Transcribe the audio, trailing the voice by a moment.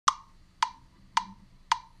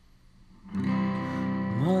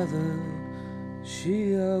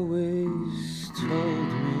She always told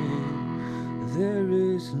me there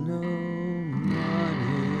is no money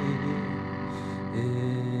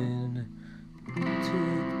in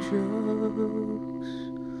boutique jokes.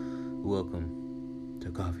 Welcome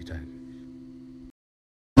to Coffee Tigers.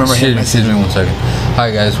 Excuse me 1 second.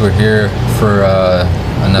 Hi guys, we're here for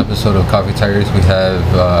an episode of Coffee Tigers. We have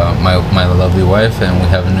my lovely wife, and we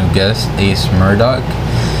have a new guest, Ace Murdoch.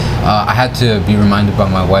 I had to be reminded by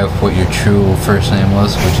my wife what your true first name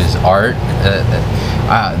was, which is Art.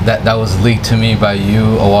 That was leaked to me by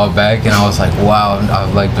you a while back, and I was like, wow,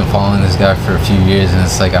 I've like been following this guy for a few years, and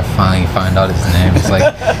it's like I finally find out his name. It's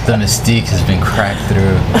like the mystique has been cracked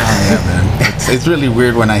through. Oh, yeah, man. It's really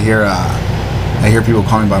weird when I hear people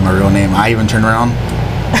call me by my real name. I even turn around.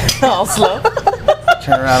 All slow.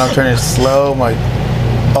 Turn around, I'm turning slow. I'm like,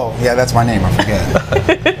 oh yeah, that's my name. I forget.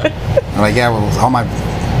 I'm like, yeah, well, all my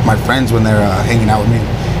friends, when they're hanging out with me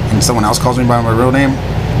and someone else calls me by my real name,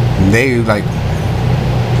 they like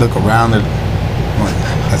look around and I'm like,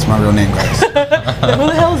 that's my real name, guys. Who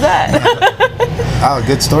the hell is that? Oh,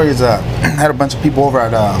 good story is I had a bunch of people over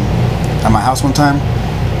at my house one time,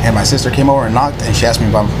 and my sister came over and knocked, and she asked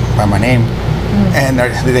me by my name, and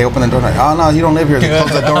they opened the door and like, oh no, you don't live here. They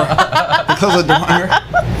closed the door. They closed the door on her.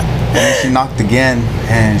 And then she knocked again,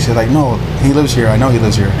 and she's like, no, he lives here. I know he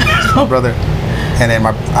lives here. It's my brother. And then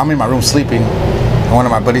I'm in my room sleeping, and one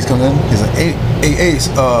of my buddies comes in. He's like, hey, Ace,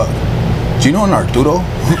 do you know an Arturo?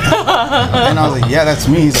 And I was like, yeah, that's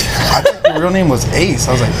me. He's like, I thought your real name was Ace.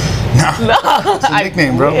 I was like, nah, it's a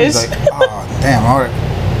nickname, bro. He's like, oh, damn, all right.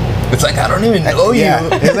 It's like, I don't even know you. Yeah,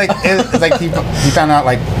 it's like he found out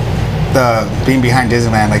like the being behind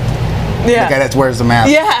Disneyland, like the guy that wears the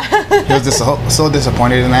mask. Yeah. He was just so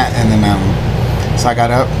disappointed in that, and then so I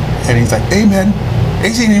got up, and he's like, hey man,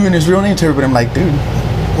 Ace ain't even his real name to everybody. I'm like, dude,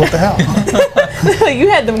 what the hell? You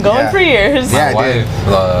had them going for years. Yeah, My wife,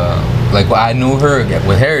 like I knew her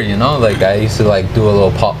with hair, you know, like I used to like do a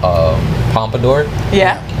little pompadour.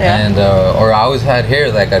 Yeah. And or I always had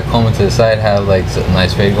hair, like I'd comb it to the side, have like a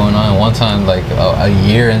nice fade going on. And one time, like a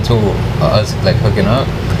year into us like hooking up,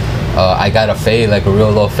 I got a fade, like a real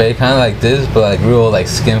low fade, kind of like this, but like real like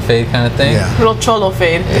skin fade kind of thing. Yeah. Real cholo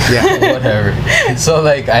fade. Yeah. Whatever. So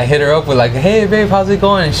like I hit her up with like, hey babe, how's it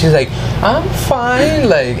going? And she's like, I'm fine.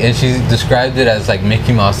 Like, and she described it as like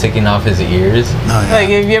Mickey Mouse taking off his ears. Oh, yeah. Like,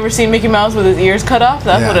 have you ever seen Mickey Mouse with his ears cut off?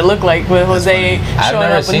 That's what it looked like with Jose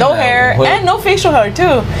showing up with no hair and no facial hair too.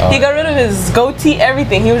 Oh. He got rid of his goatee,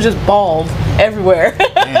 everything. He was just bald everywhere.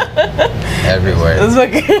 Everywhere. It was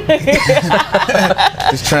like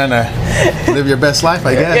Just trying to live your best life,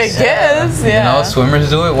 I guess. I guess, yeah. You know, swimmers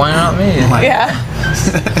do it. Why not me? Yeah.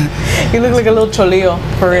 You look like a little cholillo,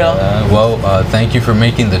 for real. Thank you for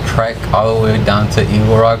making the trek all the way down to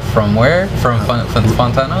Eagle Rock. From where? From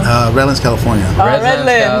Fontana? Redlands, California. Oh,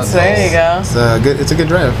 Redlands. There you go. It's a good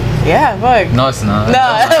drive. Yeah, fuck. No, it's not.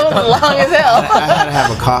 No, it was long as hell. I had to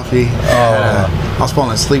have a coffee. I was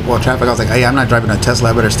falling asleep while traffic. I was like, hey, I'm not driving a Tesla.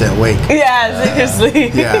 I better stay awake. Yeah, seriously.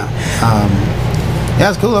 Yeah. Yeah,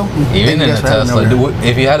 it's cool though. Even in a Tesla,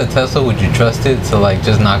 if you had a Tesla, would you trust it to like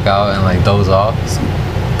just knock out and like doze off?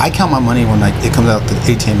 I count my money when like it comes out to the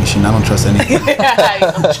ATM machine. I don't trust anything. You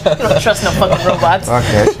don't trust no fucking robots.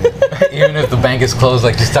 Okay. Even if the bank is closed,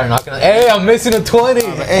 like just start knocking. Hey, I'm missing a 20.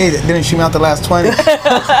 Like, hey, they didn't shoot me out the last 20.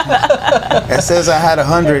 It says I had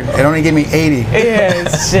 100. It only gave me 80. Yeah,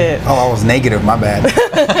 shit. Oh, I was negative. My bad.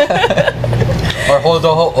 Or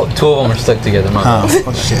two of them are stuck together. Oh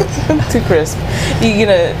shit. Too crisp. You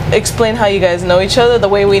gonna explain how you guys know each other the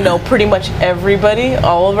way we know pretty much everybody,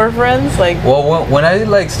 all of our friends? Like, well, when I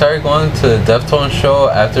like started going to the Deftones show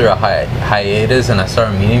after a hiatus, and I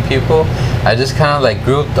started meeting people, I just kind of like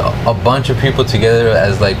grouped a bunch of people together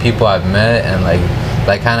as like people I've met and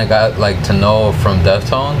like kind of got like to know from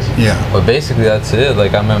Deftones. Yeah. But basically that's it.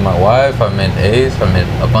 Like I met my wife, I met Ace, I met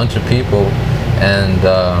a bunch of people, and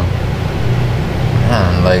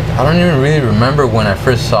man, like I don't even really remember when I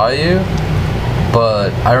first saw you,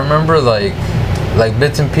 but I remember like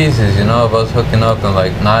bits and pieces, you know, of us hooking up, and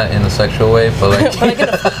like not in a sexual way, but like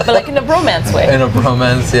but like in a bromance way. In a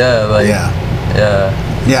bromance, yeah. Like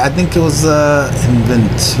Yeah, I think it was in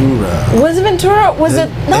Ventura. Was it Ventura? Was it?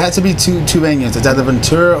 It had to be two venues. It's either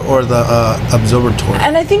Ventura or the Observatory.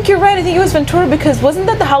 And I think you're right. I think it was Ventura, because wasn't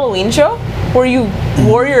that the Halloween show where you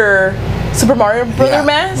wore your Super Mario Brother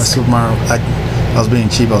mask? My Super Mario. I was being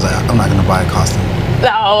cheap. I was like, I'm not gonna buy a costume. No,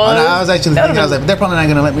 I was actually thinking, I was like, they're probably not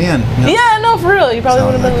gonna let me in. You know? Yeah, no, for real. You probably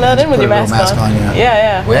would have been let in with your mask on.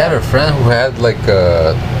 Yeah. We had a friend who had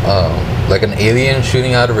like an alien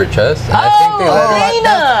shooting out of her chest, and I think they let her.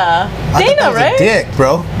 Dana, I thought that was right? a dick,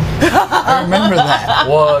 bro. I remember that.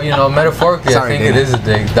 Well, you know, metaphorically, Sorry, I think Dana. it is a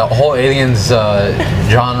dig. The whole Aliens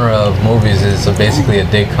genre of movies is basically a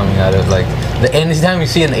dig coming out of like. Anytime you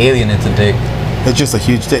see an alien, it's a dig. It's just a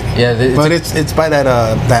huge dick. Yeah, but it's by that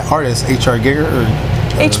artist H.R. Giger or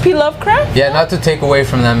H.P. Lovecraft? Yeah, not to take away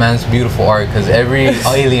from that man's beautiful art, because every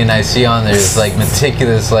alien I see on there is like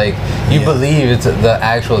meticulous, like you believe it's the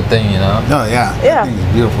actual thing, you know? No, yeah. Yeah. That thing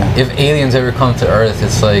is beautiful. If aliens ever come to Earth,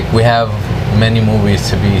 it's like we have many movies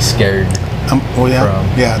to be scared. Oh yeah, From.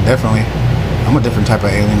 yeah, definitely. I'm a different type of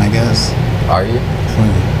alien, I guess. Are you?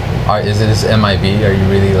 Is it this MIB? Are you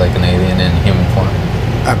really like an alien in human form?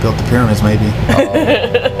 I built the pyramids, maybe.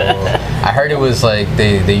 I heard it was like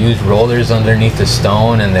they used rollers underneath the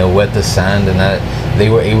stone and they wet the sand, and that they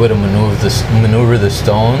were able to maneuver the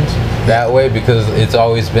stones that way, because it's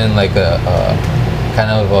always been like a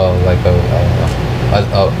kind of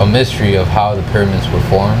a mystery of how the pyramids were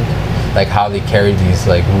formed, like how they carried these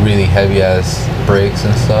like really heavy ass bricks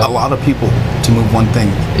and stuff. A lot of people to move one thing.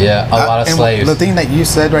 Yeah, a lot of and slaves. The thing that you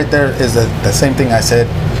said right there is the same thing I said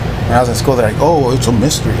when I was in school. They're like, "Oh, it's a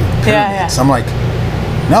mystery." Yeah. So I'm like,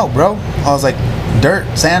 "No, bro." I was like, "Dirt,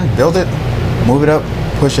 sand, build it, move it up,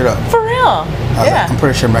 push it up." For real? I was Yeah. like, I'm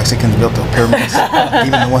pretty sure Mexicans built the pyramids,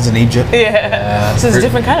 even the ones in Egypt. Yeah. So it's a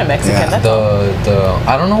different kind of Mexican. Yeah. That's all. The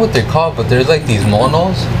I don't know what they're called, but there's like these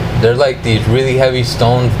monos. They're like these really heavy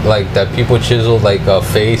stone, like that people chisel like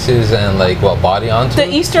faces and like body onto. The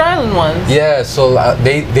Easter Island ones. Yeah, so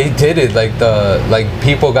they did it like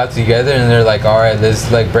people got together and they're like, all right,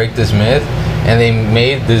 let's like break this myth, and they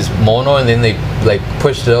made this mono and then they like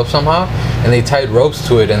pushed it up somehow and they tied ropes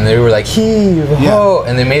to it and they were like heave ho,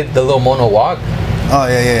 and they made the little mono walk. Oh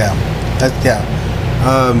yeah.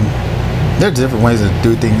 There's different ways to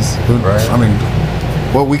do things. Right. I mean,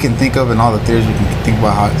 what we can think of and all the theories we can think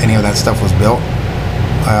about how any of that stuff was built.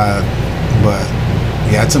 But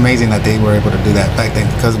yeah, it's amazing that they were able to do that back then,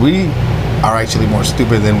 because we are actually more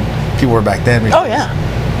stupid than people were back then. Oh yeah.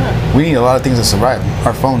 We need a lot of things to survive.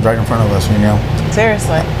 Our phone's right in front of us, you know.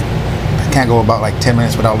 Seriously. I can't go about like 10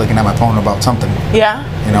 minutes without looking at my phone about something. Yeah.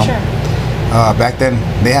 You know? For sure. Back then,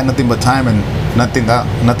 they had nothing but time and nothing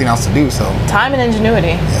else to do. So Time and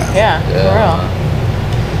ingenuity. Yeah. For real.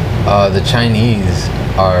 The Chinese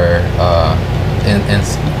are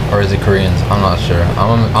or is it Koreans? I'm not sure.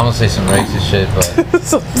 I'm gonna say some racist shit, but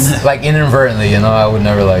like inadvertently, you know, I would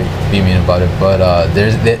never like be mean about it. But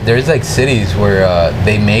there's like cities where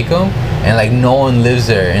they make them and like no one lives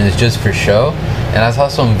there and it's just for show. And I saw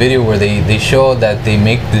some video where they show that they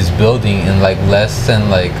make this building in like less than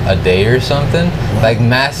like a day or something, like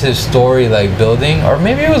massive story like building, or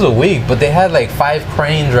maybe it was a week, but they had like 5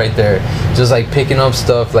 cranes right there, just like picking up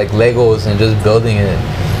stuff like Legos and just building it.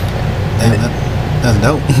 damn, that's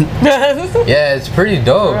dope. Yeah, it's pretty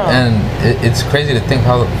dope, and it's crazy to think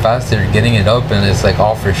how fast they're getting it up, and it's like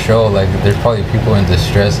all for show. Like there's probably people in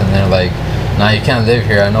distress, and they're like, "Nah, you can't live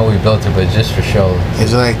here. I know we built it, but just for show."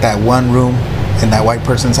 It's like that one room in that white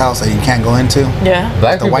person's house that you can't go into. Yeah.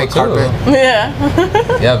 Black The people white too. carpet. Yeah.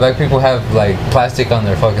 Yeah, black people have like plastic on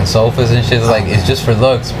their fucking sofas and shit. Like it's just for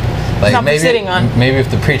looks. Like Not for sitting on. Maybe if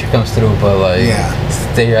the preacher comes through, but like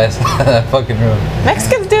stay your ass out of that fucking room.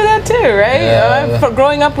 Mexicans do that too, right? Yeah. For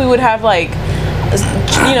growing up, we would have like,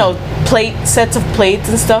 sets of plates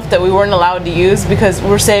and stuff that we weren't allowed to use because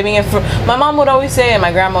we're saving it for. My mom would always say, and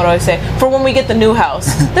my grandma would always say, for when we get the new house.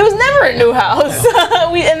 There was never a new house.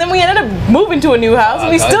 And then we ended up moving to a new house, and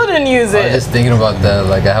we still didn't use I was it. just thinking about that.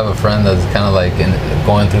 Like I have a friend that's kind of like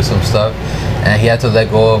going through some stuff, and he had to let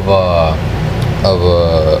go of a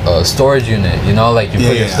storage unit, you know, like you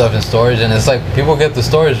put your stuff in storage, and it's like people get the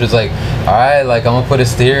storage, it's like, all right, like I'm gonna put it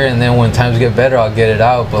here, and then when times get better, I'll get it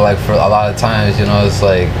out. But like for a lot of times, you know, it's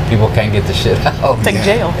like people can't get the shit out. It's like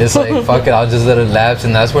jail. It's like fuck it, I'll just let it lapse,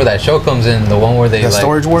 and that's where that show comes in, the one where they The like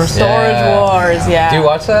Storage Wars? Storage Wars, yeah. Do you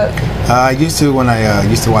watch that? I used to when I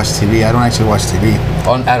used to watch TV. I don't actually watch TV.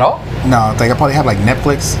 On at all? No, like I probably have like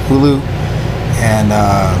Netflix, Hulu, and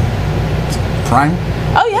Prime.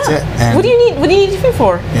 Oh yeah. That's it. And- What do you need TV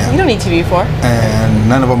for? Yeah. You don't need TV for. And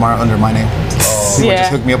none of them are under my name. People Yeah.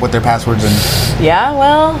 just hook me up with their passwords, and Yeah,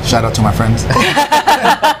 well, shout out to my friends.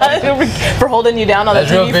 for holding you down on That's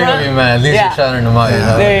the real TV big front. of you, man. At least Yeah. you're shouting them out, you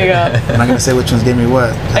know? There you go. I'm not gonna say which ones gave me what.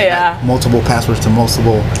 I got Yeah. multiple passwords to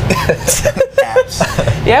multiple apps.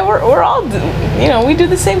 Yeah, we're all, we do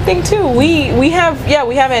the same thing too. We have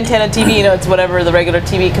antenna TV, it's whatever the regular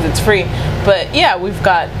TV because it's free. But yeah, we've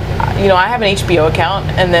got, I have an HBO account,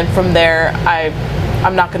 and then from there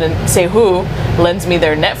I'm not gonna say who lends me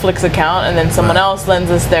their Netflix account, and then someone else lends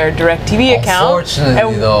us their DirecTV account.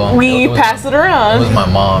 Unfortunately, and though, we it was- pass it It around. was my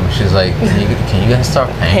mom. She's like, can you guys start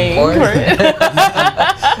paying for it?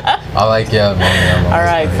 I like yeah, man. All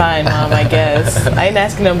right, fine, Mom. I guess I ain't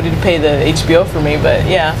asking nobody to pay the HBO for me, but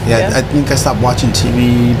yeah. Yeah, I think I stopped watching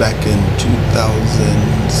TV back in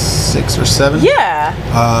 2006 or 7. Yeah.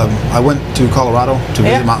 I went to Colorado to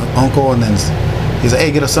visit my uncle, and then he's like,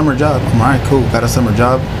 "Hey, get a summer job." I'm all right, cool. Got a summer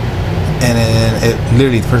job, and then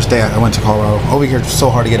literally the first day I went to Colorado. Over here, it's so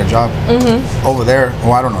hard to get a job. Over there,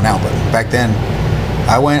 well, I don't know now, but back then,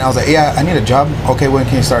 I went. I was like, "Yeah, I need a job." Okay, when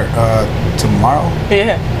can you start? Tomorrow.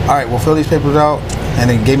 Yeah. All right, we'll fill these papers out, and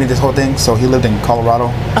then gave me this whole thing. So he lived in Colorado.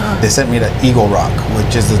 They sent me to Eagle Rock,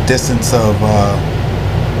 which is the distance of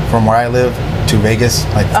from where I live to Vegas,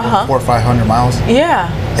 like 400 or 500 miles. Yeah.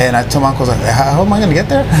 And I told my uncle, I was like, how am I gonna get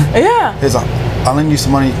there? Yeah. He's like, I'll lend you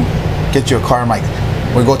some money, you can get you a car. I'm like,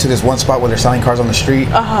 we go to this one spot where they're selling cars on the street,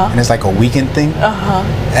 and it's like a weekend thing.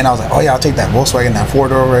 And I was like, oh yeah, I'll take that Volkswagen, that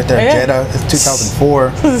 4-door right there, Jetta, it's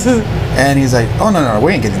 2004. And he's like, oh no,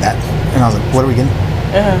 we ain't getting that. And I was like, what are we getting?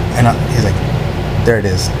 And he's like, there it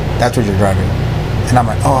is. That's what you're driving. And I'm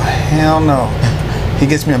like, oh hell no. He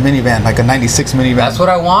gets me a minivan, like a 96 minivan. That's what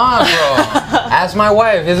I want, bro. Ask my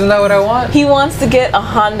wife. Isn't that what I want? He wants to get a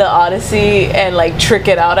Honda Odyssey and like trick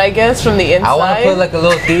it out, I guess, from the inside. I want to put like a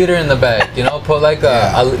little theater in the back, you know, put like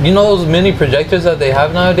you know those mini projectors that they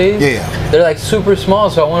have nowadays? Yeah. They're like super small,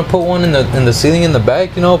 so I want to put one in the ceiling in the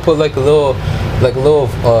back, you know, put like a little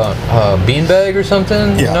bean bag or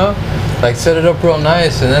something, you know? Like set it up real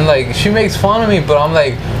nice, and then like she makes fun of me, but I'm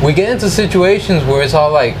like, we get into situations where it's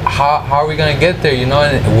all like, how are we gonna get there, you know?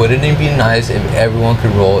 And wouldn't it be nice if everyone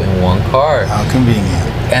could roll in one car? How convenient.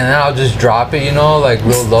 And then I'll just drop it, you know, like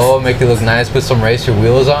real low, make it look nice, put some racer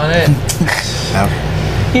wheels on it.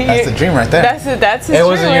 That's the dream right there. That's his It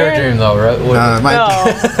wasn't your dream though, right?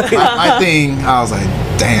 My thing, I was like,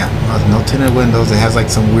 damn, no tinted windows. It has like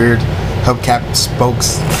some weird hubcap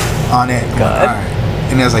spokes on it. God. All right.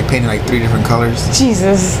 And it was like painted like 3 different colors.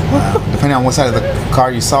 Jesus. Depending on what side of the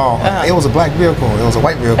car you saw, it was a black vehicle, it was a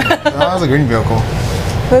white vehicle, it was a green vehicle.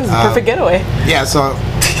 That was a perfect getaway. Yeah, so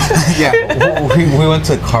we went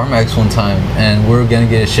to CarMax one time, and we were gonna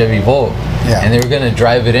get a Chevy Volt. Yeah. And they were gonna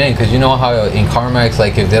drive it in, because you know how in CarMax,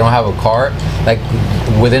 like if they don't have a car, like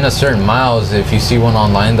within a certain miles, if you see one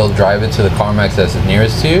online, they'll drive it to the CarMax that's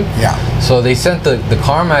nearest to you. Yeah. So they sent the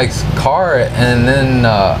CarMax car, and then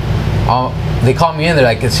they called me in. They're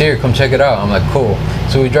like, it's here, come check it out. I'm like, cool.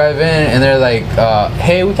 So we drive in, and they're like,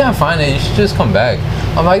 hey, we can't find it, you should just come back.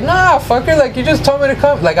 I'm like, nah, fucker, like you just told me to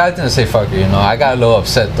come. Like I didn't say fucker, you know. I got a little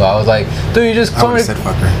upset though. I was like, dude, you just told me to said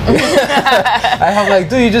fucker. I'm like,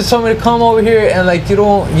 dude, you just told me to come over here, and like you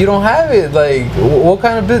don't have it. Like what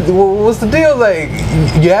kind of business? What's the deal? Like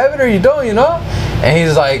you have it or you don't, you know? And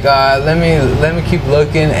he's like, let me keep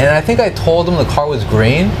looking. And I think I told him the car was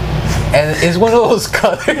green. And it's one of those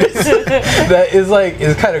colors that is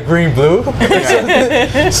kind of green blue.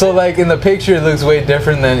 So like in the picture it looks way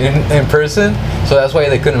different than in person. So that's why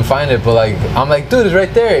they couldn't find it. But like I'm like, dude, it's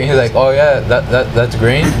right there. And he's like, oh yeah, that's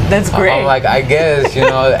green. That's great. I'm like, I guess, you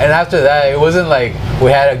know. And after that, it wasn't like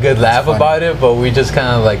we had a good laugh about it, but we just kind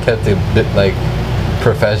of like kept it like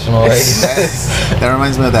professional. That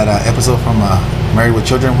reminds me of that episode from Married with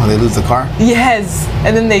Children where they lose the car. Yes,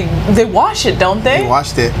 and then they wash it, don't they? They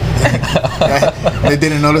washed it. They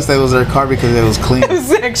didn't notice that it was their car because it was clean. It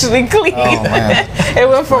was actually clean. Oh, man. It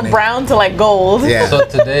went from brown to like gold. Yeah. So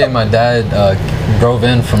today my dad drove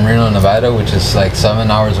in from Reno, Nevada, which is like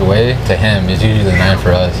 7 hours away. To him, it's usually 9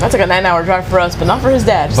 for us. That's like a 9-hour drive for us, but not for his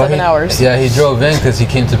dad. 7 hours. Yeah, he drove in because he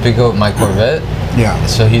came to pick up my Corvette. Yeah.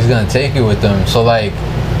 So he's gonna take it with him. So like,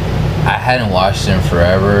 I hadn't washed it in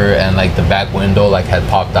forever, and like the back window like had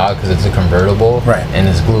popped out because it's a convertible, right? And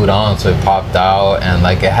it's glued on, so it popped out, and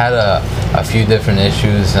like it had a few different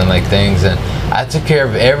issues and like things, and I took care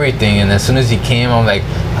of everything. And as soon as he came, I'm like,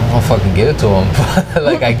 I don't fucking give it to him.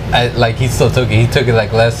 Like I like he still took it. He took it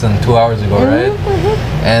like less than 2 hours ago, right?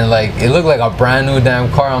 And like it looked like a brand new damn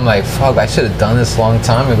car. I'm like, fuck, I should have done this a long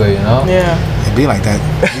time ago, you know? Yeah. It'd be like that.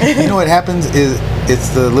 You know what happens is it's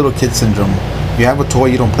the little kid syndrome. You have a toy,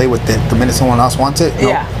 you don't play with it. The minute someone else wants it,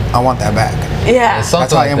 nope, I want that back. Yeah.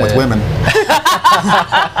 That's how I am with women.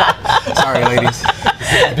 Sorry, ladies.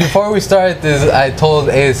 Before we started this, I told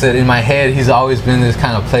Ace that in my head he's always been this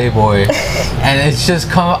kind of playboy, and it's just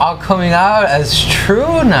all coming out as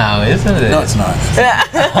true now, isn't it? No, it's not.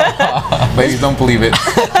 Ladies, don't believe it.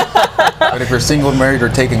 But if you're single, married, or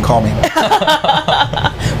taken, call me.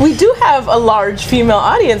 We do have a large female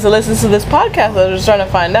audience that listens to this podcast. I was just trying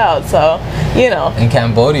to find out. So, In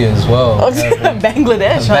Cambodia as well.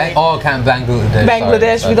 Bangladesh. honey. Bangladesh.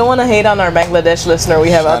 Bangladesh. Sorry. We don't want to hate on our Bangladesh listener we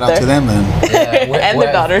have Shout out out to there. them, then. And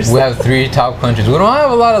their daughters. We have 3 top countries. We don't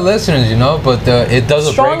have a lot of listeners, but it does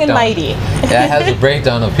a Strong and breakdown. mighty. It has a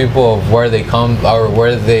breakdown of people of where they come or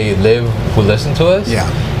where they live who listen to us. Yeah.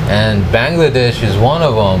 And Bangladesh is one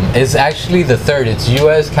of them. It's actually the third. It's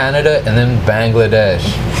U.S., Canada, and then Bangladesh.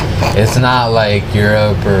 It's not like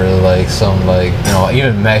Europe or like some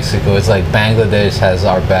even Mexico. It's like Bangladesh has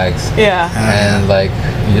our backs. Yeah. And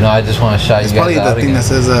I just want to shout It's you guys probably out the thing again. that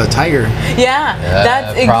says tiger. Yeah,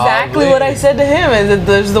 that's exactly probably. what I said to him. Is that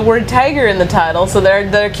there's the word tiger in the title, so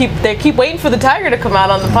they keep waiting for the tiger to come out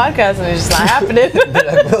on the podcast, and it's just not happening.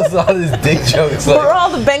 Those all these dick jokes. We're all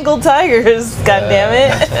the Bengal tigers. God damn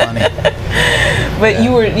it! That's funny. But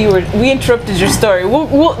we interrupted your story.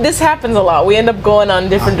 This happens a lot. We end up going on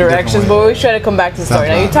different directions, way. but we always try to come back to the story.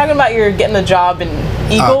 Now you're talking about you're getting a job in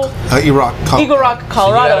Eagle Rock, Colorado. You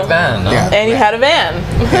got a van, no? Yeah. And you had a van.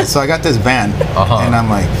 Yeah, so I got this van, and I'm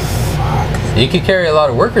like, You could carry a lot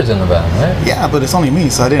of workers in the van, right? yeah, but it's only me,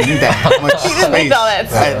 so I didn't need that much You space. didn't need all that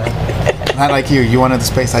space. Not like you. You wanted the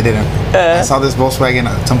space, I didn't. I saw this Volkswagen.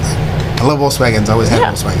 I love Volkswagens. I always had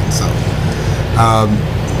Yeah. Volkswagens.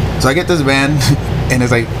 So I get this van, and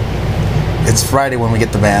it's Friday when we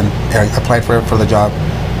get the van. I applied for the job.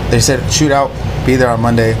 They said shoot out, be there on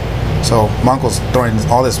Monday. So my uncle's throwing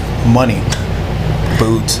all this money,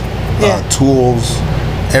 boots, tools,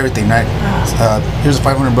 everything, right? Here's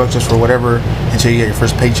 $500 just for whatever until you get your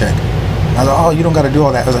first paycheck. I was like, oh, you don't got to do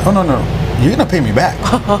all that. I was like, oh, no, you're gonna pay me back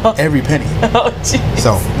every penny. Oh, jeez.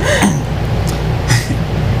 So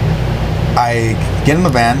I get in the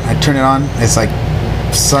van, I turn it on. It's like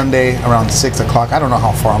Sunday around 6 o'clock. I don't know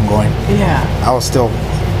how far I'm going. Yeah. I was still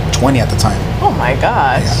 20 at the time. Oh my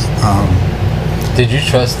gosh. Did you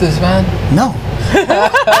trust this van? No. And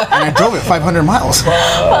I drove it 500 miles.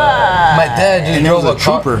 My dad just And it drove was a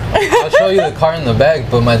car. trooper. I'll show you the car in the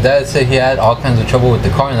back, but my dad said he had all kinds of trouble with the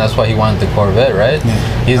car, and that's why he wanted the Corvette, right?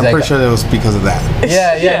 He's I'm like, pretty sure it was because of that.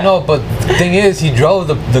 yeah, no, but the thing is, he drove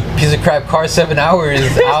the piece of crap car 7 hours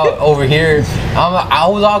out over here. I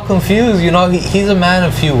was all confused, he's a man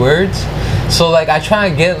of few words. So I try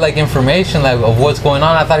to get information of what's going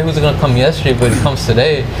on. I thought he was gonna come yesterday, but he comes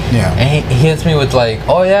today. Yeah. And he hits me with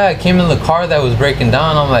oh yeah, I came in the car that was breaking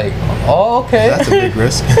down. I'm like, oh okay. That's a big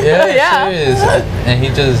risk. Yeah, Yeah. it sure is. And he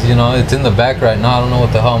just, it's in the back right now. I don't know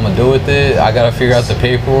what the hell I'm gonna do with it. I gotta figure out the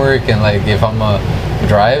paperwork and if I'm gonna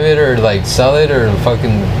drive it or sell it or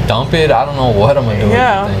fucking dump it. I don't know what I'm gonna do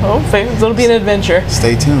Yeah. with the thing. Oh, thanks. It'll be an adventure.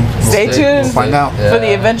 Stay tuned. Stay tuned. We'll find out. For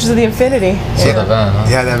the Adventures of the Infinity. So the van, huh?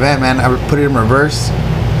 Yeah, that van, man. I put it in reverse,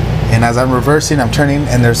 and as I'm reversing, I'm turning,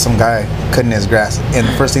 and there's some guy cutting his grass. And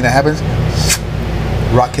the first thing that happens,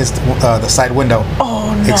 rock hits the side window.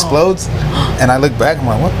 Oh no. Explodes, and I look back. I'm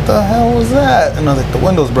like, what the hell was that? And I was like, the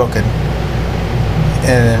window's broken. And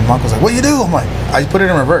then my uncle's like, what you do? I'm like, I put it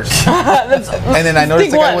in reverse. And then I noticed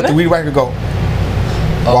the guy with the weed whacker go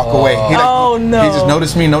walk away. He Oh, no. He just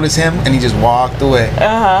noticed him, and he just walked away.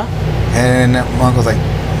 And my uncle's like,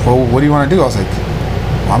 well, what do you want to do? I was like,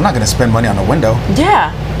 well, I'm not gonna spend money on a window.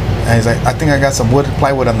 Yeah. And he's like, I think I got some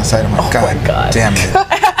plywood on the side. I'm like, Oh my God. damn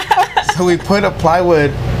it. So we put a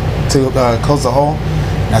plywood to close the hole.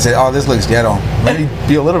 And I said, oh, this looks ghetto. Let me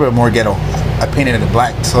be a little bit more ghetto. I painted it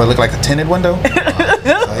black so it looked like a tinted window. So,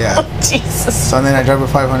 yeah. Jesus. So then I drove it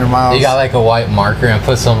 500 miles. You got a white marker and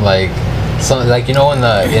put some in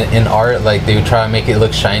art they would try to make it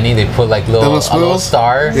look shiny. They put a little squiggles?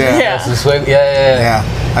 star. Yeah. Yeah. That's a swig. Yeah.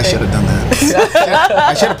 Yeah, I should have done that.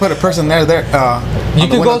 I should have put a person there. You on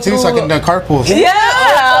could the go window too, so I through can carpool. Yeah,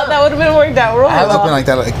 that would have been worked out real I have well. something like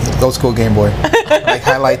that, like old school Game Boy.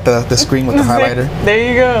 Highlight the screen with the highlighter. There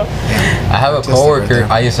you go. I have a Just right coworker. there.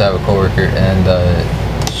 I used to have a coworker, and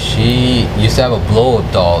she used to have a blow-up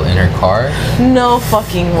doll in her car. No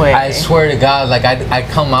fucking way. I swear to God, I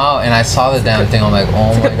come out and I saw the damn thing. I'm like,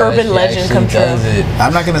 oh my an God, urban she legend actually come true. does it.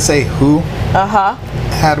 I'm not gonna say who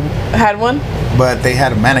had, Had one? but they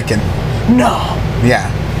had a mannequin. No. Yeah.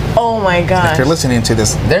 Oh my If gosh. you're listening to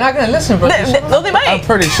this, They're not gonna listen, bro. No, they I'm might.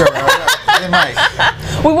 pretty sure they might.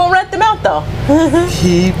 We won't rat them out though.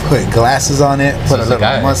 He put glasses on it, put a is little the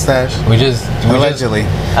guy. mustache. We just Allegedly.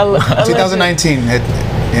 2019.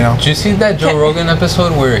 Did you see that Joe Rogan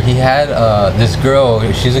episode where he had this girl?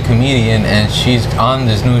 She's a comedian and she's on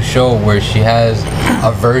this new show where she has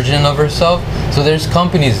a version of herself. So there's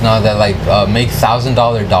companies now that make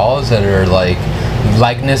 $1,000 dolls that are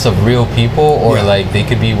likeness of real people, or Yeah. like they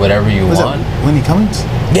could be whatever you Was want. it Winnie Cummings?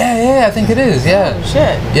 Yeah, I think it is. Yeah. Oh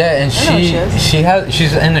shit. Yeah, and I know who she is.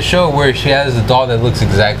 she's in the show where she has a doll that looks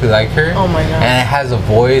exactly like her. Oh my God. And it has a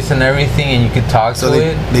voice and everything, and you could talk So to they,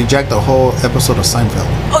 it. they jacked the whole episode of Seinfeld.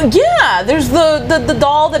 Oh yeah, there's the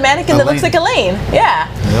doll, the mannequin that looks like Elaine. Elaine. Yeah.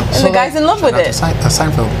 Yep. And So, the guy's like, in love with Shout out it. to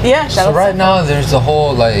Seinfeld. Yeah. shout So out right to- now there's a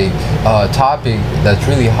whole like topic that's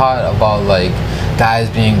really hot about like guys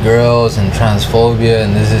being girls and transphobia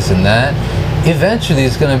and this and that. Eventually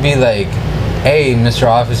it's gonna be like, hey, Mr.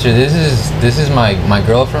 Officer, this is my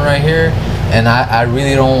girlfriend right here, and I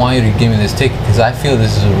really don't want you to give me this ticket because I feel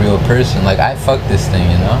this is a real person. Like I fucked this thing,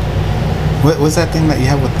 you know. What's that thing that you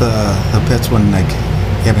have with the pets when like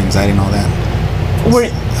you have anxiety and all that?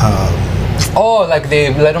 Were- Oh, like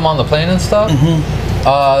they let him on the plane and stuff.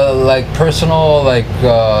 Like personal, like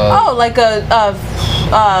oh, like a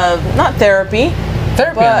not therapy.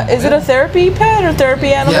 therapy. But animal, is it a therapy pet or therapy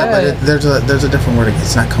animal? Yeah, but there's a different word.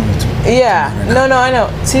 It's not coming to me. Yeah. Right now. No, I know.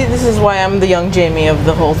 See, this is why I'm the young Jamie of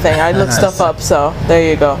the whole thing. I look stuff up, so there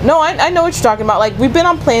you go. No, I know what you're talking about. Like, we've been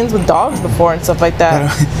on planes with dogs before and stuff like that.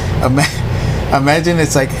 Imagine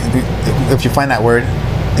it's like if you find that word,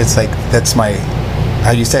 it's like that's my,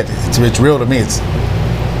 how you said it's real to me. It's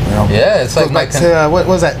Yeah, it's like goes my back to what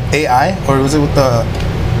was that, AI, or was it with the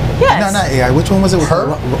Yes. no, not AI, which one was it with Her?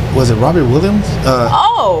 was it Robert Williams,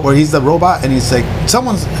 Oh. where he's the robot and he's like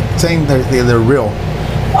someone's saying they're real.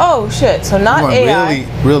 Oh shit. So not Going AI.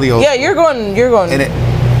 really old. Yeah, you're going And it,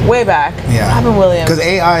 way back. yeah, Robin Williams. because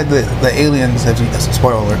AI, the aliens,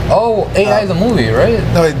 spoiler alert. Oh, AI the movie, right?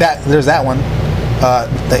 No, there's that one.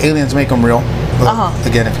 The aliens make them real. But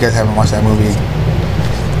Again, if you guys haven't watched that movie,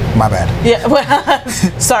 my bad. Yeah. Well,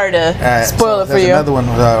 sorry to spoil it for there's you. another one.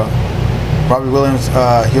 Robbie Williams,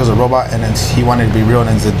 he was a robot, and then he wanted to be real, and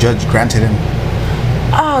then the judge granted him.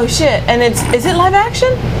 Oh shit! And is it live action?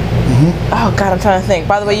 Mm-hmm. Oh god, I'm trying to think.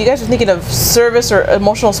 By the way, you guys are thinking of service or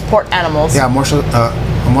emotional support animals. Yeah,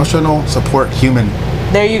 emotional support human.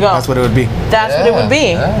 There you go. That's what it would be. That's what it would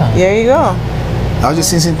be. Yeah. There you go. I was just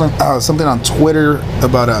seeing something on Twitter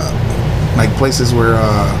about like places where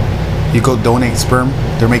you go donate sperm.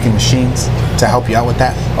 They're making machines to help you out with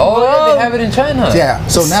that. Oh, yeah, Whoa. they have it in China. Yeah.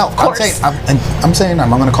 So now Of course. I'm saying I'm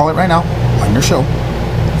gonna call it right now on your show.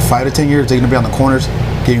 5 to 10 years, they're gonna be on the corners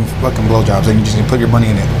giving fucking blowjobs, and you just need to put your money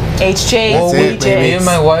in it. HJ, Well, That's it, baby. me and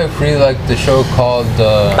my wife really like the show called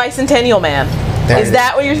Bicentennial Man. There it Is is.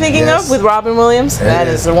 that what you're thinking Yes. of with Robin Williams? There That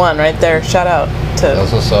it is is. the one right there. Shout out to.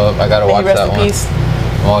 That's what's up. I gotta May watch he rest that in one. peace.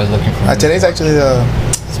 I'm always looking for. Today's actually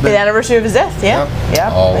The anniversary of his death. Yeah. Yep.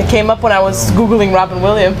 Yeah. Oh. It came up when I was googling Robin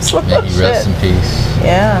Williams. May he rest in peace.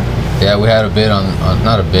 Yeah. Yeah, we had a bit on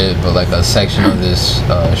not a bit, but like a section of this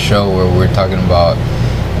show where we're talking about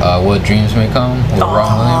what dreams may come with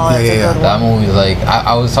Robin Oh, Williams. that's Yeah, a yeah, good That one. movie, like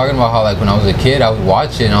I was talking about how like when I was a kid, I would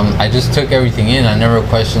watch it and I just took everything in. I never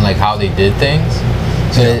questioned like how they did things.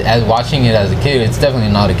 So as watching it as a kid, it's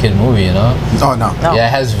definitely not a kid movie, you know. Oh no. No. Yeah, it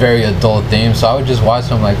has very adult themes. So I would just watch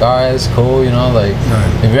them like, all right, it's cool, you know, like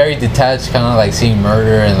Right. very detached, kind of like seeing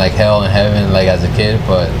murder and like hell and heaven like as a kid.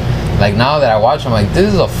 But like now that I watch, I'm like,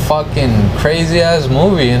 this is a fucking crazy ass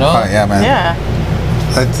movie, you know. Oh yeah, man. Yeah.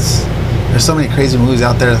 There's so many crazy movies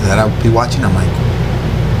out there that I'll be watching. I'm like,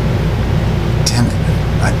 damn it,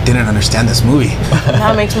 I didn't understand this movie.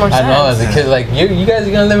 That makes more I sense. know as a kid, like you guys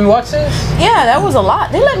are gonna let me watch this? Yeah, that was a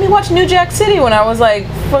lot. They let me watch New Jack City when I was like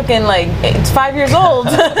fucking like 5 years old.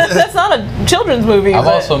 That's not a children's movie. I've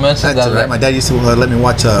but also mentioned That's that. right. My dad used to let me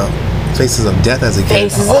watch Faces of Death as a kid.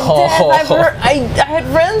 Faces of Death. I've heard, I had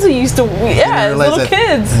friends who used to, Didn't yeah, as realize little that-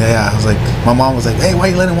 kids. Yeah, I was like, my mom was like, hey, why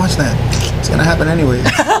you letting him watch that? It's gonna happen anyway.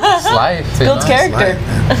 It's life. you Builds know? character.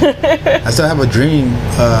 I still have a dream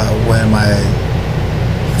when my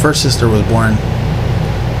first sister was born.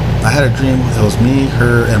 I had a dream. It was me,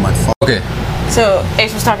 her, and my father. Okay. So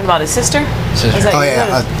Ace was talking about his sister. Sister. Is that Oh your yeah,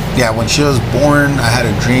 brother? yeah. When she was born, I had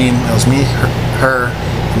a dream. It was me, her,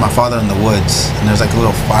 and my father in the woods, and there's like a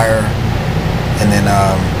little fire, and then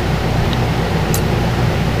I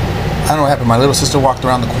don't know what happened. My little sister walked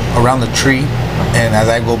around the tree, and as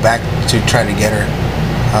I go back to try to get her,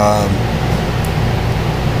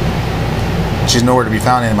 she's nowhere to be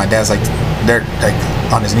found. And my dad's like there, like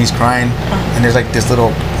on his knees crying, and there's like this little,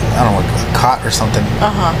 I don't know, a cot or something.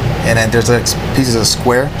 And then there's like pieces of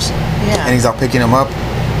squares, Yeah. and he's out picking them up,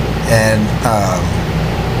 and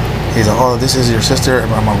he's like, "Oh, this is your sister."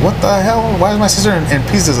 And I'm like, "What the hell? Why is my sister in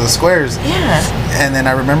pieces of squares?" Yeah. And then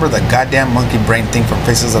I remember the goddamn monkey brain thing from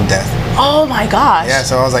Faces of Death. Oh my gosh. Yeah,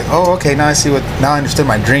 so I was like, "Oh, okay, now I see what. Now I understood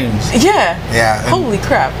my dreams." Yeah. Yeah. and- Holy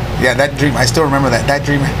crap. yeah, that dream. I still remember that. That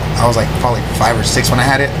dream. I was like probably 5 or 6 when I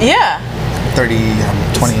had it. Yeah. 30.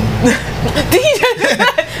 I'm 20.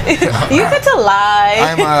 You get to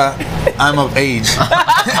lie. I'm of age.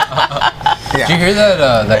 Did you hear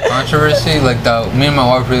that that controversy? Like me and my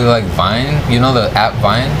wife really like Vine. You know the app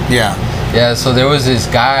Vine? Yeah. Yeah, so there was this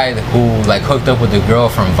guy who like hooked up with a girl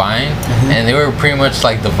from Vine, and they were pretty much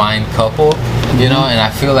like the Vine couple, you know. And I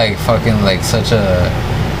feel like fucking like such a,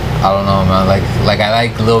 I don't know, man. Like I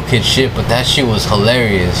like little kid shit, but that shit was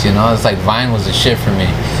hilarious, you know. It's like Vine was the shit for me.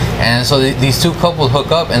 And so these two couples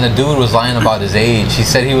hook up, and the dude was lying about his age. He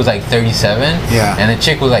said he was like 37, Yeah. and the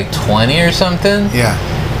chick was like 20 or something. Yeah.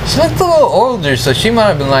 She looked a little older, so she might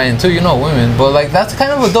have been lying too, you know, women. But like that's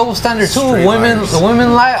kind of a double standard too. Straight liars.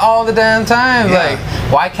 Women lie all the damn time. Yeah. Like,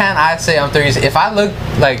 why can't I say I'm 30? If I look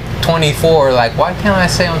like 24, like why can't I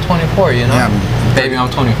say I'm 24? You know, Yeah, baby, I'm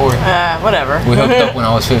 24. Whatever. We hooked up when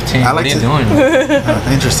I was 15. I What like are you to- doing?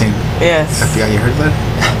 Interesting. Yes. FBI, you heard that?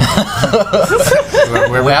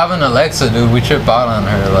 We have an Alexa, dude. We trip out on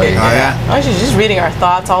her. Like, Oh yeah. Oh, she's just reading our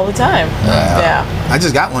thoughts all the time. Yeah. I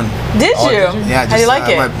just got one. Did Oh, you? did you? Yeah. Just, How do you like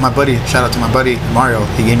it? My buddy. Shout out to my buddy Mario.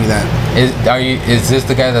 He gave me that. Is this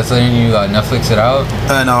the guy that's letting you Netflix it out?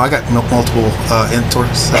 No, I got multiple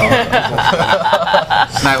mentors. So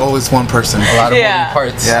not always one person. A lot of Yeah. moving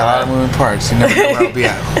parts. Yeah, a lot of moving parts. You never know where I'll be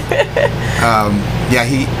at. Yeah,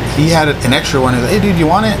 he had an extra one. He's like, hey, dude, you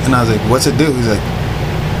want it? And I was like, what's it do? He's like,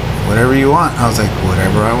 whatever you want. I was like,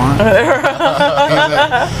 whatever I want. He's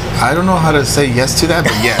like, I don't know how to say yes to that,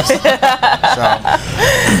 but yes. So,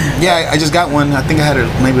 yeah, I just got one. I think I had it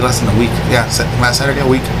maybe less than a week. Yeah, last Saturday, a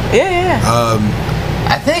week. Yeah.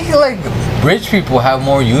 I think like rich people have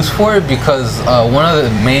more use for it because one of the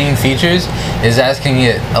main features is asking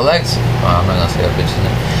it, Alexa. Oh, I'm not gonna say that bitch's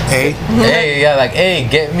name. Hey, Hey, yeah, like, hey,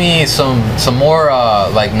 get me some more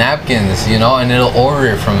like napkins, you know, and it'll order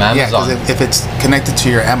it from yeah, because Amazon. if it's connected to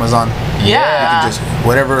your Amazon, Yeah. just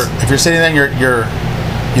whatever. If you're sitting there, and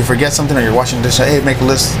you forget something, or you're washing dishes. Hey, make a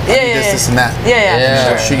list. I need this, and that. Yeah.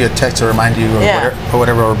 Yeah. Or shoot you a text to remind you, or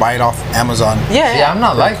whatever, or buy it off Amazon. Yeah. Yeah, I'm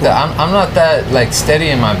not like that. I'm not that like steady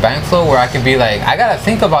in my bank flow where I could be like, I gotta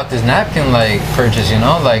think about this napkin like purchase, you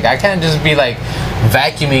know? Like I can't just be like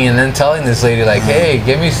vacuuming and then telling this lady like, hey,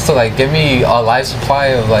 give me a life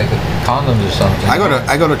supply of like condoms or something. I go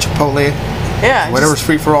to Chipotle, Yeah. whatever's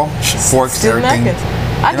free for all, forks, steal everything. napkins.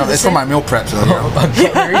 I You know, do the it's for same. my meal preps. Though, you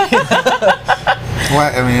know? Well,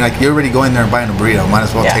 I mean, like you're already going there and buying a burrito. Might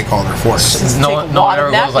as well Yeah. take all their forks. no Take one a wad ever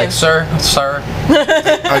of goes like, napkins. sir.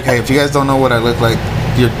 Okay, if you guys don't know what I look like,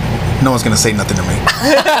 no one's gonna say nothing to me.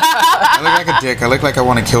 I look like a dick. I look like I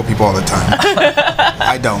want to kill people all the time.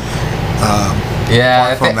 I don't. Yeah,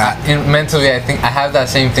 Far I from think that. mentally, I think I have that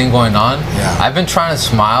same thing going on. Yeah. I've been trying to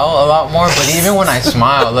smile a lot more, but even when I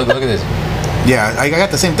smile, look at this. Yeah, I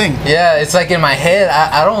got the same thing. Yeah, it's like in my head,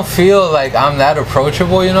 I don't feel like I'm that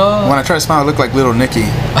approachable, you know? When I try to smile, I look like little Nicky.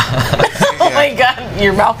 Oh my God,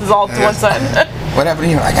 your mouth is all to Yeah. one side. What happened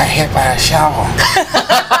to you? I got hit by a shovel.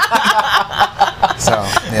 So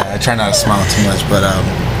yeah, I try not to smile too much, but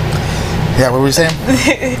yeah, what were we saying?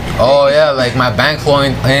 Oh yeah, like my bank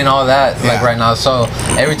flowing and all that, like Yeah. right now. So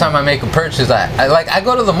every time I make a purchase, I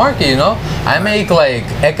go to the market, you know. I make like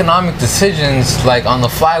economic decisions like on the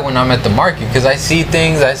fly when I'm at the market because I see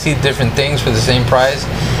different things for the same price.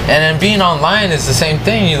 And then being online is the same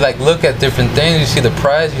thing. You like look at different things, you see the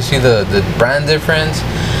price, you see the brand difference.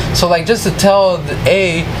 So like just to tell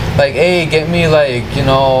hey, get me like, you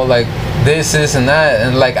know, like this and that,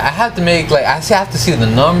 and like I have to make like I have to see the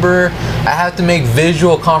number. I have to make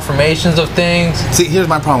visual confirmations of things. See, here's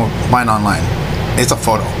my problem with buying online. It's a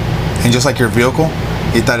photo, and just like your vehicle,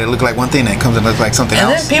 you thought it looked like one thing, and it comes and looks like something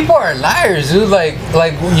And else. then people are liars, dude. Like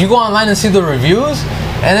you go online and see the reviews,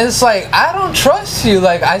 and it's like I don't trust you.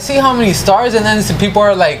 Like I see how many stars, and then people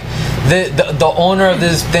are like, the owner of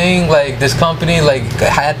this thing, like this company, like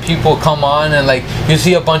had people come on, and like you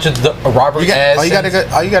see a bunch of Robert S. all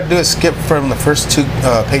you gotta do is skip from the first two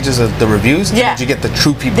pages of the reviews. Yeah. And you get the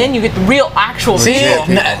true people. Then you get the real, actual See, people.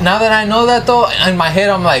 now that I know that though, in my head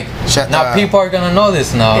I'm like, now people are gonna know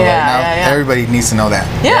this now. Yeah. Like, Now everybody needs to know that.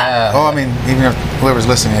 Yeah. Oh, I mean, even if whoever's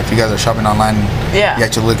listening, if you guys are shopping online, Yeah. you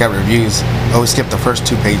actually look at reviews. Always skip the first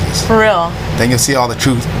two pages. For real. Then you'll see all the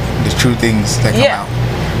true things that come Yeah. out.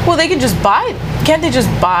 Well, they can just buy. Can't they just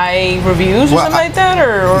buy reviews or Well, something like that,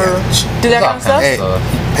 or Yeah. do that kind of stuff? Hey,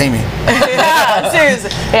 pay me. Yeah, seriously.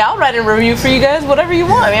 Hey, I'll write a review for you guys. Whatever you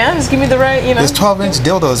want, man. Just give me the right, you know. This 12-inch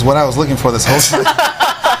dildo is what I was looking for this whole time.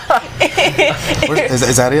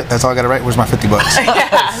 Is that it? That's all I got to write? Where's my $50?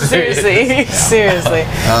 Yeah, seriously, seriously.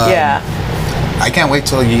 Yeah. I can't wait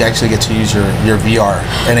till you actually get to use your VR,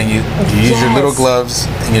 and then you use your little Yes. gloves,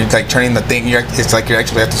 and you're like turning the thing. It's like you're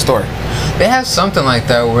actually at the store. They have something like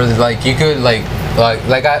that where like you could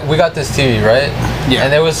we got this TV, right? Yeah.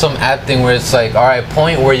 And there was some app thing where it's like, all right,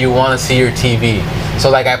 point where you want to see your TV. So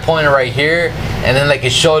like I pointed right here, and then like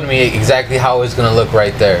it showed me exactly how it's gonna look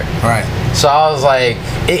right there. Right. So I was like,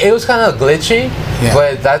 it was kind of glitchy, Yeah.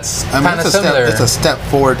 but that's I mean, kind of it's a similar. step. It's a step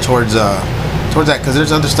forward towards that, because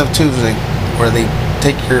there's other stuff too, like where they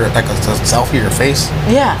take your a selfie of your face.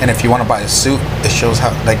 Yeah. And if you want to buy a suit, it shows how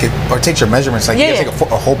or it takes your measurements. Like Yeah, you yeah. can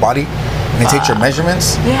take a whole body, and it takes your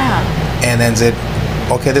measurements, Yeah. and then it,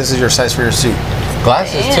 okay, this is your size for your suit.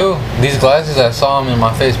 Glasses Damn. too. These glasses, I saw them in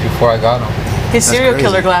my face before I got them. His serial crazy.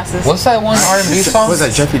 killer glasses. What's that one R&B song? Was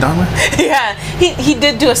that Jeffrey Dahmer? Yeah, he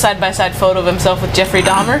did do a side-by-side photo of himself with Jeffrey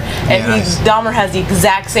Dahmer, and Yeah, nice. Dahmer has the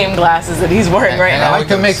exact same glasses that he's wearing right And now. we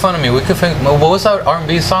could make fun of me. We could think, what was that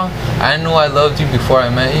R&B song? I knew I loved you before I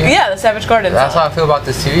met you. Yeah, the Savage Garden That's how song. I feel about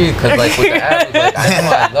this TV, because like with the app, like, I knew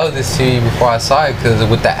I loved this TV before I saw it, because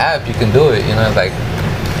with the app you can do it, you know, like.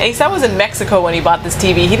 Ace, I was in Mexico when he bought this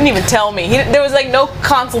TV. He didn't even tell me. There was like no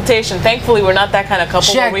consultation. Thankfully, we're not that kind of couple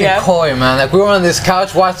She where we acted have. coy, man. Like we were on this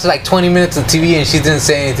couch, watched like 20 minutes of TV, and she didn't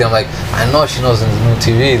say anything. I'm like, I know she knows there's new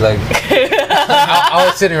TV. Like, I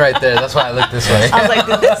was sitting right there. That's why I looked this way. I was like,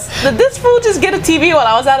 did this fool just get a TV while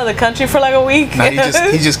I was out of the country for like a week? No,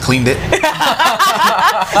 he just cleaned it.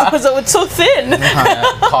 So it's so thin.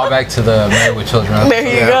 Call back to the Married with Children. There you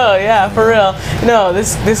Yeah. go. Yeah, for real. No,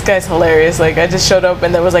 this guy's hilarious. Like I just showed up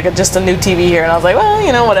and there was like just a new TV here, and I was like, well,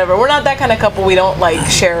 you know, whatever. We're not that kind of couple. We don't like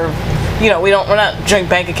share. You know, we're not joint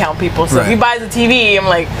bank account people. So if he Right. buys a TV, I'm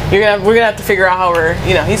like, we're gonna have to figure out how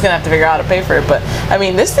he's gonna have to figure out how to pay for it. But I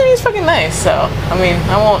mean, this TV is fucking nice. So I mean,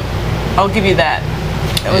 I'll give you that.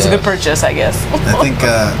 It was a good Yes. purchase, I guess. I think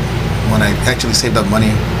when I actually saved up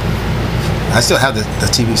money, I still have the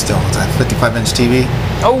TV still. It's a 55-inch TV.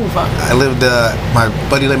 Oh, fuck. I lived. My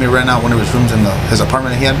buddy let me rent out one of his rooms in his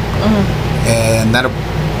apartment he had, and that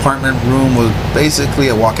apartment room was basically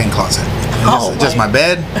a walk-in closet. Oh, Just my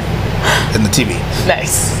bed and the TV.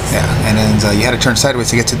 Nice. Yeah, and then you had to turn sideways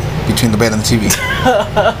to get to between the bed and the TV.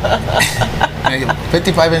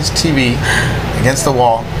 55-inch TV against the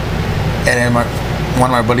wall, and then one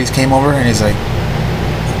of my buddies came over and he's like,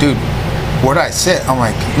 "Dude, where do I sit?" I'm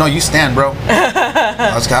like, "No, you stand, bro."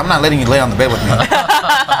 I was like, "I'm not letting you lay on the bed with me."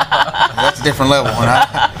 That's a different level.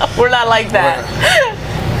 And We're not like that.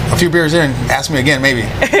 a few beers in, ask me again, maybe.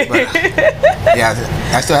 But, yeah,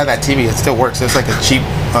 I still have that TV. It still works. It's like a cheap.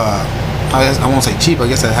 I won't say cheap. I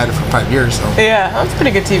guess I had it for 5 years. So Yeah, that's a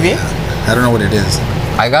pretty good TV. I don't know what it is.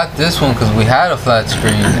 I got this one because we had a flat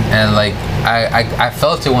screen, and like I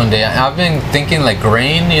felt it one day. I've been thinking like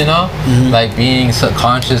grain, you know, like being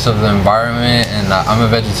conscious of the environment, and I'm a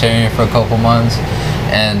vegetarian for a couple months,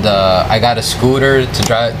 and I got a scooter to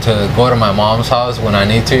drive to go to my mom's house when I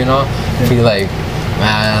need to, you know. Feel like,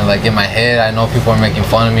 man, like in my head, I know people are making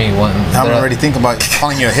fun of me when I'm already thinking about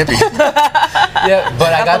calling you a hippie. yeah,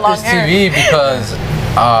 but I Got the got this long hair. TV because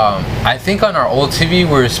I think on our old TV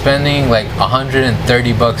we were spending like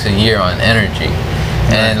 $130 a year on energy,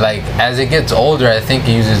 and like as it gets older, I think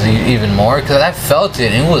it uses even more because I felt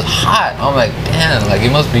it and it was hot. I'm like, damn, like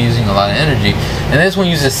it must be using a lot of energy. And this one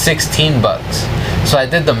uses $16. So I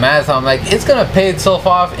did the math. I'm like, it's gonna pay itself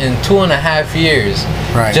off in 2.5 years,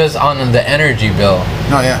 Right. just on the energy bill.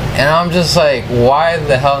 No, yeah. And I'm just like, why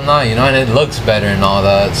the hell not? You know, and it looks better and all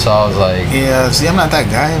that. So I was like, Yeah, see, I'm not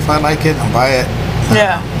that guy. If I like it, I'll buy it.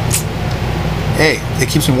 Yeah. Hey, it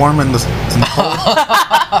keeps me warm in the cold.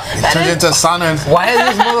 It turns into a sauna. why is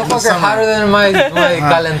this motherfucker summer. hotter than my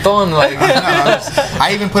calenton? Like,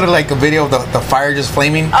 I even put like a video of the fire just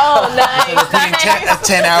flaming. Oh, nice. Repeating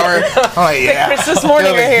 10 hour. I'm like, yeah. Christmas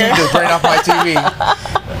morning Feel the right here. heat just burn off my TV.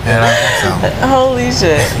 So, Holy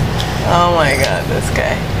shit. Oh my god, this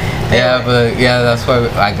guy. yeah, but yeah, that's why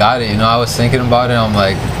I got it. You know, I was thinking about it. I'm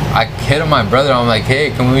like, I hit my brother. I'm like, hey,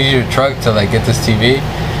 can we use your truck to like get this TV?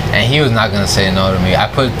 And he was not gonna say no to me. I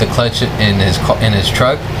put the clutch in his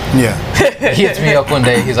truck. yeah. He hits me up one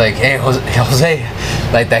day. He's like, "Hey, Jose,"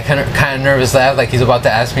 like that kind of nervous laugh, like he's about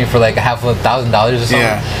to ask me for like $1,000 or something.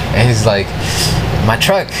 Yeah. And he's like, "My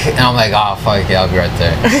truck," and I'm like, "Oh fuck yeah, I'll be right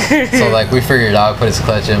there." So like we figured it out, put his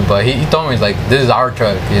clutch in, but he told me like, "This is our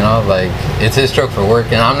truck," you know, like it's his truck for work,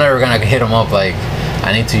 and I'm never gonna hit him up like,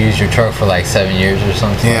 I need to use your truck for like 7 years or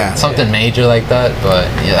something. Yeah. Something major like that. But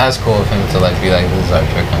yeah, that's cool of him to like be like, this is our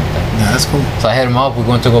truck kind of thing. Yeah, that's cool. So I hit him up. We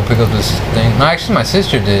went to go pick up this thing. No, actually, my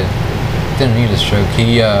sister didn't need his truck.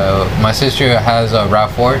 My sister has a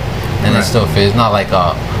RAV4, and Right. it still fits. It's not like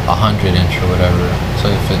a 100-inch or whatever, so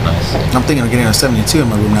it fit nicely. I'm thinking of getting a 72 in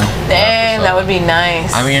my room now. Damn, so- that would be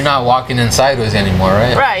nice. I mean, you're not walking in sideways anymore,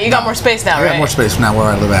 right? right, you got more space now, I right? got more space now where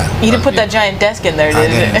I live at. You didn't put that giant desk in there, I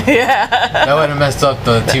did you? yeah. That would have messed up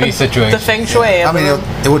the TV situation. The feng shui. I of mean, the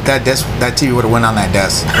room. it would that desk, that TV would have went on that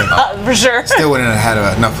desk. For sure. Still wouldn't have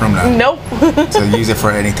had enough room Nope. to use it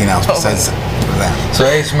for anything else Oh besides for that. So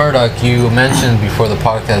Ace Murdoch, you mentioned before the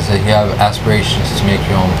podcast that you have aspirations to make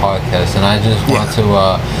your own podcast, and I just want to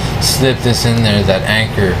slip this in there that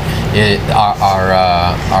Anchor,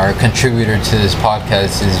 our contributor to this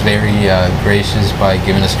podcast, is very gracious by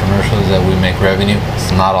giving us commercials that we make revenue.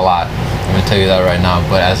 It's not a lot, I'm gonna tell you that right now,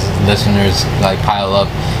 but as listeners like pile up,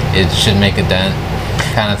 it should make a dent,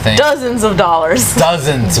 kind of thing. Dozens of dollars.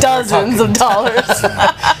 Dozens. Dozens of dollars.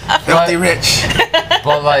 Filthy rich.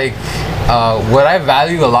 But like, what I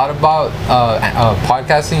value a lot about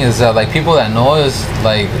podcasting is that like people that know us,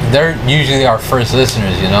 like they're usually our first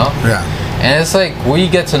listeners, you know. Yeah. And it's like we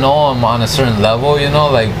get to know them on a certain level, you know,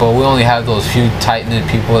 like, but we only have those few tight-knit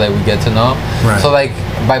people that we get to know. Right. So like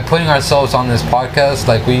by putting ourselves on this podcast,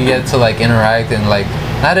 like we get to like interact and like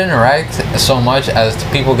not interact so much as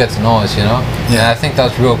people get to know us, you know. Yeah. And I think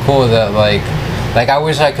that's real cool that like I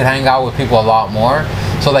wish I could hang out with people a lot more.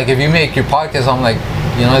 So like if you make your podcast, I'm like,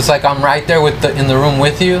 you know, it's like I'm right there in the room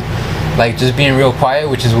with you, like just being real quiet,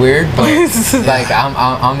 which is weird, but like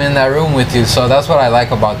I'm in that room with you. So that's what I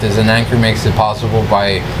like about this, and Anchor makes it possible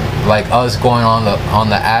by like us going on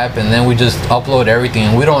the app, and then we just upload everything,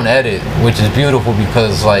 and we don't edit, which is beautiful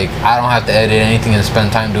because like I don't have to edit anything and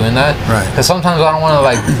spend time doing that. Right. Because sometimes I don't want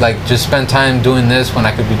to like just spend time doing this when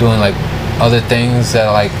I could be doing like other things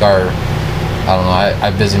that like are, I don't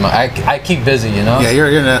know. I keep busy, you know. Yeah,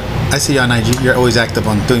 you're I see you on IG. You're always active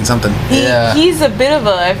on doing something. Yeah. He's a bit of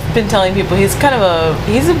a, I've been telling people, he's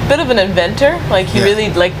a bit of an inventor. Like he Yeah. really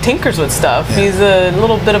like tinkers with stuff. Yeah. He's a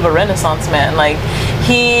little bit of a renaissance man. Like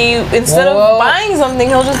he, instead Well- of buying something,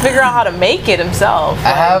 he'll just figure out how to make it himself. I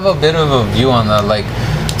have a bit of a view on that. Like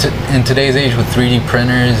in today's age with 3D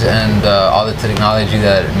printers and all the technology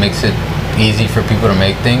that makes it easy for people to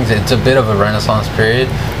make things, it's a bit of a renaissance period.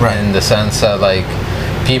 Right. In the sense that like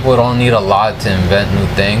people don't need a lot to invent new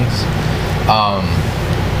things.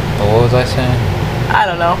 But what was I saying? I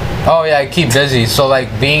don't know. Oh yeah, I keep busy. So like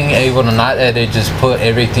being able to not edit, just put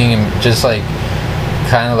everything and just like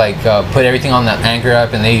kind of like put everything on the Anchor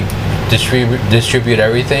app, and they distribute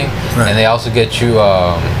everything, Right. and they also get you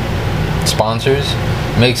sponsors.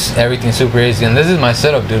 Makes everything super easy. And this is my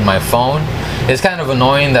setup, dude. My phone. It's kind of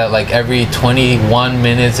annoying that like every 21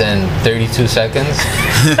 minutes and 32 seconds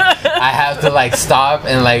I have to like stop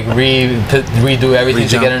and like redo everything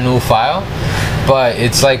to Rejump. get a new file. But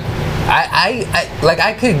it's like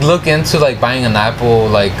I could look into like buying an Apple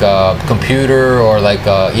like computer, or like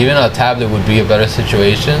even a tablet would be a better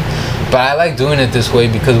situation. But I like doing it this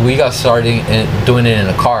way because we got started doing it in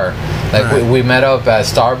a car. Like Right. we met up at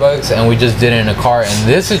Starbucks and we just did it in a car. And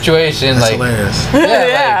this situation, That's like hilarious. yeah,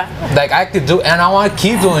 Yeah. like I could do, and I want to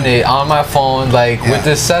keep doing it on my phone, like Yeah. with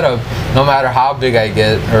this setup, no matter how big I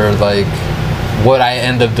get or like what I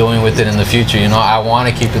end up doing with it in the future. You know, I want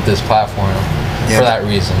to keep it this platform Yeah, for but- that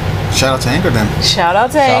reason. Shout out to Anchor then. Shout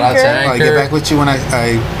out to Shout out Anchor. to Anchor. I'll get back with you when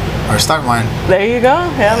I or start mine. There you go.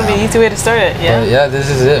 Yeah, it'll be an easy way to start it. Yeah. But yeah, this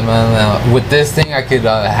is it, man. With this thing, I could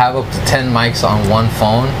have up to 10 mics on one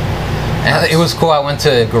phone. And it was cool. I went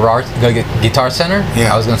to Guitar Center.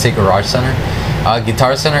 Yeah. I was gonna say Garage Center.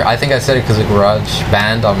 Guitar Center. I think I said it because the Garage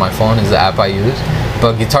Band on my phone is the app I use.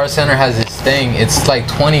 But Guitar Center has this thing. It's like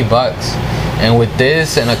 $20, and with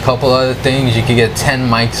this and a couple other things, you could get 10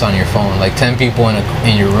 mics on your phone. Like 10 people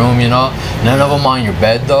in your room. You know, none of them on your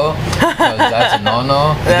bed though. 'Cause that's a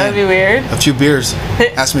no-no. That would be weird. A few beers.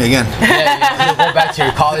 Ask me again. Yeah, you go back to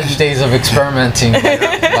your college days of experimenting.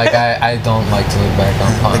 Like I don't like to look back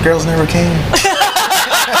on The time. girls never came.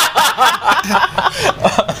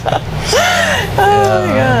 Oh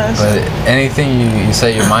my gosh. But anything you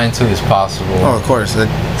set your mind to is possible. Oh, of course.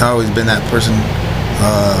 I've always been that person.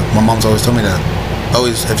 My mom's always told me that.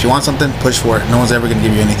 Always, if you want something, push for it. No one's ever gonna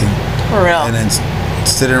give you anything. For real. And then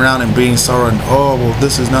sitting around and being sorrow and oh well,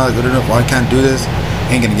 this is not good enough. I can't do this.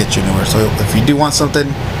 Ain't gonna get you anywhere. So if you do want something,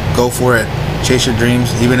 go for it. Chase your dreams.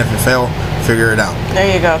 Even if you fail, figure it out. There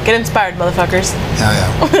you go. Get inspired, motherfuckers.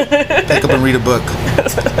 Yeah. Pick up and read a book.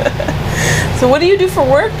 So what do you do for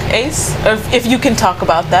work, Ace? Or if you can talk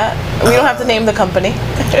about that. We don't have to name the company.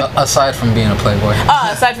 Aside from being a playboy.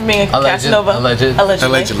 Aside from being a Alleged- Casanova. alleged.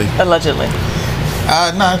 Allegedly. Allegedly.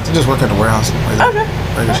 No, I just work at the warehouse. Okay.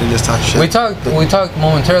 Like she just talk shit. We talked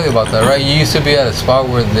momentarily about that, right? You used to be at a spot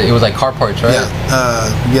where it was like car parts, right?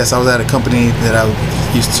 Yeah. Yes, I was at a company that I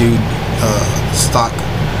used to stock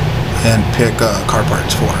and pick car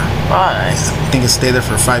parts for. Oh, nice. I think I stayed there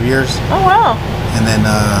for 5 years, Oh, wow. and then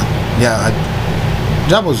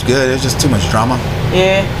job was good. It was just too much drama.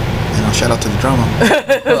 Yeah. You know, shout out to the drama.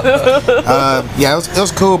 Yeah, it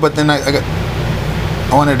was cool, but then I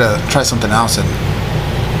wanted to try something else, and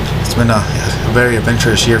it's been a very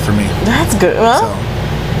adventurous year for me. That's good. So, Well,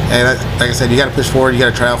 hey, like I said, you got to push forward. You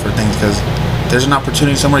got to try out for things because there's an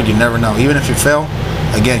opportunity somewhere. You never know. Even if you fail,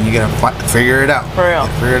 again, you got to figure it out. For real.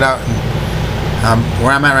 Figure it out. And,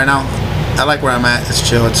 where I'm at right now, I like where I'm at. It's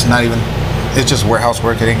chill. It's not even. It's just warehouse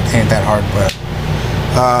work. It ain't that hard. But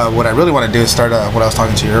what I really want to do is start. What I was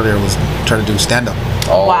talking to you earlier was try to do stand up.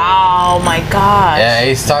 Oh. wow, my gosh. Yeah,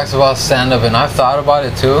 Ace talks about stand up, and I've thought about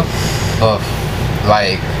it too. Of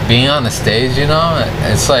like being on the stage, you know,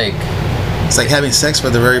 it's like. It's like having sex for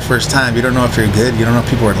the very first time. You don't know if you're good. You don't know if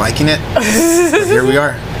people are liking it. But here we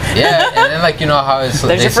are. Yeah, and then like you know how it's.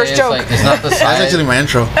 There's they your say first it's joke. like it's not the That's size. actually my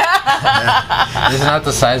intro. It's not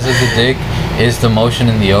the size of the dick. It's the motion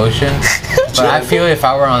in the ocean. But I feel if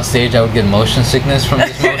I were on stage, I would get motion sickness from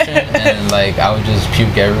this motion, and like I would just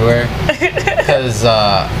puke everywhere. Cause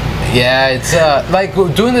yeah, it's like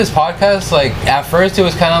doing this podcast. Like at first, it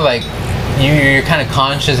was kind of like you're kind of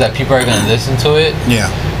conscious that people are gonna listen to it.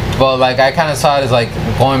 Yeah. But like I kind of saw it as like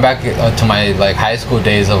going back to my like high school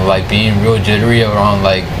days of like being real jittery around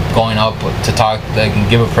like going up to talk like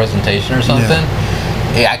give a presentation or something.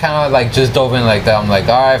 Yeah, I kind of like just dove in like that. I'm like,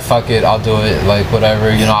 all right, fuck it, I'll do it. Like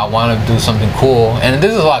whatever, you know, I want to do something cool. And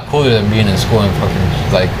this is a lot cooler than being in school and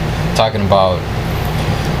fucking like talking about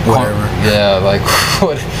Whatever. Yeah, like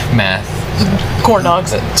what math. Corn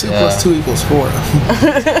dogs. 2 + 2 = 4.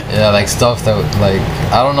 Yeah, like stuff that like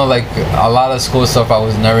I don't know, like a lot of school stuff I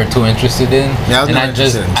was never too interested in. Yeah, I was and never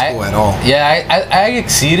interested in school at all. Yeah, I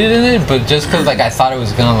exceeded in it, but just because like I thought it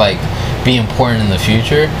was gonna like be important in the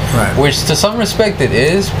future, Right. which to some respect it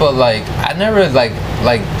is, but like I never like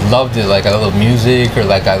loved it. Like I love music or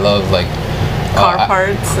like I love like Car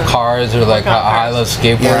parts and cars or like workout I parts. love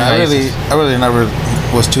skateboarding. Yeah, I really never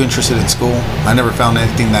was too interested in school. I never found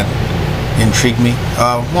anything that intrigued me.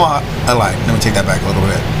 Well, I lied. Let me take that back a little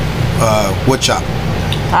bit. Wood shop.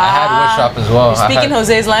 I had woodshop as well. You're speaking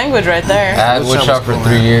Jose's language right I there. had Woodshop woodshop was for cool,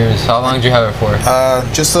 3 man. years. How long did you have it for?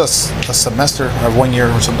 Just a semester or 1 year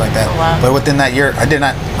or something like that. Oh, wow. But within that year,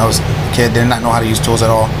 I was a kid, did not know how to use tools at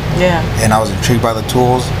all. Yeah. And I was intrigued by the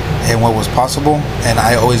tools and what was possible. And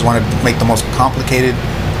I always wanted to make the most complicated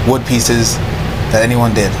wood pieces that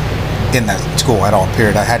anyone did in that school at all,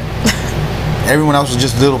 period. I had, everyone else was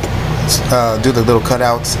just do the little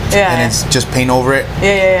cutouts Yeah. and it's just paint over it.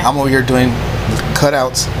 Yeah. I'm over here doing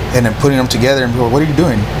cutouts and then putting them together and people are, what are you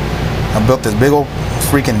doing? I built this big old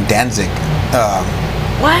freaking Danzig,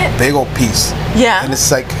 What? big old piece. Yeah. And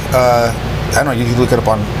it's like, I don't know, you can look it up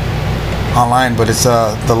online, but it's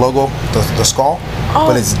the logo, the skull, Oh.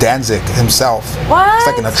 but it's Danzig himself. What? It's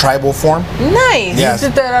like in a tribal form. Nice. Yeah. You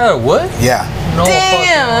did that out of wood? Yeah. No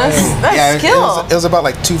Damn, fucking way. that's Yeah, skill. it was about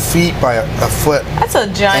like 2 feet by a foot. That's a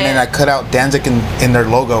giant. And then I cut out Danzig in their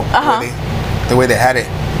logo, the way they had it.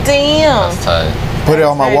 Damn. That's tight. Put it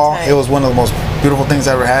on my very wall. tight. It was one of the most beautiful things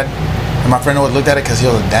I ever had. And my friend always looked at it because he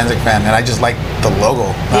was a Danzig fan, and I just liked the logo. I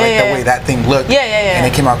liked yeah, the way that thing looked. Yeah. And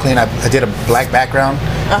it came out clean. I did a black background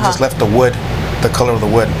and just left the wood, the color of the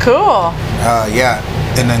wood. Cool. Yeah.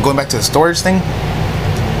 And then going back to the storage thing.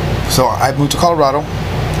 So I moved to Colorado.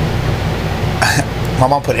 My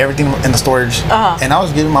mom put everything in the storage, and I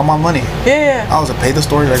was giving my mom money. Yeah. I was like, pay the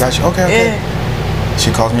storage. I got you. Okay. Yeah.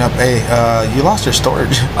 She calls me up. Hey, you lost your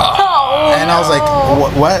storage. Oh. And I was like,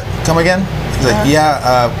 what? Come again? He's like,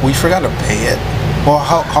 yeah, we forgot to pay it. Well,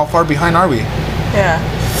 how far behind are we? Yeah.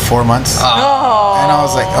 4 months. Oh. And I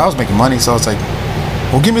was like, I was making money, so I was like,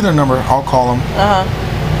 well, give me their number. I'll call them.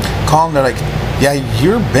 Call them. They're like, yeah,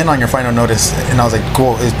 you've been on your final notice. And I was like,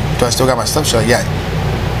 cool. Do I still got my stuff? She's like, yeah.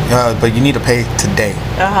 But you need to pay today.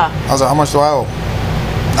 I was like, how much do I owe?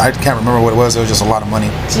 I can't remember what it was. It was just a lot of money.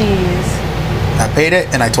 Jeez. I paid it,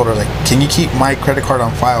 and I told her, like, can you keep my credit card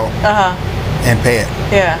on file and pay it?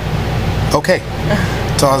 Yeah. Okay.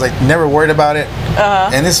 So I was like, never worried about it.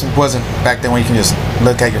 And this wasn't back then when you can just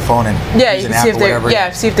look at your phone and Yeah, use you an can app see if or they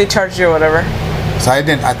whatever. see if they charge you or whatever. So I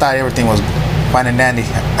thought everything was fine and dandy.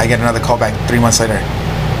 I get another call back 3 months later.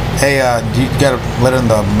 Hey, you got a letter in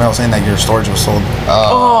the mail saying that your storage was sold.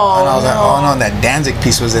 Oh. And I was like, oh no, and that Danzig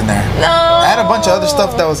piece was in there. No. I had a bunch of other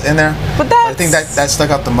stuff that was in there. But I think that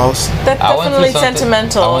stuck out the most. That's I went through definitely something-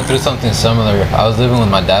 sentimental. I went through something similar. I was living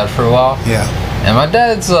with my dad for a while. Yeah. And my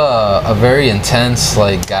dad's a very intense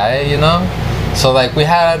like guy, you know. So like we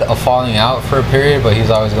had a falling out for a period, but he's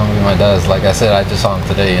always gonna be my dad. Like I said, I just saw him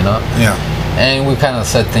today, you know. Yeah. and we kind of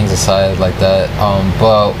set things aside like that.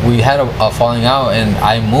 But we had a falling out, and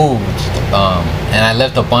I moved, and I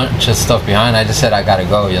left a bunch of stuff behind. I just said I gotta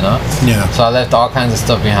go, you know. Yeah. So I left all kinds of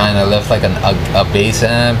stuff behind. I left like a bass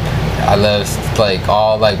amp. I left like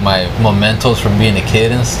all like my mementos from being a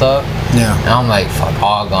kid and stuff. Yeah. And I'm like, fuck,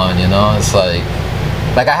 all gone, you know. It's like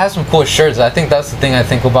I had some cool shirts. I think that's the thing I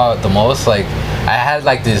think about the most. Like, I had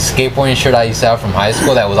like this skateboarding shirt I used to have from high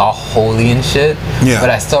school that was all holy and shit. Yeah. But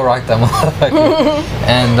I still rocked that motherfucker.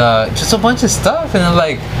 And just a bunch of stuff. And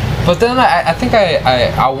like, but then I think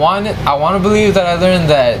I want to believe that I learned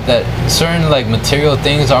that certain like material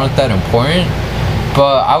things aren't that important.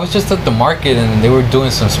 But I was just at the market and they were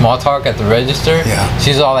doing some small talk at the register. Yeah.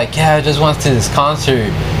 She's all like, yeah, I just went to this concert.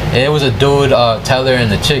 And it was a dude, Teller, and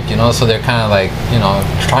the chick, you know, so they're kind of like, you know,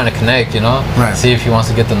 trying to connect, you know, right. See if he wants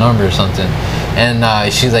to get the number or something. And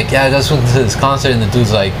she's like, yeah, I just went to this concert, and the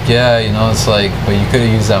dude's like, yeah, you know, it's like, but you could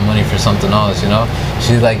have used that money for something else, you know.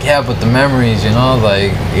 She's like, yeah, but the memories, you know,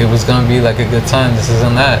 like, it was gonna be like a good time, this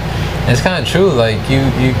and that. And it's kind of true, like,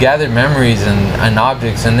 you gather memories and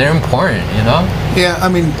objects, and they're important, you know. Yeah, I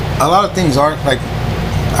mean, a lot of things are like,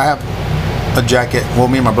 I have a jacket. Well,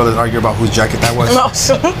 me and my brother argue about whose jacket that was.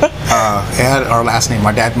 It had our last name.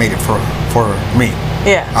 My dad made it for me.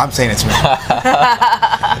 Yeah. I'm saying it's me.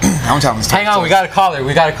 I'm telling this. Hang on, we got a caller.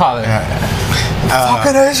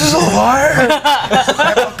 Fucking Ace is a liar.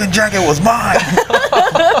 That fucking jacket was mine.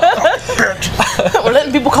 Bitch. We're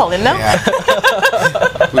letting people call in now. Yeah.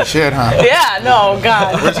 We should, huh? Yeah. No,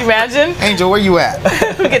 God. Could you imagine? Angel, where you at?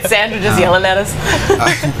 We get Sandra just yelling at us.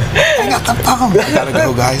 I got the phone. I gotta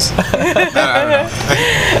go, guys. I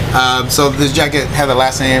don't know. So this jacket had the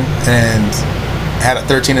last name and had a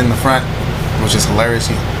 13 in the front, which is hilarious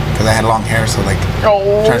because I had long hair, so like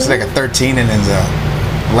trying to say like a 13 and then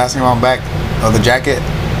the last name on the back of the jacket.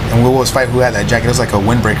 And we always fight who had that jacket. It was like a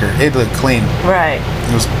windbreaker. It looked clean. Right.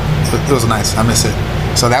 It was nice. I miss it.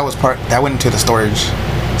 So that was that went into the storage.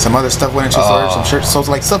 Some other stuff went into storage. Some shirts. So it's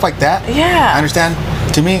like stuff like that. Yeah. I understand.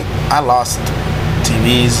 To me, I lost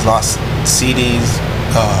TVs, lost CDs.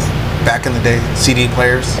 Back in the day, CD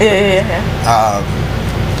players. Yeah.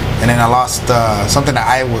 And then I lost something that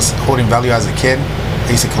I was holding value as a kid.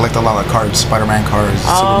 I used to collect a lot of cards, Spider-Man cards,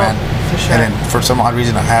 Superman. For sure. And then for some odd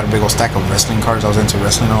reason, I had a big old stack of wrestling cards. I was into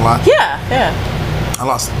wrestling a lot. Yeah. I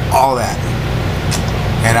lost all that.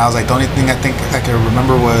 And I was like, the only thing I think I could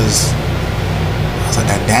remember was like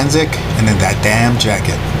that Danzig and then that damn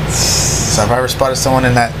jacket. So if I ever spotted someone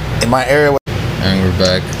in my area. And we're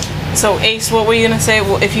back. So Ace, what were you gonna say?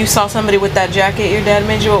 Well, if you saw somebody with that jacket your dad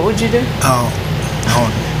made you, what would you do? Oh,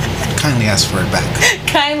 kindly ask for it back.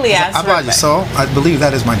 Kindly ask I for brought it you, back. so I believe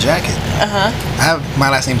that is my jacket. Uh-huh. I have my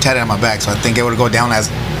last name tatted on my back, so I think it would go down as,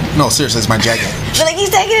 no, seriously, it's my jacket. They're like, he's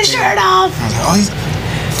taking his shirt off. I was like, oh, he's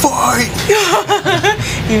fight.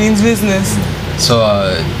 He means business. So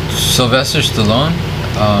Sylvester Stallone,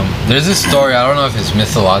 there's this story, I don't know if it's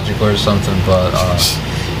mythological or something, but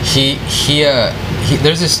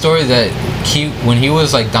there's this story that when he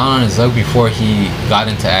was like down on his luck before he got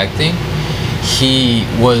into acting, he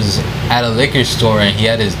was at a liquor store and he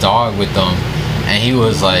had his dog with him, and he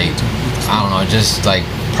was like, I don't know, just like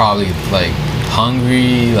probably like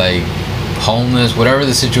hungry, like homeless, whatever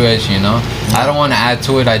the situation, you know. I don't want to add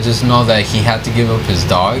to it. I just know that he had to give up his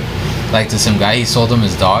dog, like to some guy. He sold him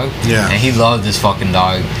his dog, and he loved this fucking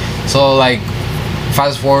dog. So like,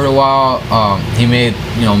 fast forward a while, he made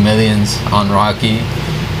millions on Rocky,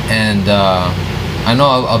 and I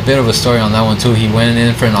know a bit of a story on that one too. He went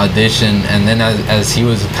in for an audition, and then as he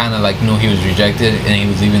was kind of like knew he was rejected and he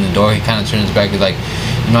was leaving the door, he kind of turned his back. He's like,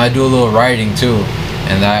 I do a little writing too,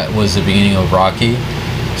 and that was the beginning of Rocky.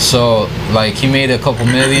 So like he made a couple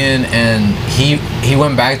million, and he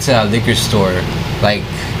went back to that liquor store, like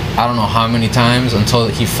I don't know how many times, until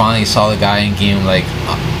he finally saw the guy and gave him like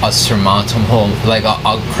a surmountable, like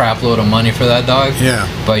a crap load of money for that dog. Yeah.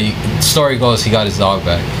 But the story goes, he got his dog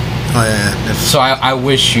back. Oh yeah. So I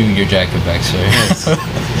wish you your jacket back, sir.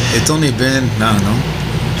 It's only been, I don't know,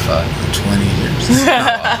 20 years. No,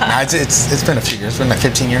 it's been a few years. It's been like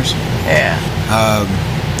 15 years. Yeah.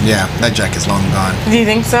 Yeah, that jacket's long gone. Do you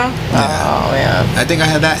think so? Yeah. Oh yeah. I think I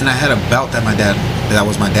had that, and I had a belt that that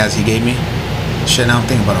was my dad's. He gave me. Shit, now I'm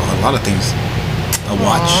thinking about a lot of things. A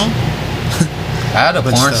watch. I had a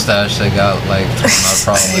porn stash that got like thrown out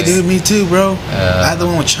probably. Hey, dude, me too, bro. I had the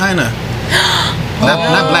one with China.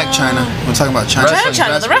 Not Black China. We're talking about China.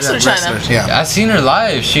 China, the wrestler China. Yeah. I seen her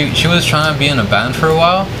live. She was trying to be in a band for a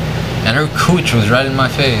while, and her cooch was right in my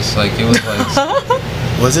face. Like it was like.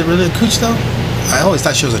 Was it really a cooch though? I always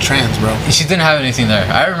thought she was a trans, bro. She didn't have anything there.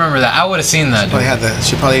 I remember that. I would have seen that.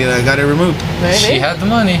 She probably got it removed. Maybe. She had the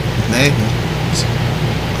money. Hey.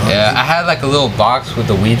 Yeah, I had like a little box with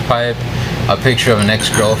a weed pipe, a picture of an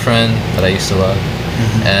ex-girlfriend that I used to love,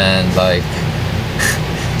 and like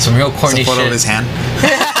some real corny It's a photo shit. of his hand.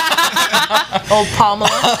 Old Pamela.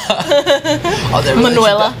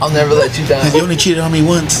 Manuela. I'll never let you down. You only cheated on me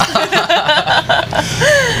once.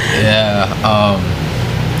 Yeah.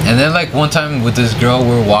 And then like one time with this girl, we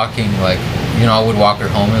were walking, like, you know, I would walk her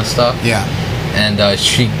home and stuff. Yeah. And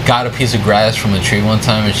she got a piece of grass from a tree one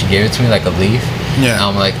time, and she gave it to me like a leaf. Yeah. And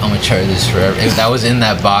I'm like, I'm gonna cherish this forever. That was in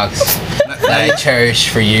that box that I cherished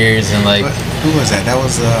for years, and like. Who was that? That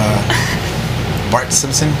was Bart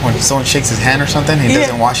Simpson, when someone shakes his hand or something, he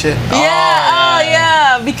doesn't wash it.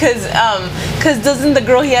 Yeah, because doesn't the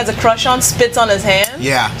girl he has a crush on spits on his hand?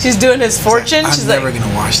 Yeah. She's doing his fortune. I'm She's never like,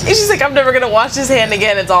 gonna wash she's this. like, I'm never gonna wash this hand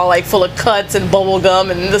again. It's all like full of cuts and bubble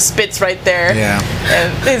gum, and the spit's right there. Yeah.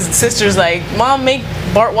 And his sister's like, Mom, make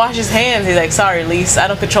Bart wash his hands. He's like, sorry, Lise, I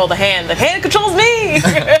don't control the hand. The hand controls me.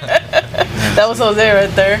 That was Jose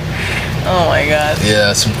right there. Oh my god.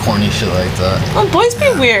 Yeah, some corny shit like that. Well, boys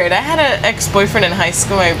be weird. I had an ex-boyfriend in high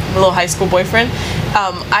school, my little high school boyfriend.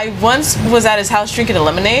 I once was at his house drinking a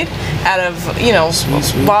lemonade out of, you know,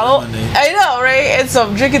 Sweet bottle. lemonade. I know, right? And so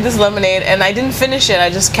I'm drinking this lemonade, and I didn't finish it. I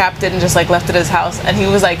just capped it and just like left it at his house. And he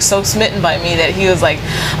was like so smitten by me that he was like,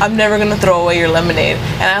 I'm never gonna throw away your lemonade.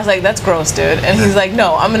 And I was like, that's gross, dude. And he's like,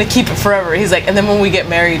 no, I'm gonna keep it forever. He's like, and then when we get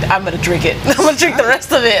married, I'm gonna drink it. I'm gonna drink the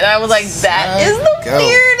rest of it. And I was like, that is the Go.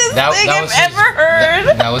 weirdest thing I've was his- ever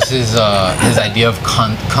heard. That was his idea of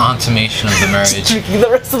consummation of the marriage. Drinking the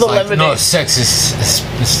rest of the Like, lemonade. no, sex is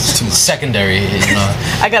secondary, you know.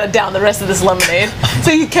 I gotta down the rest of this lemonade.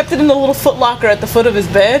 So he kept it in the little foot locker at the foot of his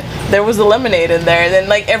bed. There was a lemonade in there. And then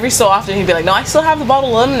like every so often he'd be like, no, I still have the bottle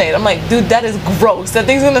of lemonade. I'm like, dude, that is gross. That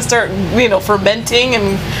thing's gonna start, you know, fermenting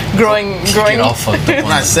and growing. Get all fucked up. I'm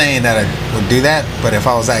not saying that I would do that, but if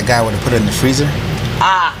I was that guy, I would have put it in the freezer.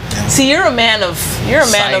 See, you're a man of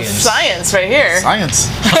Science. science right here. Science.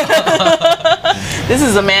 This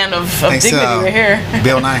is a man of Thanks dignity to right here.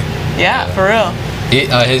 Bill Nye. Yeah, for real.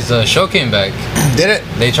 His show came back. Did it?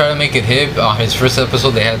 They tried to make it hip. On his first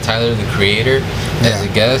episode, they had Tyler, the Creator, as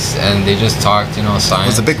a guest, and they just talked, you know, science.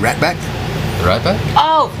 Was the big rat back? Right back?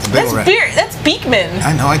 Oh, big that's old rat. beer. That's Beekman.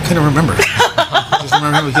 I know, I couldn't remember. I just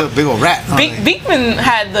remember he was a big old rat. Beekman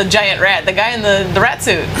had the giant rat, the guy in the rat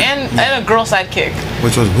suit, and a girl sidekick.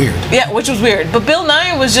 Which was weird. Yeah, which was weird. But Bill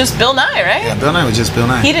Nye was just Bill Nye, right? Yeah, Bill Nye was just Bill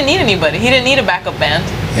Nye. He didn't need anybody. He didn't need a backup band.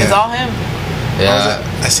 It's Yeah. all him.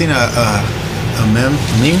 Yeah. I seen a meme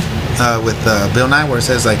with Bill Nye where it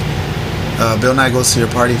says like, Bill Nye goes to your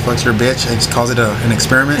party, fucks your bitch, and just calls it an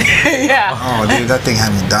experiment. Yeah. Oh, dude, that thing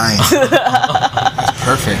had me dying. It's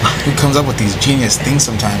perfect. Who comes up with these genius things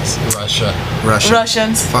sometimes? Russia.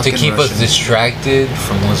 Russians. To Fucking keep us Russians. distracted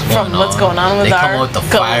from what's going on. what's going on with they our come up with the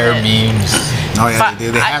fire government. memes. Oh yeah, they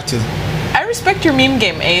do. They have to. I respect your meme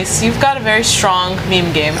game, Ace. You've got a very strong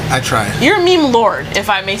meme game. I try. You're a meme lord, if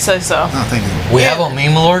I may say so. Oh, thank you. We Yeah. have a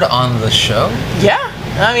meme lord on the show. Yeah.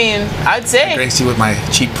 I mean, I'd say. Grace you with my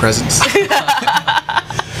cheap presents.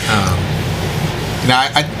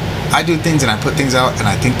 I do things and I put things out and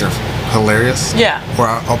I think they're hilarious. Yeah. Or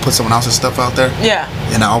I'll put someone else's stuff out there Yeah.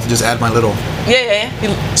 and I'll just add my little. Yeah.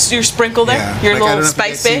 Your sprinkle there. Yeah. Your Like, I don't little know if you spice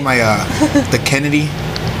guys see bait. my the Kennedy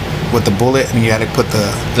with the bullet and you had to put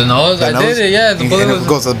the nose. the I nose, did it. Yeah, the and bullet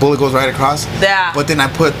was. the bullet goes right across. Yeah. But then I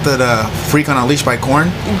put the Freak on Unleashed by Korn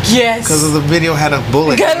Yes. because of the video had a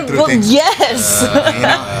bullet going through things. Yes. You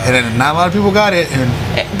know, and then not a lot of people got it.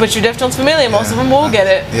 And But your Deftones familiar, most of them will get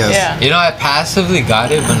it. Yes. Yeah. You know, I passively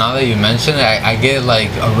got it, but now that you mention it, I get like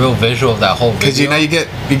a real visual of that whole video. because you know you get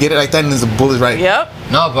it like that and there's a bullet right. Yep.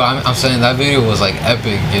 No, but I'm saying that video was like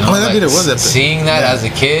epic. You know, Oh, that like, video was epic. Seeing that Yeah. as a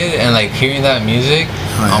kid and like hearing that music,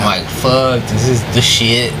 yeah. I'm like, fuck, this is the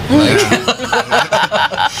shit. Like,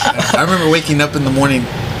 I remember waking up in the morning.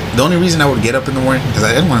 The only reason I would get up in the morning because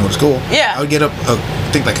I didn't want to go to school. Yeah. I would get up, I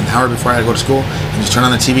think like an hour before I had to go to school, and just turn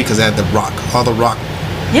on the TV because they had the rock, all the rock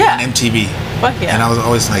Yeah. on MTV. Fuck yeah. And I was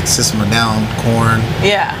always like System of a Down, Korn,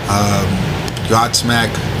 Yeah. Godsmack.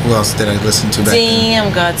 Who else did I listen to back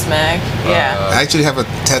then? Damn, Godsmack. Yeah. I actually have a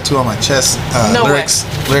tattoo on my chest. No way.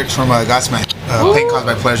 Lyrics from Godsmack. Pain Caused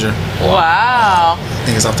by Pleasure. Wow. I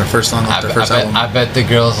think it's off their first song, off their first album. I bet the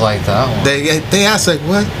girls like that one. They asked like,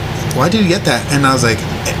 what? Why did you get that? And I was like,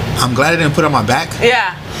 I'm glad I didn't put it on my back.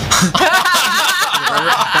 Yeah.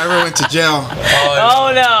 If I ever went to jail,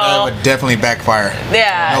 Oh that no. would definitely backfire.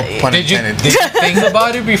 Yeah. No pun Did you intended. think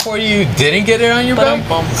about it before you didn't get it on your back?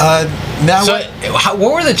 Ba-dum-bum. Now So,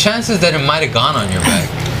 what were the chances that it might have gone on your back?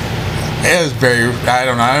 It was very. I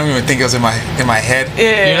don't know. I don't even think it was in my head. You're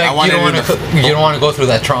Yeah. like, you don't want to go through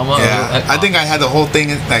that trauma. Yeah, I think I had the whole thing.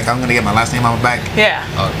 Like, I'm gonna get my last name on my back. Yeah.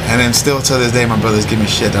 And then still to this day, my brothers give me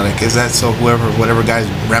shit. They're like, "Is that so? Whatever guy's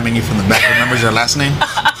ramming you from the back remembers your last name?"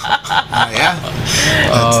 Yeah,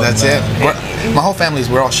 that's it. My whole family's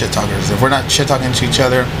we're all shit talkers. If we're not shit talking to each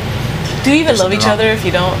other, Do you even love something each wrong. other if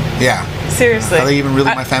you don't? yeah. Seriously. Are they even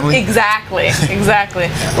really my family? Exactly. Exactly.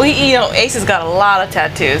 Well, Ace has got a lot of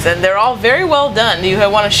tattoos, and they're all very well done. Do you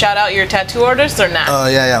want to shout out your tattoo artist or not?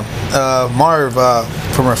 Yeah. Marv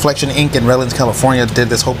from Reflection Inc. in Redlands, California, did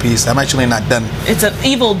this whole piece. I'm actually not done. It's an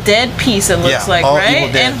Evil Dead piece. It looks Yeah, like, all right?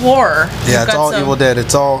 Evil Dead. And horror. Yeah, You've it's got all some- Evil Dead.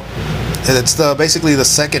 It's basically the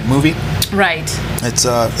second movie. Right.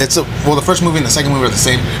 Well, the first movie and the second movie are the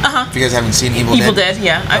same. If you guys haven't seen Evil Dead,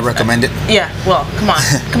 yeah. I recommend it. Yeah. Well, come on,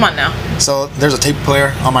 come on now. So there's a tape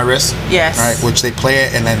player on my wrist. Yes. Right, which they play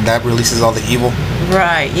it, and then that releases all the evil.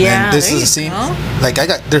 Right. Yeah. And this there is a you scene. go. Like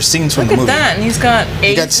there's scenes from Look the at movie. that, and he's got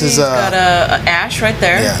Ace. got his, He's got a Ash right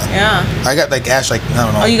there. Yeah. Yeah. I got like Ash, like I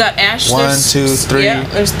don't know. Oh, you got Ash. 1, There's- 2, 3. Yeah,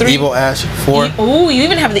 there's 3. Evil Ash 4. Oh, you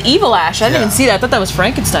even have the evil Ash. I didn't Yeah. even see that. I thought that was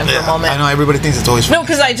Frankenstein for a moment. I know everybody thinks it's always No,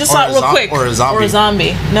 because I just or saw it a real zo- quick. or a zombie. Or a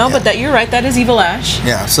zombie. No, Yeah. but that you're right. That is Evil Ash.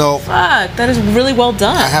 Yeah. So Fuck, that is really well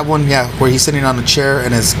done. I have one, where he's sitting on a chair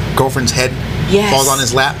and his girlfriend's head Yes. falls on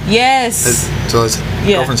his lap. Yes. So his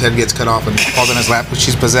Yeah. girlfriend's head gets cut off and falls on his lap, but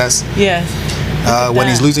she's possessed. Yes. When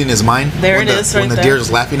he's that. losing his mind. There when it the, is, When right the there. deer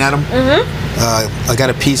is laughing at him. I got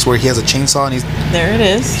a piece where he has a chainsaw and There it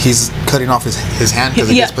is. he's cutting off his hand because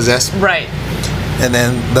he Yeah. gets possessed. Right. And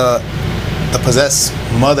then the possessed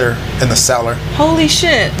mother in the cellar. Holy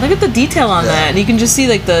shit! Look at the detail on Yeah. that. You can just see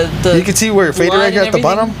like the. You can see where fader blood egg and at the everything.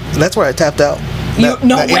 bottom. That's where I tapped out. You,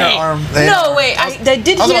 no that inner way. arm- the inner no arm. way. I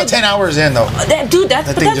did I was hear about 10 hours in though. Dude, that's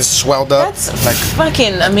That but thing that's, just swelled up. That's like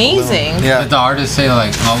fucking amazing. yeah. Did the artist say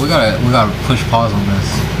like, oh, we gotta push pause on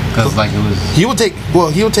this because like it was. He would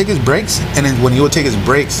take his breaks, and then when he would take his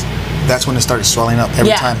breaks, that's when it started swelling up every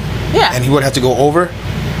Yeah. time. Yeah. And he would have to go over,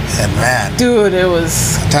 and man, Dude, it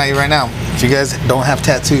was. I'm telling you right now, if you guys don't have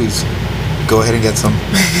tattoos, go ahead and get some.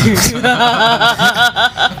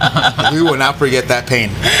 We will not forget that pain.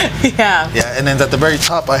 Yeah. Yeah, and then at the very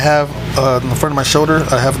top, I have in the front of my shoulder,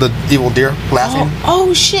 I have the evil deer laughing.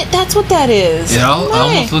 Oh shit! That's what that is. It Oh, my.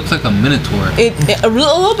 almost looks like a minotaur. A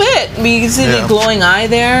little bit. You can see Yeah. the glowing eye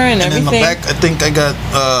there and And in the everything. back, I think I got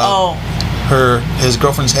Oh, his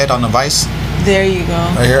girlfriend's head on the vise there you go.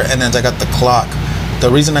 right here, and then I got the clock. The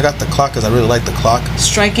reason I got the clock is I really like the clock.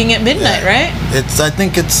 Striking at midnight, right? I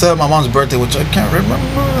think it's my mom's birthday, which I can't remember.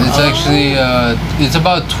 It's actually it's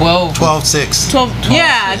about 12. 12/6. 12.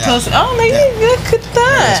 Yeah. yeah. 12. Oh, maybe look at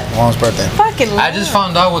that. It's mom's birthday. Fucking. I just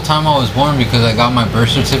found out what time I was born because I got my birth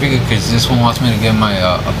certificate because this one wants me to get my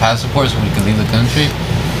a passport so we can leave the country.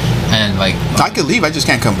 And like I could leave, I just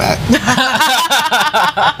can't come back.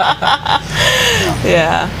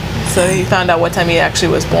 Yeah. So he found out what time he actually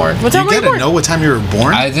was born. What time You were you gotta born? know what time you were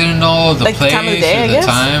born. I didn't know the Like the place time of the day, I or the guess?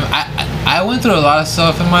 time. I went through a lot of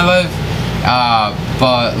stuff in my life,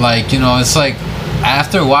 but like it's like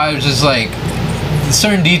after a while it's just like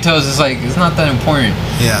certain details. It's like it's not that important.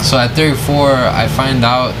 Yeah. So at 34, I find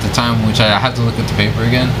out the time, which I have to look at the paper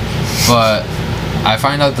again, but I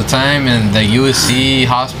find out the time and the USC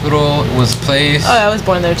hospital was the place. Oh, I was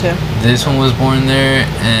born there too. This one was born there,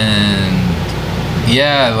 and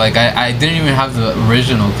yeah, like I didn't even have the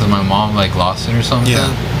original because my mom like lost it or something. Yeah.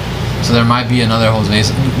 So there might be another Jose.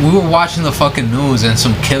 We were watching the fucking news and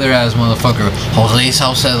some killer ass motherfucker, Jose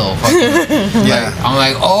Salcedo. Fucking, Yeah. like, I'm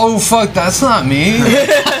like, oh fuck, that's not me. Did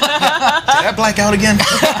I black out again?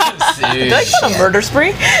 Did I go on a murder spree?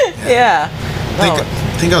 Yeah.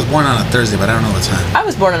 I think I was born on a Thursday, but I don't know what time. I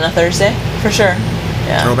was born on a Thursday, for sure.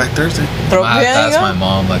 Yeah. Throwback Thursday. Yeah, there you That's go. my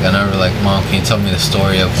mom. Like I never like, mom, can you tell me the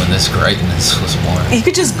story of when this greatness was born? You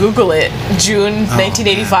could just Google it, June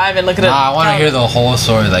 1985, and look at it. Nah, I want to hear the whole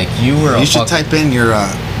story. Like you were. You should type in your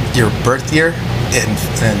birth year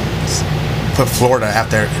and put Florida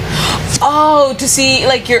after. Oh, to see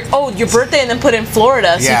like your birthday, and then put in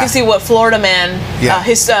Florida, so you Yeah. can see what Florida man Yeah.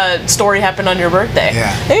 his story happened on your birthday.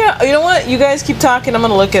 Yeah. Yeah. You know what? You guys keep talking. I'm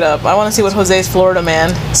gonna look it up. I want to see what Jose's Florida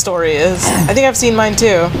man story is. I think I've seen mine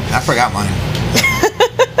too. I forgot mine.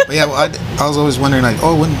 But yeah, well, I was always wondering like,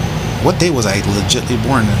 what day was I legitly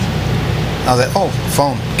born? And I was like,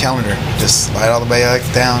 phone, calendar, just slide all the way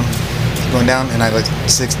down, keep going down, and I like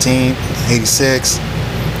 16, 86.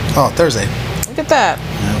 Oh, Thursday. Look at that.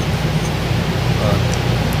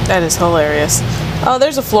 That is hilarious. Oh,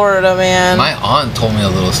 there's a Florida man. My aunt told me a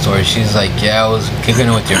little story. She's like, yeah, I was kicking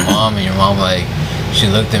it with your mom, and your mom like, she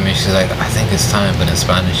looked at me. She's like, I think it's time, but in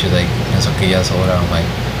Spanish, she's like, it's okay, ya es hora. I'm like,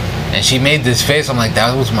 And she made this face. I'm like,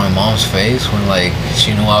 that was my mom's face when like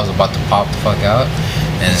she knew I was about to pop the fuck out.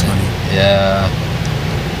 And That's funny.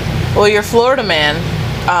 yeah. Well, your Florida man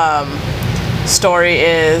story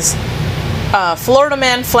is Florida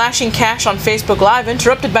man flashing cash on Facebook Live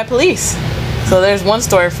interrupted by police. So there's one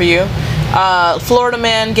story for you. Florida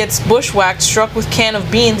man gets bushwhacked, struck with can of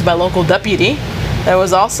beans by local deputy. There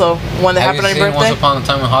was also one that Have you happened on seen your birthday. Once Upon a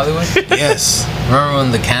Time in Hollywood? Yes. Remember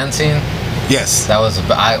when the can scene? Yes. That was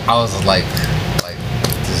I was like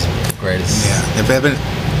this is the greatest. Yeah.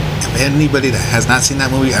 If anybody that has not seen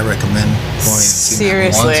that movie, I recommend going and seeing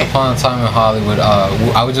that Seriously. Once Upon a Time in Hollywood.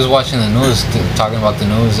 I was just watching the news, talking about the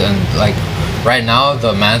news, and like right now,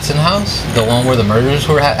 the Manson house, the one where the murders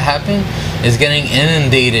were happened, is getting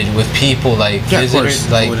inundated with people like Yeah, of visitors,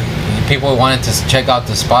 course. like people wanted to check out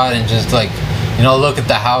the spot and just like look at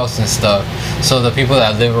the house and stuff. So the people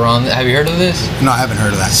that live around, have you heard of this? movie. No, I haven't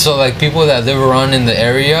heard of that. So like people that live around in the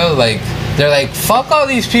area, like they're like, fuck all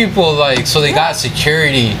these people, like, so they got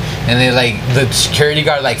security, and they like the security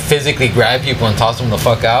guard like physically grab people and toss them the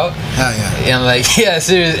fuck out. Hell yeah. And like, yeah,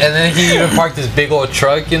 serious. And then he even parked this big old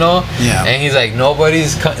truck, Yeah. and he's like,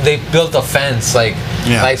 they built a fence, like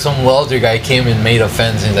Yeah. like some welder guy came and made a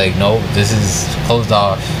fence, and he's like, no, this is closed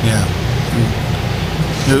off. Yeah.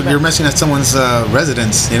 You're messing at someone's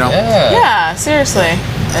residence, Yeah. Yeah, seriously.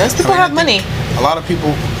 And those people have money. A lot of people,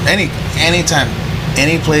 anytime,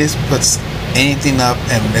 any place puts anything up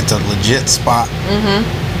and it's a legit spot,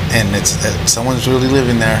 and it's someone's really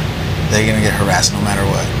living there, they're gonna get harassed no matter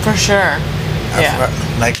what. For sure. Yeah.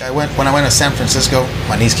 Like when I went to San Francisco,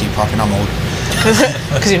 my knees keep popping. I'm old.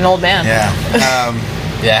 Because you're an old man. Yeah.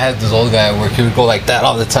 Yeah, I had this old guy at work. He would go like that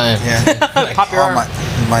all the time. Yeah. Pop your All arm.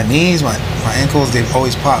 my knees, my ankles, they've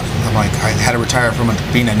always popped. I'm like, I had to retire from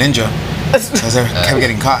being a ninja because I kept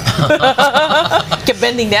getting caught. Kept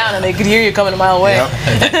bending down and they could hear you coming a mile away.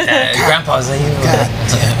 Yep. Grandpa's like, God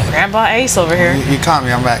damn. Grandpa Ace over here. You caught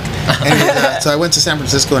me. I'm back. Anyways, so I went to San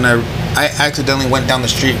Francisco and I accidentally went down the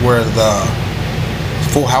street where the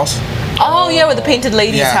Full House. Oh, yeah, where the painted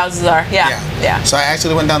ladies' Yeah. houses are. Yeah. So I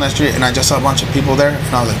actually went down that street and I just saw a bunch of people there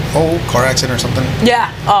and I was like, oh, car accident or something.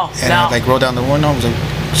 Yeah. Oh, And no. I like rolled down the window. I was like,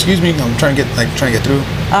 excuse me, I'm trying to get through.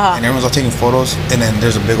 And everyone's all taking photos. And then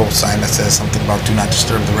there's a big old sign that says something about do not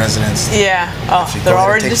disturb the residents. Yeah. Oh, If you they're go there,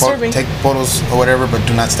 already disturbing. take photos or whatever, but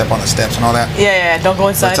do not step on the steps and all that. Yeah. Don't go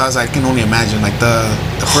inside. So I can only imagine like the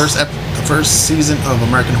first season of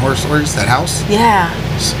American Horror Stories, that house. Yeah.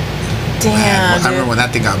 Damn, Man, I dude. remember when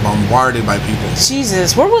that thing got bombarded by people.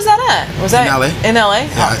 Jesus, where was that at? Was that In LA? In LA?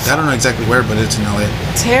 Yeah, I don't know exactly where, but it's in LA.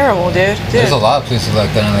 Terrible, dude. There's a lot of places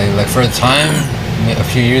like that. Like for a time, a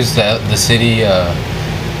few years, the city,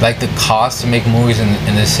 like the cost to make movies in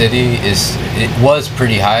the city was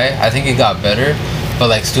pretty high. I think it got better, but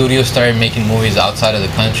like studios started making movies outside of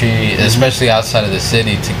the country, especially outside of the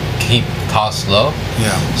city, to keep costs low.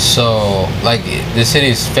 Yeah. So like the city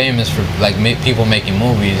is famous for like people making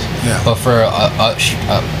movies. Yeah. But for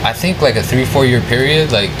I think like a 3-4 year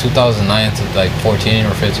period, like 2009 to like 14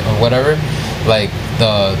 or 15 or whatever, like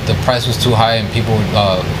the price was too high and people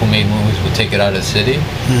who made movies would take it out of the city.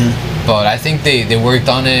 But I think they worked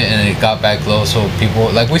on it and it got back low, so people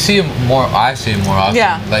like we see it more. I see it more often.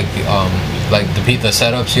 Yeah. Like the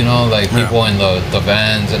setups, like people in the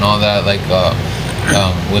vans and all that, like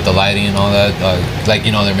with the lighting and all that, like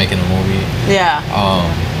they're making a movie. Yeah.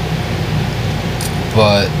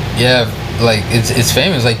 But yeah, like it's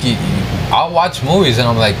famous. Like I'll watch movies and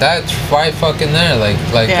I'm like, that's right fucking there.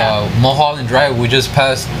 Like Yeah. Mulholland Drive. We just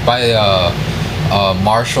passed by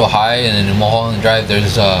Marshall High, and in Mulholland Drive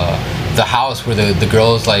there's the house where the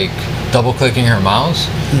girl's like double clicking her mouse.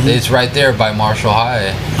 It's right there by Marshall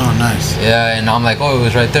High. Oh, nice. Yeah, and I'm like, oh, it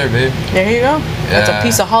was right there, babe. There you go. That's a Yeah.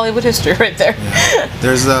 piece of Hollywood history right there.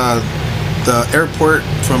 There's the airport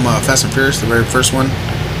from Fast and Furious, the very first one,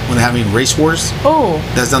 when they're having race wars. Oh,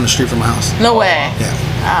 That's down the street from my house. no way. Yeah.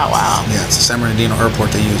 Oh, wow. Yeah, it's the San Bernardino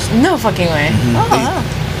airport they use. No fucking way. Oh,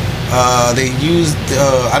 wow. They used,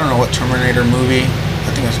 I don't know what Terminator movie.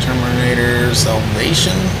 I think it was Terminator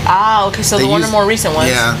Salvation. Ah, okay, so They the one of used- the more recent ones.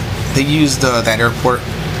 Yeah, they used that airport.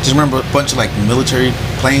 Just remember a bunch of like military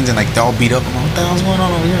planes and like they all beat up. I'm like, what the hell's going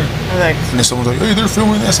on over here? I was like, And then someone's like, hey, they're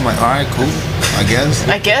filming this. I'm like, all right, cool, I guess.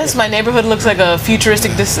 I guess my neighborhood looks like a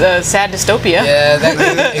futuristic, sad dystopia. Yeah,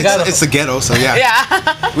 that, it got It's the ghetto, so yeah.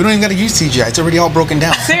 Yeah. We don't even got to use CGI. It's already all broken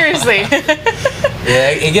down. Seriously. yeah,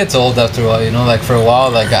 it gets old after a while. Like for a while,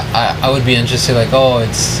 like I would be interested, like, oh,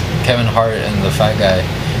 it's Kevin Hart and the fat guy.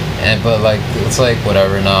 But like it's like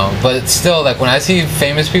whatever now. But it's still like when I see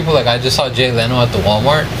famous people, like I just saw Jay Leno at the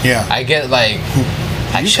Walmart. Yeah. I get like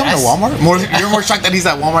You come to Walmart? You're more shocked that he's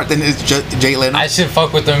at Walmart than it's Jay Leno. I should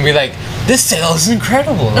fuck with them and be like, this sale is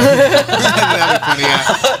incredible. That'd be funny,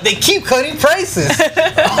 yeah. They keep cutting prices.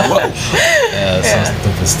 Yeah, some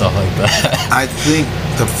stupid stuff like that. I think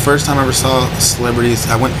the first time I ever saw celebrities,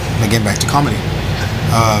 I went again back to comedy.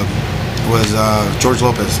 Was George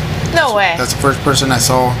Lopez. No way. That's the first person I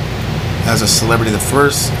saw as a celebrity. The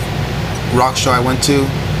first rock show I went to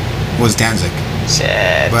was Danzig.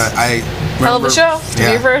 Shit. But I remember, Hell of a show. To be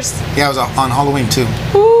your first. Yeah, it was on Halloween too.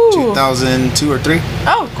 Ooh. 2002 or 3.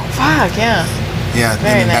 Oh, fuck, yeah. Yeah.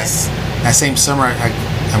 Very and then nice. That same summer,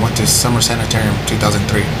 I went to Summer Sanitarium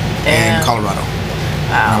 2003 in Colorado.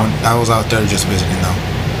 Wow. I was out there just visiting though.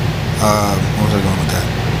 Where was I going with that?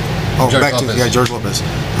 Oh, George back Lopez. to George Lopez.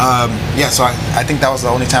 So I think that was the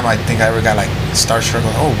only time I think I ever got like starstruck.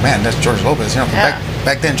 Like, oh man, that's George Lopez. You know,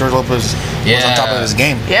 back then George Lopez was on top of his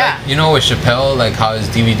game. Yeah. Like, you know, with Chappelle, like how his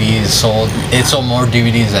DVDs sold, it sold more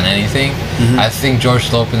DVDs than anything. I think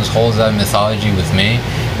George Lopez holds that mythology with me,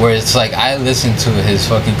 where it's like I listened to his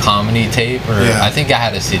fucking comedy tape, or I think I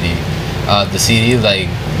had a CD. The CD, like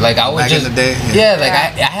I would Back just in the day,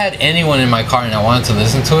 I had anyone in my car and I wanted to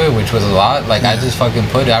listen to it, which was a lot. Like I just fucking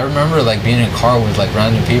put it. I remember like being in a car with like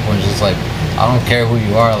random people and just like, I don't care who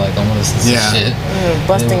you are, like I'm gonna listen to this shit.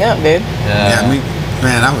 Busting up, dude. Yeah, me,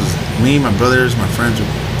 my brothers, my friends would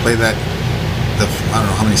play that. I don't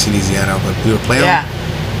know how many CDs he had out, but we would play them.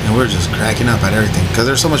 And we were just cracking up at everything because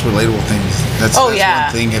there's so much relatable things. That's one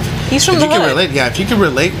thing. He's from the hood. hood. If you can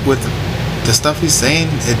relate with the stuff he's saying,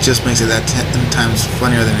 it just makes it that 10 times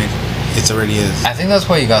funnier than it already is. I think that's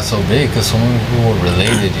why he got so big, because so many people were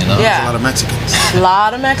related, you know? Yeah. There's a lot of Mexicans. A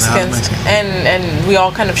lot of Mexicans. And we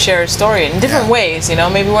all kind of share a story in different ways, you know?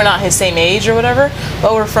 Maybe we're not his same age or whatever,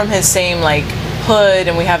 but we're from his same, like, hood,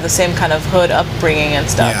 and we have the same kind of hood upbringing and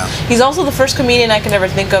stuff. He's also the first comedian I can ever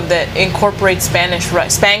think of that incorporates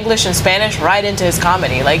Spanglish and Spanish right into his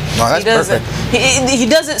comedy. Like, he does perfect. He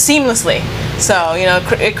does it seamlessly. So, you know,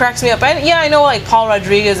 it cracks me up. I know like Paul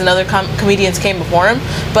Rodriguez and other comedians came before him,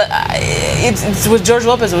 but it's with George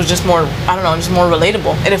Lopez, it was just more, I don't know, just more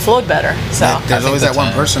relatable. It flowed better. So there's always that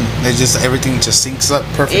one person. It's just everything just syncs up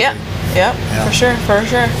perfectly. Yeah, for sure.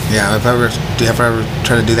 Yeah, if I ever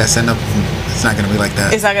try to do that stand up, it's not gonna be like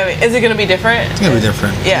that. Is it gonna be different? It's gonna be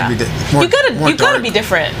different. Yeah. More, you gotta be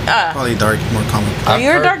different. Probably dark, more comic. Oh,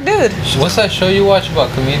 you're a dark dude. What's that show you watch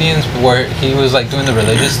about comedians where he was like doing the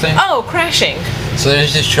religious thing? Oh, Crashing. So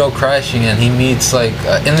there's this show Crashing, and he meets like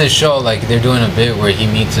in this show, like they're doing a bit where he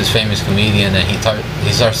meets this famous comedian, and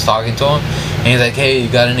he starts talking to him, and he's like, hey, you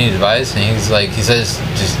got any advice? And he says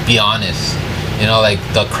just be honest. You know, like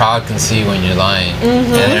the crowd can see when you're lying,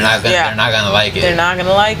 and they're not gonna like it. They're not gonna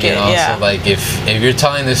like it. You know, so like if you're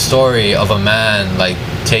telling this story of a man like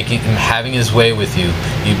having his way with you,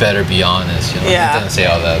 you better be honest. You know, it doesn't say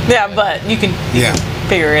all that. Yeah, but you can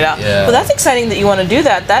figure it out. Yeah. Well, that's exciting that you want to do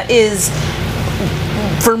that. That is,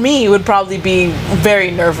 for me, would probably be very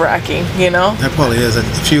nerve-wracking. You know. That probably is a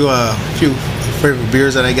few favorite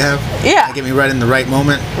beers that I have. Yeah. That get me right in the right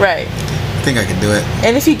moment. Right. I think I can do it.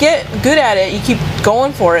 And if you get good at it, you keep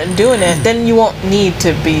going for it and doing it, then you won't need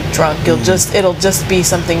to be drunk. It'll just be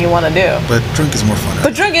something you want to do. But drunk is more fun.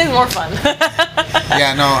 But drunk is more fun.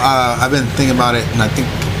 Yeah, no, I've been thinking about it, and I think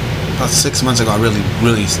about 6 months ago, I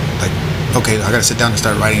really like, okay, I gotta sit down and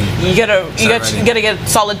start writing. You gotta get a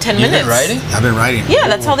solid 10 minutes. You've been writing? I've been writing. Yeah,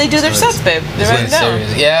 that's how they do their sets, babe. They write it down.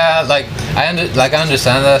 Yeah, like I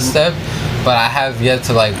understand that step, but I have yet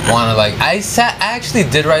to like want to like. I actually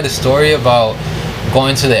did write a story about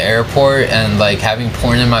going to the airport and like having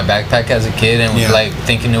porn in my backpack as a kid and like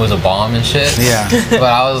thinking it was a bomb and shit. Yeah. But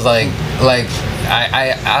I was like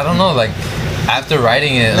I don't know, like after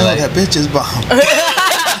writing it, no, like that bitch is bomb.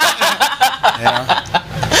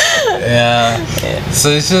 Yeah. So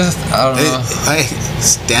it's just I don't know.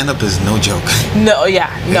 Stand up is no joke. No.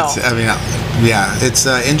 It's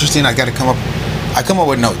interesting. I come up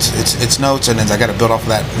with notes. It's notes, and then I got to build off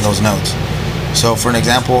of those notes. So for an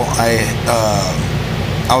example,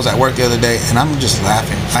 I was at work the other day, and I'm just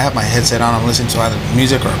laughing. I have my headset on. I'm listening to either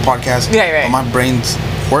music or a podcast. Right. My brain's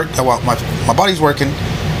my body's working.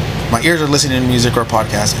 My ears are listening to music or a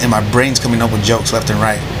podcast, and my brain's coming up with jokes left and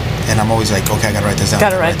right. And I'm always like, okay, I gotta write this down.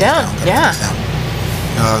 Gotta write down. Yeah.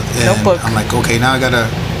 Notebook. I'm like, okay, now I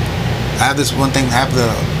have this one thing. I have the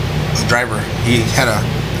driver. He had a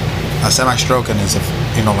semi-stroke, and it's like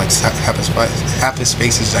half his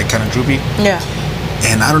face is like kind of droopy. Yeah.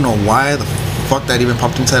 And I don't know why the fuck that even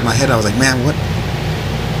popped inside my head. I was like, man, what?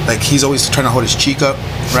 Like he's always trying to hold his cheek up,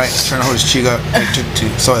 right? Trying to hold his cheek up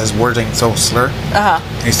so his words ain't so slur.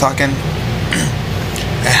 And he's talking.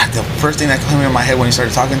 And the first thing that came in my head when he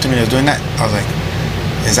started talking to me and was doing that, I was like,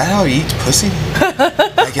 is that how he eats pussy?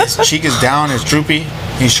 Like his cheek is down, it's droopy.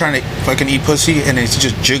 He's trying to fucking eat pussy, and he's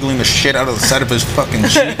just jiggling the shit out of the side of his fucking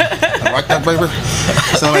cheek. Like that, baby.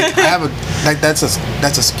 So like, I have a like that's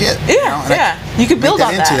a skit. Yeah, you know? And yeah. You could build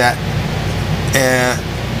on into that.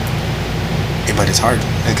 But it's hard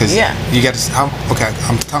because you got to.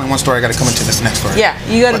 I'm telling one story. I got to come into this next story. Yeah,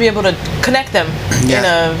 you got to be able to connect them in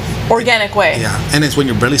a organic way. Yeah, and it's when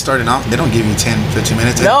you're barely starting out. They don't give you 10, 15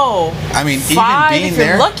 minutes. No. I mean, 5 even being if you're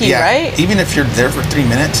there, lucky, right? Even if you're there for 3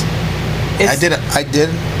 minutes. I did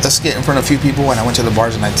a skit in front of a few people, and I went to the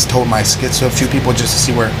bars and I told my skits to a few people just to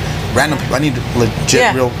see where random people. I need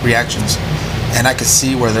legit real reactions, and I could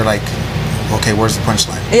see where they're like, okay, where's the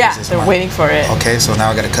punchline? Yeah, they're waiting for it. Okay, so now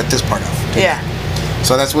I got to cut this part off. Yeah.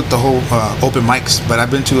 So that's what the whole open mics. But I've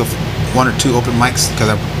been to 1 or 2 open mics because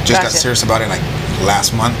I just got serious about it like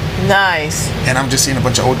last month. Nice. And I'm just seeing a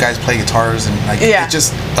bunch of old guys play guitars and like it's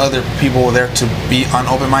just other people there to be on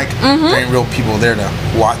open mic. There ain't real people there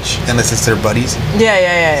to watch unless it's their buddies. Yeah.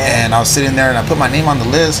 And I was sitting there and I put my name on the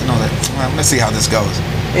list and I was like, well, let's see how this goes.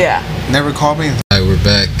 Yeah. Never called me. Alright, we're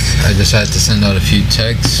back. I just had to send out a few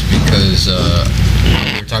texts because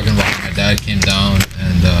we were talking about my dad came down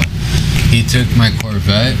and he took my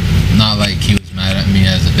Corvette. Not like he was mad at me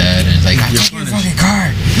as a dad and he's like, I took your fucking car.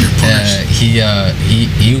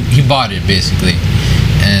 He bought it basically.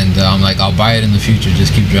 And I'm like, I'll buy it in the future,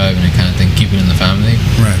 just keep driving it kind of thing, keep it in the family.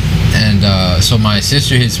 Right. And so my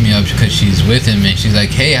sister hits me up because she's with him and she's like,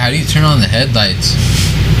 hey, how do you turn on the headlights?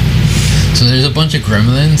 So there's a bunch of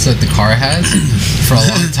gremlins that the car has. For a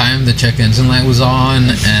long time, the check engine light was on,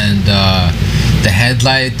 and the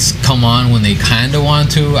headlights come on when they kind of want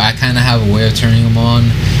to. I kind of have a way of turning them on,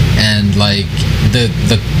 and like the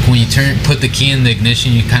when you put the key in the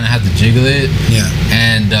ignition, you kind of have to jiggle it. Yeah.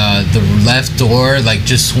 And the left door like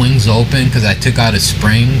just swings open because I took out a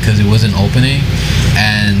spring because it wasn't opening,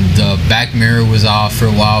 and the back mirror was off for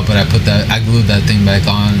a while, but I glued that thing back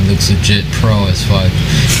on. It looks legit pro as fuck.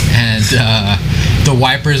 And the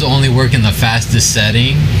wipers only work in the fastest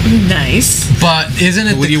setting. Nice. But isn't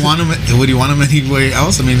it? Would you want them? Would you want them anywhere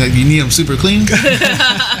else? I mean, like, you need them super clean.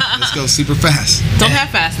 Let's go super fast. Don't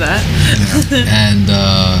half-ass that. Yeah. And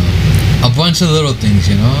a bunch of little things,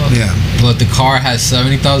 you know. Yeah. But the car has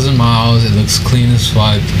 70,000 miles. It looks clean as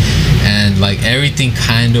fuck, and like everything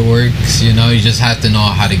kind of works. You know, you just have to know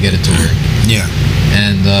how to get it to work. Yeah.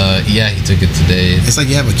 And he took it today. It's like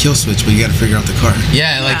you have a kill switch, but you got to figure out the car.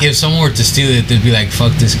 Yeah, like if someone were to steal it, they'd be like,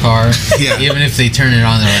 "Fuck this car." Yeah. Even if they turn it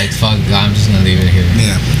on, they're like, "Fuck, I'm just gonna leave it here."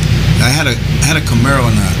 Yeah. I had a Camaro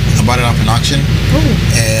and I bought it off an auction.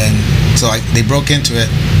 Ooh. And so they broke into it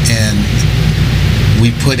and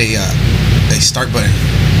we put a start button.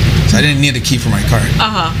 So I didn't need a key for my car.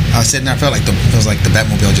 I was sitting there, I felt like it was like the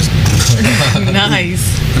Batmobile just.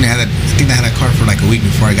 Nice. And I think I had that car for like a week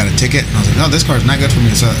before I got a ticket. And I was like, no, this car is not good for me.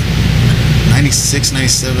 It's a 96,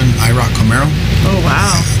 97 IROC Camaro. Oh,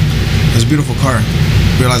 wow. It was a beautiful car.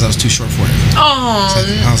 Realized I was too short for it. Oh, So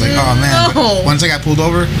I was like, oh man. But once I got pulled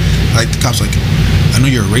over, like the cops like, I know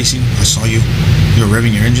you're racing. I saw you. You were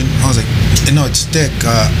revving your engine. I was like, no, it's thick.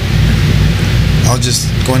 I was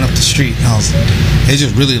just going up the street. And it's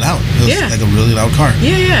just really loud. It was like a really loud car.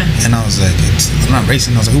 Yeah. And I was like, I'm not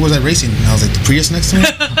racing. I was like, who was that racing? And I was like, the Prius next to me.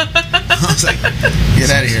 I was like,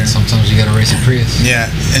 get out of here. Sometimes you gotta race a Prius.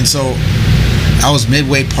 Yeah. And so I was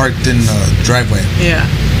midway parked in the driveway. Yeah.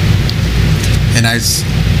 And I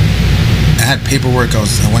had paperwork. I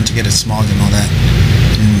went to get it smogged and all that.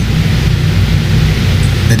 And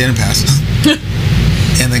they didn't pass.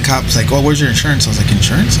 And the cop's like, oh, where's your insurance? I was like,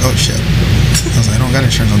 insurance? Oh, shit. I was like, I don't got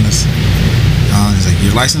insurance on this. He's like,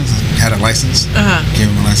 your license? I had a license. Gave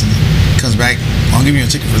him a license. Comes back, I'll give you a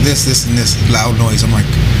ticket for this, and this. Loud noise. I'm like,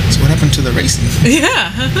 so what happened to the racing?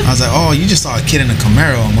 Yeah. I was like, oh, you just saw a kid in a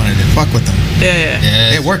Camaro and wanted to fuck with them.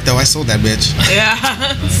 Yeah. It worked, though. I sold that bitch. Yeah.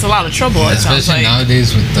 It's a lot of trouble, it sounds Especially like.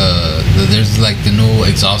 nowadays with there's like the new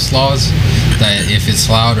exhaust laws that if it's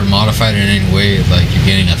loud or modified in any way, like you're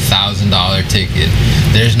getting $1,000 ticket.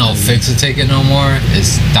 There's no fix a ticket no more.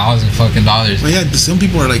 It's $1,000 fucking dollars. But yeah, some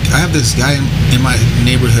people are like, I have this guy in my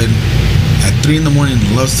neighborhood at 3 in the morning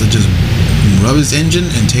loves to just rub his engine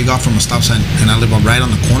and take off from a stop sign, and I live right on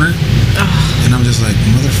the corner. And I'm just like,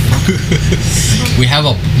 motherfucker. We have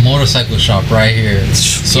a motorcycle shop right here,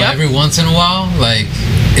 so every once in a while, like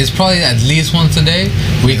it's probably at least once a day,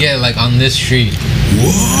 we get like on this street.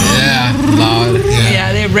 Whoa. Yeah, loud.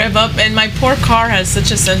 Yeah, they rev up, and my poor car has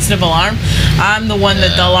such a sensitive alarm. I'm the one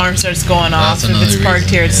that the alarm starts going off if it's parked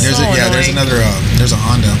here. It's There's so annoying. there's a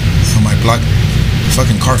Honda on my block.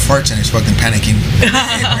 Fucking car farts and it's fucking panicking.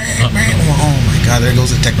 Oh my god, there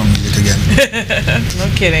goes the techno music again. No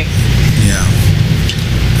kidding. Yeah.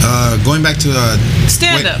 Going back to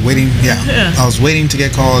Stand up. waiting. Yeah, I was waiting to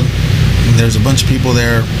get called. There's a bunch of people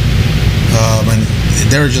there, and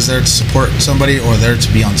they were just there to support somebody or there to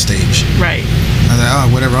be on stage. Right. I was like, oh,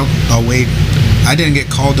 whatever, I'll wait. I didn't get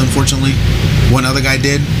called, unfortunately. One other guy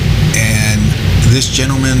did, and this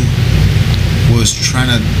gentleman was trying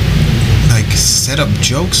to like set up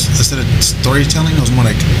jokes instead of storytelling. It was more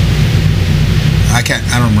like,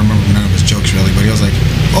 I don't remember none of his jokes really, but he was like,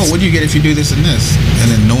 oh, what do you get if you do this and this?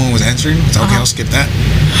 And then no one was answering. It's like, okay, I'll skip that.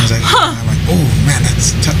 I was like, I'm like, oh man,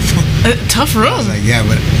 that's tough. Tough I room. was like, yeah,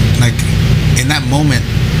 but like in that moment,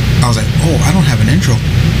 I was like, oh, I don't have an intro.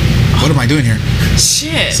 What am I doing here?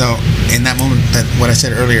 Shit. So in that moment, that what I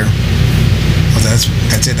said earlier, I was like,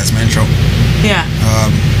 that's it. That's my intro. Yeah.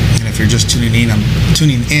 And if you're just tuning in,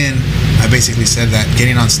 I basically said that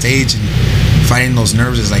getting on stage and fighting those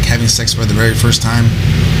nerves is like having sex for the very first time.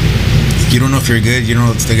 You don't know if you're good. You don't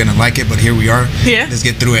know if they're gonna like it, but here we are. Yeah. Let's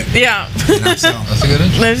get through it. Yeah. You know, so That's a good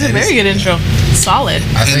intro. That's a very good intro. Solid.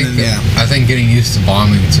 I And think then, I think getting used to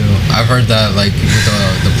bombing too. I've heard that like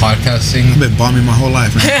with the podcasting. I've been bombing my whole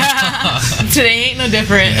life, man. Today ain't no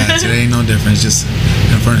different. Yeah, today ain't no different. It's just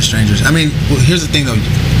in front of strangers. I mean, well, here's the thing though.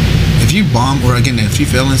 If you bomb, or again, if you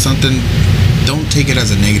fail in something, don't take it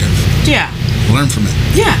as a negative. Yeah. Learn from it.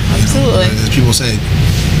 Yeah, You know, absolutely. as people say,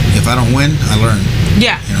 if I don't win, I learn.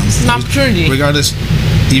 Yeah. You know, It's an opportunity. Regardless,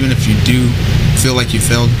 even if you do feel like you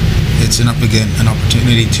failed, it's an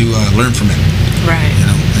opportunity to learn from it. Right. You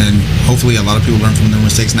know, and hopefully a lot of people learn from their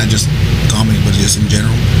mistakes, not just comedy, but just in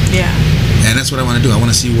general. Yeah. And that's what I want to do. I want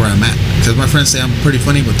to see where I'm at, because my friends say I'm pretty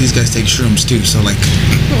funny, but these guys take shrooms too. So like,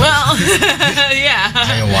 Well, yeah.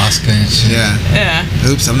 Ayahuasca and shit. yeah. Yeah.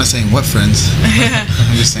 Oops, I'm not saying what friends.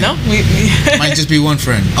 I'm just saying. No, Might just be one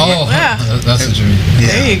friend. Oh, Yeah. that's what you mean. Yeah.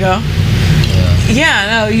 there you go.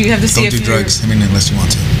 Yeah, no, you have to see Don't if do you're- drugs. I mean, unless you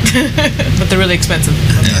want to. but they're really expensive.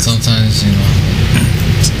 And sometimes, you know,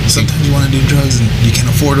 Sometimes you want to do drugs and you can't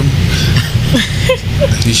afford them.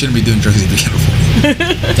 You shouldn't be doing drugs if you can't afford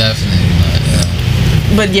them. definitely not.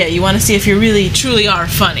 Yeah. But yeah, you want to see if you really, truly are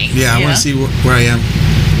funny. Yeah, I want to see where I am.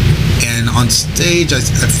 And on stage, I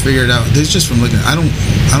figured out. This is just from looking. I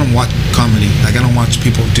don't watch comedy. Like I don't watch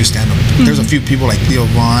people do stand up. There's a few people like Theo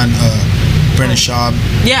Vaughn, Brendan Schaub,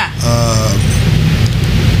 Yeah.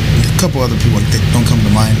 a couple other people that don't come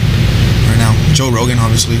to mind right now. Joe Rogan,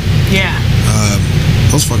 obviously. Yeah.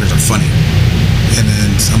 Those fuckers are funny. And then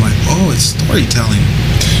I'm like, oh, it's storytelling.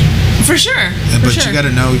 For sure. But you got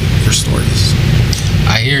to know your stories.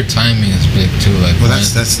 I hear timing is big too. Like, Well,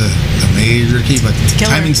 that's the major key. But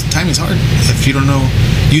killer. timing's hard. If you don't know,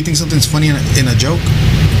 you think something's funny in a joke,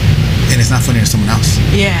 and it's not funny to someone else.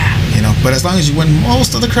 Yeah. You know. But as long as you win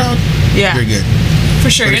most of the crowd, Yeah. you're good. For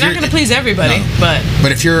sure. But You're if not you're- going to please everybody, No. but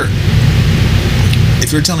But if you're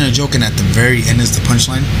telling a joke and at the very end is the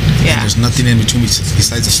punchline, Yeah. and there's nothing in between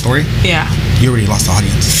besides the story, yeah. you already lost the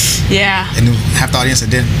audience. Yeah. And then half the audience that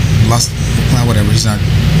didn't lost. Well, whatever. He's not.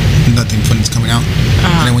 Nothing funny's coming out.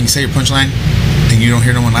 And then when you say your punchline, and you don't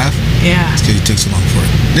hear no one laugh, Yeah. it's because you took so long for it.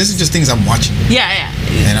 This is just things I'm watching. Yeah, yeah.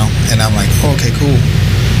 You know, and I'm like, oh, okay, cool.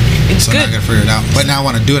 It's So now I good. gotta figure it out. But now I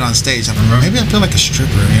want to do it on stage. I'm like, maybe I feel like a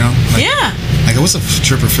stripper, you know? Like, Yeah. Like, what's a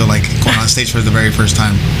stripper feel like going on stage for the very first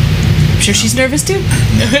time? I'm sure she's nervous too.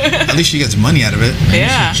 At least she gets money out of it. maybe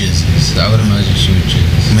Yeah. she jizzes. I would imagine she would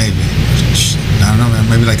jizz. Maybe. I don't know, man.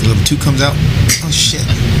 Maybe like a little toot comes out. Oh shit!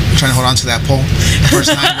 I'm trying to hold on to that pole. First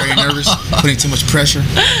time, very nervous, putting too much pressure.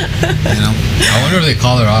 You know. I wonder if they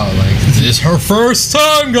call her out. Like, it's her first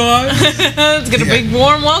time, guys. Let's get a Yeah. big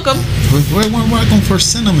warm welcome. We're going for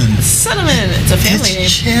cinnamon. Cinnamon. It's a family name.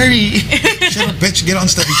 It's cherry. Shut up, bitch. Get on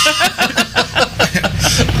stage.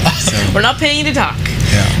 So, We're not paying you to talk.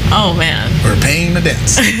 yeah, Oh man. we're paying to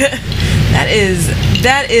dance. That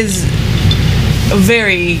is a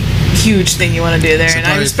very huge thing you want to do there, So and I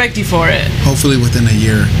probably- respect you for it. Hopefully, within a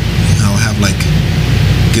year, I'll have like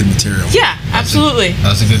good material. Yeah, absolutely.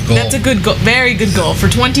 That's a good goal. That's a good goal. Very good goal for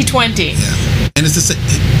 2020. Yeah. And it's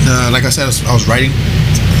the like I said, I was writing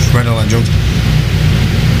a lot of jokes.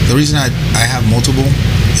 The reason I have multiple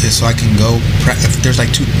is so I can go if there's like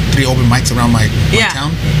 2-3 open mics around my Yeah.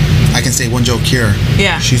 town, I can say one joke here,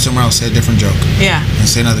 Yeah. shoot somewhere else, say a different joke, Yeah. and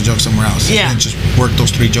say another joke somewhere else, Yeah. and just work those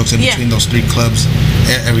 3 jokes in Yeah. between those 3 clubs,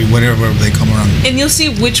 every whatever they come around. And you'll see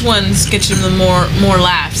which ones get you the more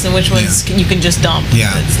laughs and which ones you can just dump.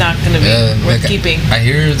 Yeah. It's not going to be Yeah, worth like, keeping. I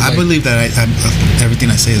hear. I Like, believe that everything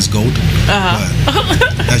I say is gold,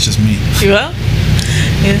 but that's just me. You will?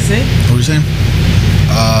 You see? What were you saying?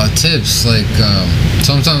 tips like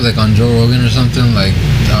sometimes like on Joe Rogan or something like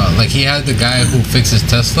he had the guy who fixes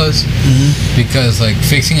Teslas because like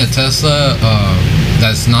fixing a Tesla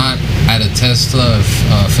that's not at a Tesla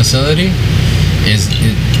facility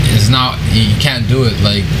is not, you can't do it.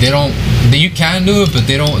 Like you can do it, but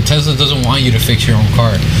they don't. Tesla doesn't want you to fix your own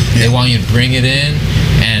car. They want you to bring it in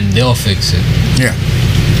and they'll fix it. Yeah.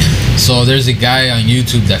 So there's a guy on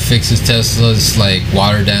YouTube that fixes Teslas, like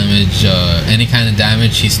water damage, any kind of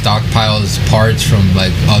damage. He stockpiles parts from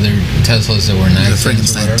like other Teslas that were in The accidents.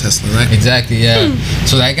 Frankenstein or whatever. Tesla, right? Exactly, yeah.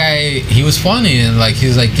 So that guy, he was funny, and like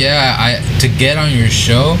he's like, yeah, to get on your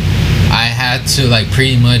show, I had to like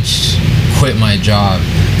pretty much quit my job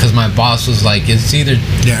because my boss was like, it's either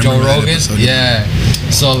Yeah, I Joe remember that Rogan, episode, yeah.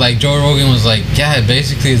 So like Joe Rogan was like, yeah,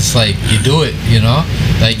 basically it's like you do it, you know,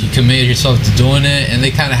 like you commit yourself to doing it. And they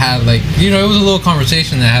kind of had like, you know, it was a little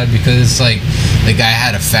conversation they had because it's like the guy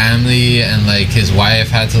had a family and like his wife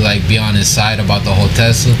had to like be on his side about the whole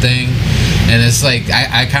Tesla thing. And it's like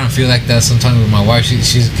I kind of feel like that sometimes with my wife. She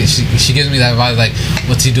gives me that vibe like,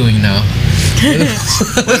 what's he doing now?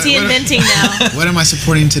 What's he inventing now? What am I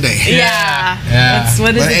supporting today? Yeah. Yeah.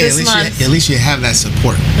 What is But it hey, this month? at least you have that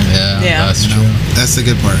support. Yeah. That's You true. know, that's the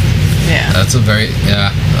good part. Yeah. That's a very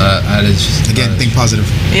that is just Again, think positive.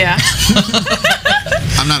 Yeah.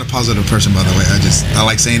 I'm not a positive person, by the way. I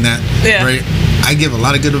like saying that. Yeah. Right? I give a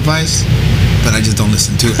lot of good advice, but I just don't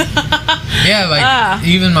listen to it. Yeah, like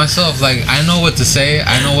even myself, like I know what to say.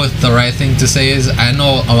 I know what the right thing to say is. I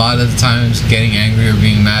know a lot of the times getting angry or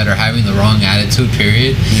being mad or having the wrong attitude,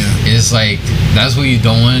 period, is like that's what you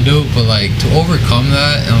don't want to do. But like to overcome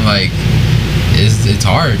that and like it's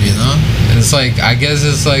hard, you know. And it's like I guess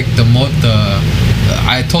it's like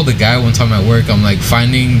I told the guy one time at work, I'm like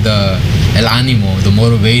finding the el ánimo, the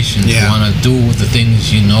motivation to want to do the things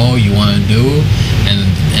you know you want to do,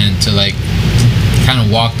 and to like kind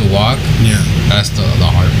of walk the walk. Yeah. That's the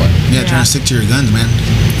hard part. Yeah, trying to stick to your guns, man.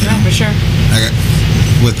 You Yeah, know? for sure. Like,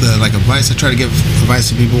 with like advice, I try to give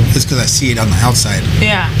advice to people. It's because I see it on the outside.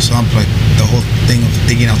 Yeah. So I'm like the whole thing of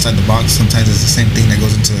thinking outside the box. Sometimes it's the same thing that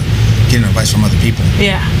goes into getting advice from other people.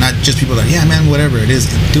 Yeah. Not just people that, yeah, man, whatever it is,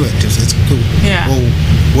 do it. Just it's cool. Yeah. Well,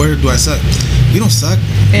 where do I suck? You don't suck.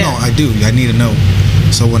 Yeah. No, I do. I need to know.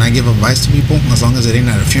 So when I give advice to people, as long as it ain't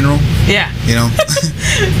at a funeral, Yeah. you know,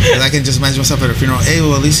 'cause I can just imagine myself at a funeral. Hey,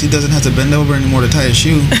 well, at least he doesn't have to bend over anymore to tie his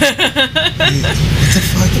shoe. Hey, what the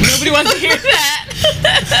fuck? Nobody wants to hear that.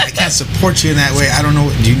 I can't support you in that way. I don't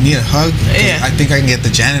know. Do you need a hug? 'Cause Yeah. I think I can get the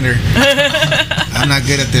janitor. I'm not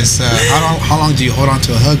good at this. How long do you hold on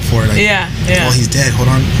to a hug for? Like, Yeah. well, he's dead. Hold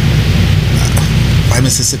on. By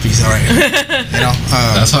Mississippi's all right. You know.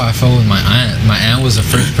 That's how I felt with my aunt. My aunt was the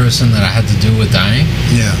first person that I had to do with dying.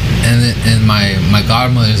 Yeah. And my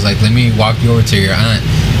godmother's like, let me walk you over to your aunt.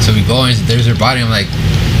 So we go and there's her body. I'm like,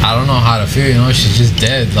 I don't know how to feel, you know, she's just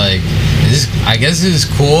dead. Like, I guess this is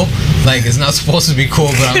cool. Like, it's not supposed to be cool,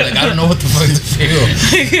 but I'm like, I don't know what the fuck to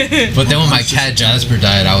feel. But then when my cat Jasper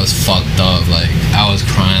died, I was fucked up. Like, I was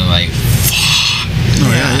crying like, fuck. Oh,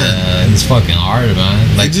 yeah. It's fucking hard,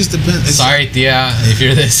 man. Like, It just depends. It's sorry, Tia, if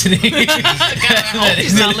you're listening. I hope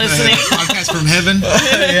he's not listening. podcast from heaven.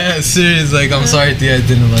 Yeah, serious. Like, I'm sorry, Tia, I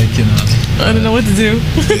didn't like, you know. I don't know what to do.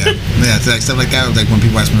 Yeah. It's like stuff like that. Like when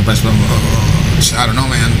people ask me advice, I'm like, I don't know,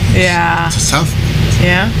 man. Yeah. It's tough.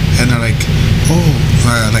 Yeah. And they're like,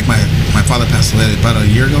 like my father passed away about a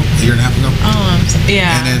year and a half ago.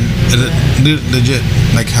 Yeah. And then legit,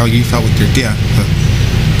 like how you felt with your tia.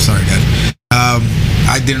 Sorry, Dad.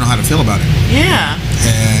 I didn't know how to feel about it. Yeah.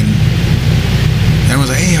 And everyone's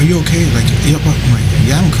like, hey, are you okay? Like, I'm like,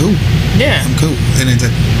 yeah, I'm cool. Yeah. I'm cool. And then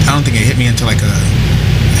I don't think it hit me until like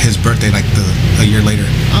his birthday, like a year later.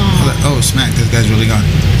 I was like, oh, smack, this guy's really gone.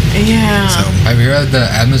 Yeah. So Have you heard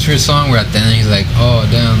the Atmosphere song where at the end he's like, oh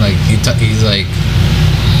damn, like he's like,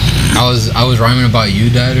 I was rhyming about you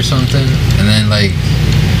died or something, and then like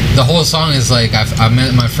the whole song is like I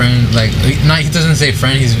met my friend, like he doesn't say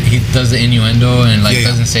friend, he does the innuendo and like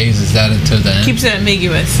doesn't say his dad until the end. Keeps it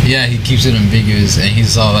ambiguous. Yeah, he keeps it ambiguous, and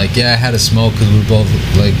he's all like, yeah, I had a smoke because we're both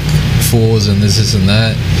like fools and this and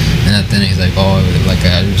that, and at the end he's like, oh, like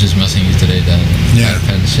I was just messing you today, dad. Yeah. That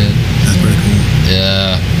kind of shit. that's pretty cool.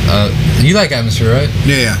 Yeah. You like Atmosphere, right?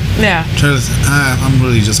 Yeah. Yeah. I'm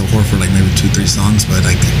really just a whore for like maybe 2-3 songs, but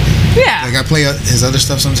like Yeah. I play his other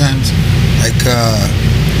stuff sometimes. Like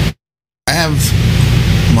I have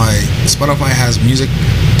my Spotify has music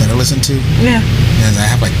that I listen to, Yeah. and I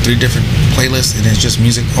have like 3 different playlists, and it's just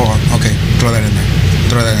music. Oh, okay, throw that in there,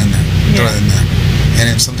 throw that in there, throw that in there,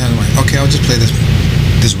 and then sometimes I'm like, okay, I'll just play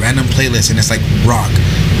this random playlist, and it's like rock,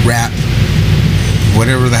 rap,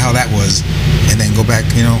 whatever the hell that was, and then go back.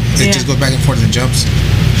 You know, it just goes back and forth and jumps.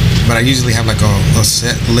 But I usually have like a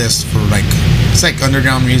set list for like, it's like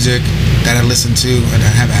underground music that I listen to, and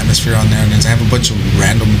I have Atmosphere on there, and then I have a bunch of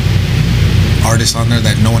random artists on there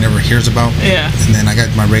that no one ever hears about. Yeah. And then I got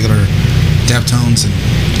my regular Deftones and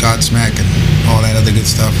Godsmack and all that other good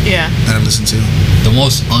stuff Yeah. that I've listened to. The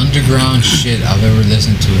most underground shit I've ever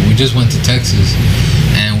listened to. We just went to Texas,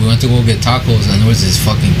 and we went to go get tacos, and there was this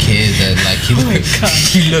fucking kid that like he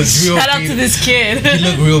looked real Shout out beat, to this kid. he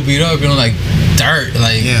looked real beat up, like dirt,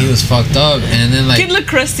 like Yeah. he was fucked up, and then like Kid looked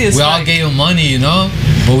crusty as we all fuck. gave him money,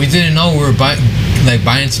 but we didn't know we were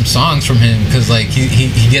buying some songs from him, because like he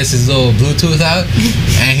gets his little Bluetooth out,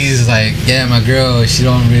 and he's like, yeah, my girl, she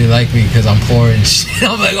don't really like me because I'm poor and shit.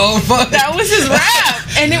 I'm like, oh fuck. That was his rap,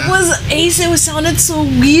 and it was Ace. It was sounded so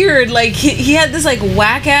weird. Like he had this like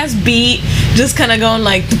whack ass beat, just kind of going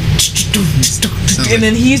like, and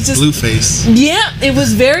then he's just Blueface. yeah. It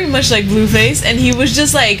was very much like Blueface, and he was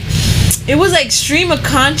just like. It was like stream of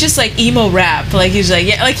conscious like emo rap. Like he's like,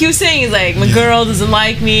 yeah, like he was saying, he's like, my girl doesn't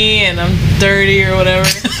like me and I'm dirty or whatever.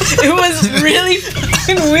 It was really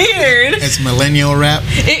fucking weird. It's millennial rap.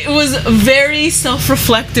 It was very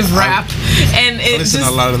self-reflective rap, and I it listen just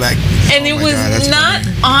to a lot of that. and Oh it my was God, that's not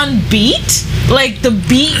funny. on beat. Like the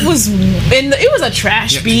beat was, it was a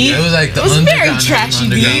trash Yeah, beat. It was like the it was very underground, trashy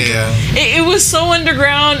underground. beat. Yeah. It was so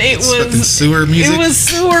underground. It It's fucking was sewer music. It was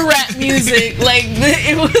sewer rap music. Like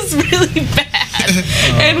it was really bad,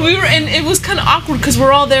 and it was kind of awkward because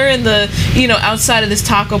we're all there in the outside of this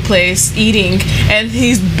taco place eating, and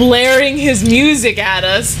he's blaring his music at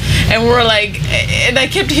us, and we're like, and I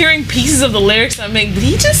kept hearing pieces of the lyrics. And I'm like, did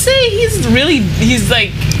he just say he's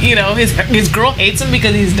like his girl hates him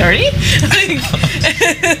because he's dirty? Like,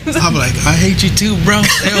 I'm like, I hate you too, bro.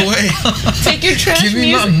 Stay away. take your trash Give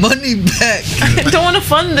me my music. money back. I don't want to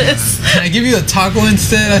fund this. Can I give you a taco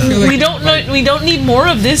instead? I feel like We don't know. We don't need more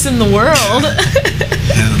of this in the world.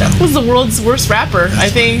 I don't know. Was the world's worst rapper, I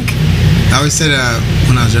think. I always said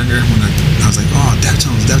when I was younger, I was like, oh,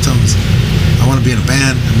 Deftones. I want to be in a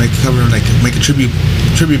band and make a cover, like make a tribute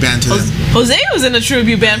band to them. Jose was in a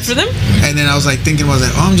tribute band for them. And then I was like thinking, oh,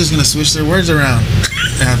 I'm just gonna switch their words around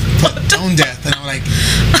and I put tone deaf, and I was like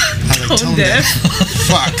Tone tone deaf.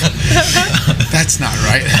 Fuck, that's not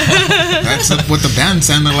right. That's what the band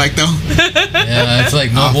sounded like, though. Yeah, it's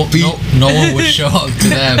like no Offbeat. one would show up to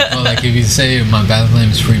that. But like if you say my band's name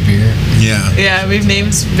is Free Beer, Yeah. Yeah, we've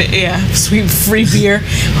named sweet free beer.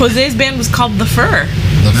 Jose's band was called The Fur.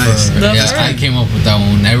 the Nice. Fur. The Yeah, Fur. I came up with that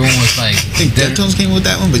one. Everyone was like, I think Deftones came with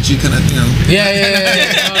that one, but you kind of,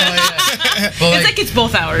 yeah. But It's like it's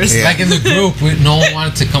both ours. Yeah. like in the group, no one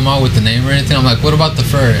wanted to come out with the name or anything. I'm like, what about The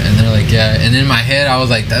Fur? And they're like, yeah. And in my head, I was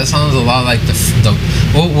like, that sounds a lot like the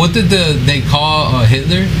what did they call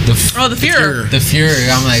Hitler? The Fuhrer. The Fuhrer.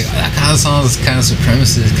 I'm like, that kind of sounds kind of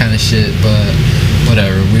supremacist kind of shit, but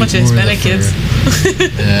whatever. Bunch of we were Hispanic The kids.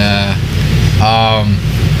 Fuhrer. Yeah.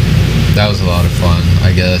 That was a lot of fun,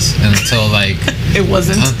 I guess. And until like It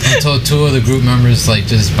wasn't. until two of the group members like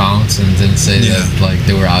just bounced and didn't say Yeah. that like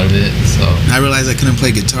they were out of it. So I realized I couldn't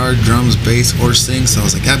play guitar, drums, bass, or sing, so I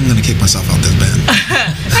was like, I'm gonna kick myself out this band.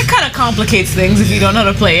 That kind of complicates things if you don't know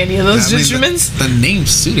how to play any of those I mean, instruments. The name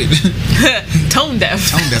suited. Tone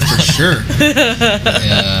deaf. Tone deaf for sure.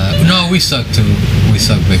 yeah, no, we suck too. We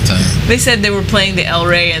suck big time. They said they were playing the El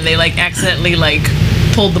Rey and they like accidentally like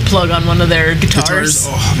pulled the plug on one of their guitars.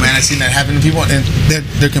 Oh man, I've seen that happen to people, and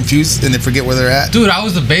they're confused and they forget where they're at. Dude, I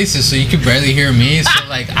was the bassist, so you could barely hear me. So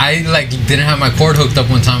like, I like didn't have my cord hooked up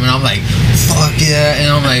one time, and I'm like, fuck yeah,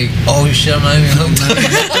 and I'm like, oh shit, I'm not even hooked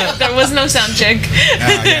up. There was no sound check.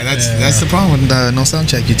 Yeah, that's the problem with no sound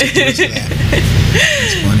check. You take too much of that.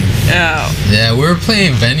 It's funny. Oh. Yeah, we were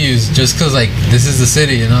playing venues just cause like this is the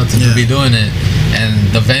city, to Yeah. be doing it, and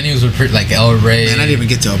the venues were pretty like El Rey. Man, I didn't even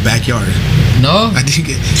get to a backyard. No, I didn't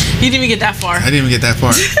You didn't even get that far. even get that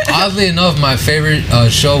far. oddly enough, my favorite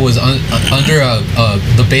show was under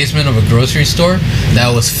the basement of a grocery store that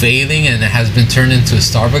was failing, and it has been turned into a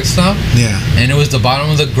Starbucks now. Yeah. And it was the bottom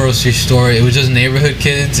of the grocery store. It was just neighborhood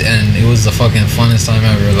kids, and it was the fucking funnest time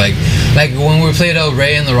ever. Like when we played El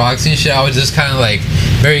Rey and the Roxy and shit, I was just kind of like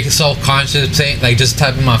very self-conscious, like just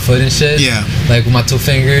tapping my foot and shit. Yeah. Like with my two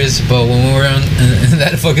fingers. But when we were in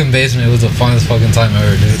that fucking basement, it was the funnest fucking time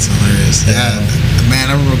ever, dude. It's hilarious. Yeah. Man,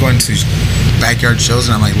 I remember going to backyard shows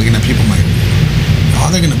and I'm like looking at people, I'm like, oh,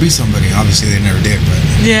 they're gonna be somebody. Obviously, they never did, but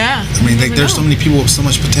Yeah. I mean, like, there's so many people with so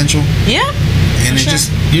much potential, Yeah. and For it's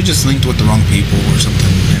sure. you're just linked with the wrong people or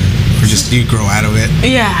something, or just you grow out of it.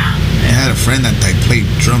 Yeah. I had a friend that like played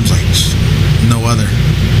drums like no other.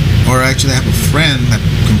 Or actually, I have a friend that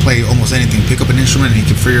can play almost anything. Pick up an instrument and he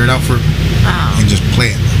can figure it out and just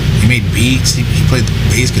play it. He made beats. He played the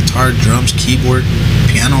bass, guitar, drums, keyboard,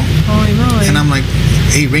 piano. Holy moly. And I'm like,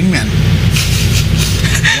 hey, Ringman,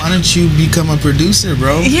 why don't you become a producer,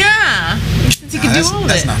 bro? Yeah. Since you can do all of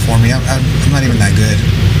That's it. not for me. I'm not even that good.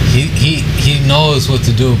 He knows what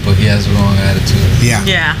to do, but he has the wrong attitude. Yeah.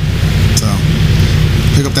 Yeah. So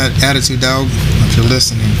pick up that attitude, dog. If you're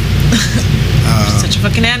listening. Such a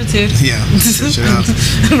fucking attitude. Yeah. Switch it up.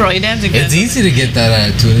 Roll your damn together. It's easy to get that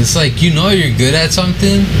attitude. It's like, you know you're good at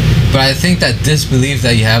something, but I think that disbelief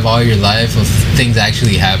that you have all your life of things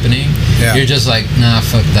actually happening, Yeah. you're just like, nah,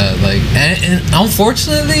 fuck that. Like, and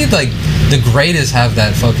unfortunately, like, the greatest have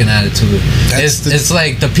that fucking attitude. It's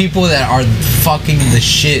like the people that are fucking the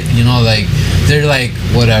shit, you know, like, they're like,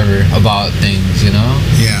 whatever about things, you know?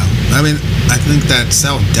 Yeah. I mean, I think that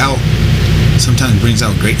self-doubt sometimes brings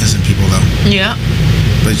out greatness in people, though. Yeah.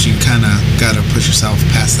 But you kind of got to push yourself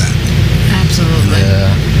past that. Absolutely.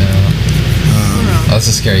 Yeah. That's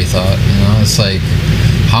a scary thought, you know? It's like,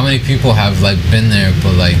 how many people have, like, been there,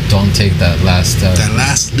 but, like, don't take that last step? That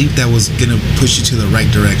last leap that was going to push you to the right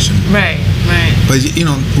direction. Right. But, you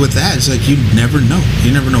know, with that, it's like you never know.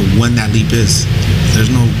 You never know when that leap is. There's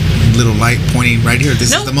no little light pointing right here.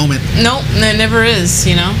 This is the moment. Nope, there never is,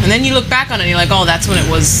 you know? And then you look back on it and you're like, oh, that's when it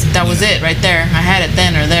was, that was it right there. I had it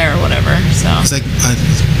then or there or whatever, so. It's like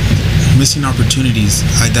missing opportunities.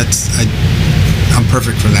 I'm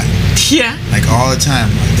perfect for that. Yeah. Like all the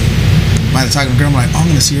time. By the talking to a girl, I'm like, oh, I'm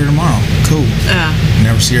going to see her tomorrow. Cool. Yeah.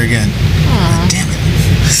 Never see her again. Like, damn it.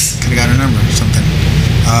 Could have got her number or something.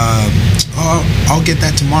 I'll get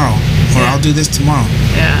that tomorrow. Or Yeah. I'll do this tomorrow.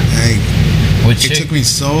 Yeah. Hey, Which it took me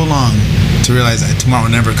so long to realize that tomorrow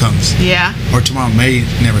never comes. Yeah. Or tomorrow may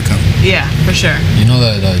never come. Yeah, for sure. you know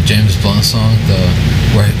the James Blunt song,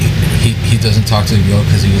 where he doesn't talk to the girl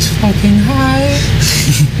because he was fucking high.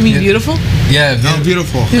 You mean Beautiful? Yeah, Oh,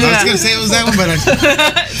 beautiful. I was Yeah. going to say it was that one, but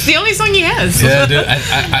It's the only song he has. yeah, dude.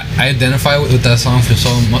 I identify with that song for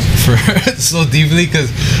so deeply because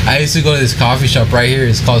I used to go to this coffee shop right here.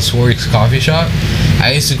 It's called Swartz Coffee Shop.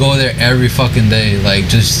 I used to go there every fucking day, like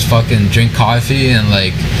just fucking drink coffee and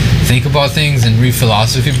like think about things and read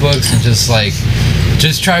philosophy books and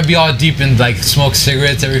just try to be all deep and like smoke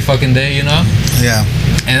cigarettes every fucking day, you know? yeah.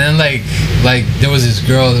 And then like there was this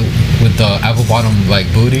girl with the apple bottom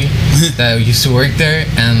like booty that used to work there,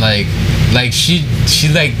 and like she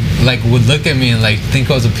like would look at me and like think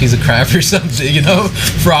I was a piece of crap or something, you know,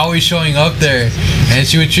 for always showing up there, and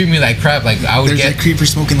she would treat me like crap. Like I would There's get that creeper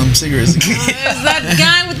smoking them cigarettes. There's that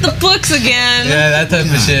guy with the books again. yeah, that type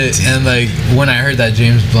of God shit. damn. And like when I heard that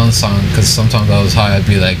James Blunt song, because sometimes I was high, I'd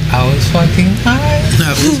be like, I was fucking high.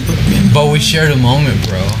 But we shared a moment,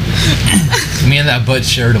 bro. Me and that butt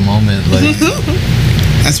shared a moment. Like,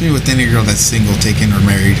 That's me with any girl that's single, taken, or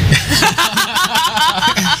married.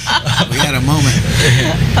 We had a moment.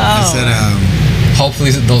 I said,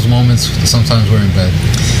 hopefully those moments sometimes we're in bed.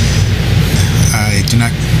 I do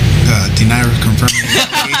not deny or confirm any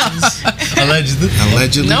allegations. Allegedly.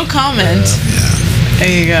 Allegedly. No comment. Yeah.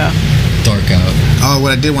 There you go. Dork out. Oh,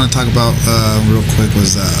 what I did want to talk about real quick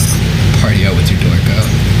was Party out with your dork out.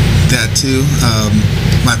 that too.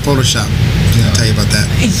 My Photoshop. Did I tell you about that?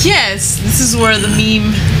 Yes, this is where the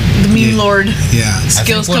meme Yeah. lord Yeah. skills I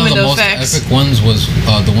think one come of the into most effect. epic ones was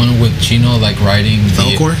the one with Chino like riding the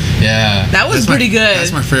Velcor? Yeah. That was That's my- pretty good.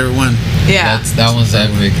 That's my favorite one. Yeah. That one's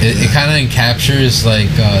epic. It kind of captures like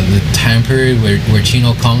the time period where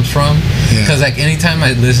Chino comes from. Yeah. Because like anytime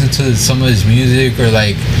I listen to some of his music or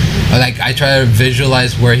like I try to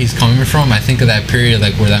visualize where he's coming from, I think of that period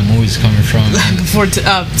like where that movie's coming from. And, Before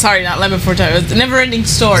sorry, not Lemon Before Time. It was a Never-Ending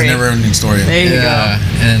Story. Never ending story. There you yeah,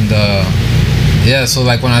 go. and yeah, so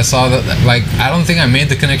like when I saw that, like I don't think I made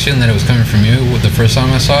the connection that it was coming from you the first time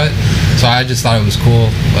I saw it, so I just thought it was cool,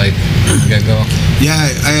 like get go. Yeah,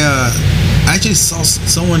 I actually saw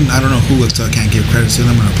someone, I don't know who, I can't give credit to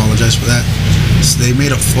them and I apologize for that. So they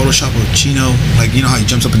made a Photoshop of Chino, like you know how he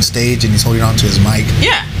jumps up on stage and he's holding on to his mic?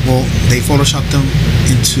 Yeah. Well, they Photoshopped him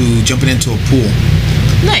into jumping into a pool,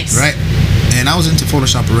 Nice. right? And I was into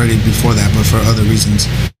Photoshop already before that, but for other reasons.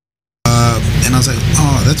 And I was like,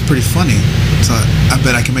 oh, that's pretty funny. So I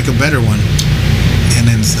bet I can make a better one. And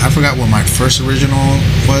then I forgot what my first original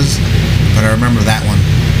was, but I remember that one,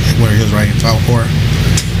 like where he was writing Falcor.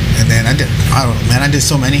 And then I did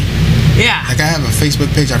so many. Yeah. Like I have a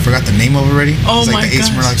Facebook page, I forgot the name of it already. Oh it's like my the Ace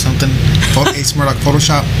gosh. Murdoch something. Ace Murdoch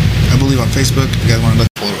Photoshop, I believe on Facebook. If you guys want to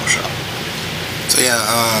look Photoshop. So yeah,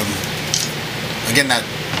 again that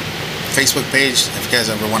Facebook page, if you guys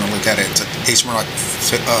ever want to look at it, it's Ace Murdoch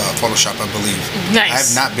Photoshop, I believe. Nice. I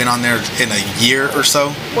have not been on there in a year or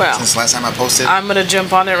so. Well, since last time I posted. I'm gonna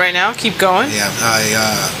jump on it right now. Keep going. Yeah,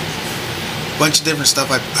 bunch of different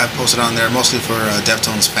stuff I posted on there, mostly for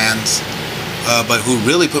Deftones fans. But who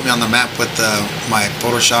really put me on the map with my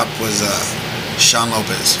Photoshop was Sean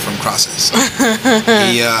Lopez from Crosses.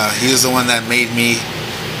 He was the one that made me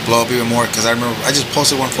blow up even more, because I remember I just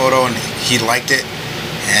posted one photo and he liked it,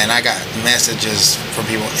 and I got messages from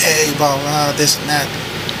people, hey, blah blah, this and that.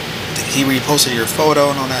 He reposted your photo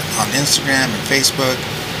and all that on Instagram and Facebook,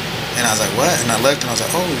 and I was like, what? And I looked and I was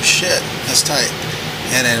like, oh shit, that's tight.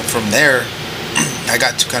 And then from there, I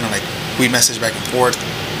got to kind of like, we messaged back and forth.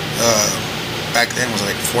 Back then was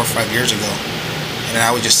like 4 or 5 years ago, and then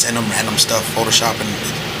I would just send him random stuff, Photoshop, and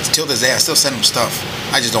till this day I still send him stuff.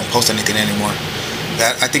 I just don't post anything anymore.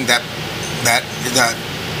 I think that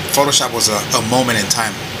Photoshop was a moment in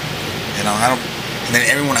time. You know, and then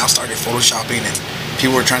everyone else started photoshopping, and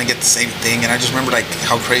people were trying to get the same thing, and I just remember like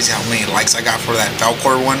how crazy how many likes I got for that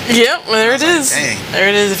Valcor one. Yep, well, there it is. Like, dang. There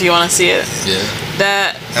it is if you want to see it.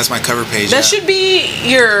 Yeah. That's my cover page. That should be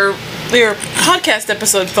your podcast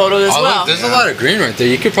episode photo as Oh, well. look, there's a lot of green right there.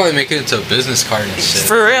 You could probably make it into a business card and shit.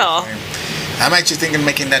 For real. I'm actually thinking of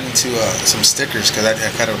making that into some stickers, because I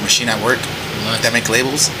got a machine at work that make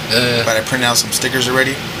labels. But I printed out some stickers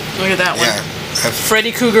already. Look at that one. Yeah.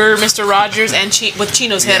 Freddy Krueger, Mr. Rogers, and with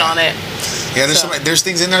Chino's head on it. Yeah, there's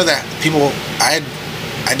things in there that people I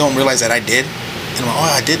don't realize that I did, and I'm like,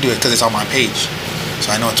 oh, I did do it because it's on my page,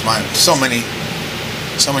 so I know it's mine. So many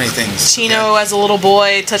things. Chino as a little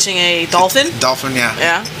boy touching a dolphin. Dolphin, yeah.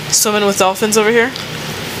 Yeah, swimming with dolphins over here.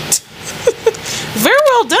 Very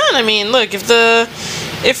well done. I mean, look, if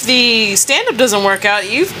the stand-up doesn't work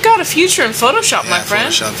out, you've got a future in Photoshop, my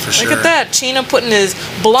friend. Photoshop for sure. Look at that. Chino putting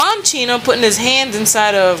his hands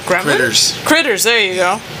inside of gremlins. Critters. There you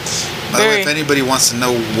go. By the way, if anybody wants to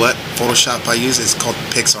know what Photoshop I use, it's called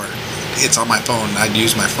PixArt. It's on my phone. I'd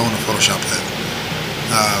use my phone to Photoshop it.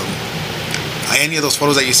 Any of those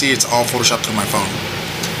photos that you see, it's all Photoshopped through my phone.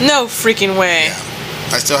 No freaking way. Yeah.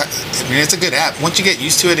 I mean, it's a good app. Once you get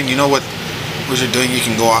used to it and you know what you're doing, you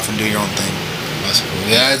can go off and do your own thing. That's cool.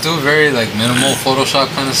 Yeah, I do very like minimal Photoshop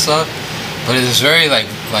kind of stuff, but it's very like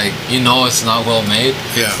it's not well made.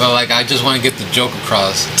 Yeah. But like I just want to get the joke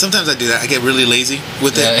across. Sometimes I do that. I get really lazy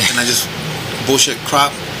with it, and I just bullshit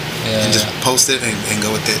crop and just post it and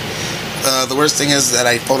go with it. The worst thing is that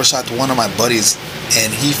I photoshopped one of my buddies,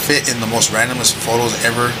 and he fit in the most randomest photos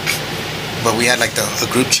ever. But we had like a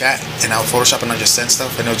group chat, and I would Photoshop and I just send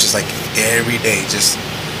stuff, and it was just like every day, just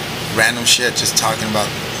random shit, just talking about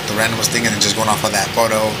the randomest thing, and then just going off of that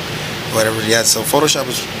photo, whatever. Yeah, so Photoshop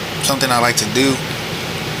is something I like to do.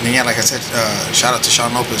 And yeah, like I said, shout out to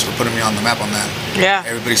Sean Lopez for putting me on the map on that. Yeah.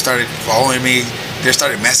 Everybody started following me. They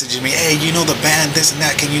started messaging me, hey, you know the band, this and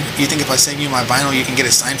that. You think if I send you my vinyl, you can get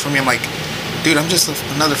it signed for me? I'm like, dude, I'm just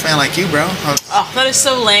another fan like you, bro. Oh, that is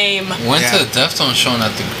so lame. Went to the Deftones show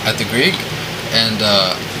at the Greek, and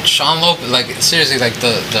Sean Lopez, like seriously, like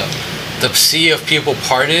the sea of people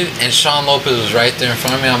parted, and Sean Lopez was right there in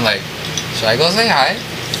front of me. I'm like, should I go say hi?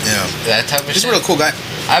 Yeah. That type of shit. He's a real cool guy.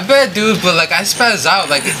 I bet, dude, but like I spaz out.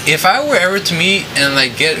 Like if I were ever to meet and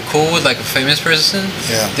like get cool with like a famous person,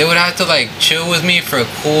 they would have to like chill with me for a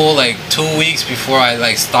cool like 2 weeks before I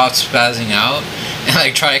like stopped spazzing out and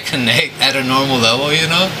like try to connect at a normal level, you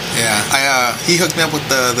know? Yeah, he hooked me up with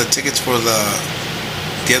the tickets for the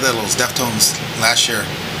other Los Deftones last year.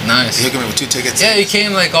 Nice. He hooked me with 2 tickets. Yeah, he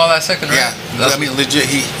came like all that second, right? Yeah, I mean legit.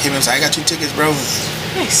 He hit me and said, I got 2 tickets, bro.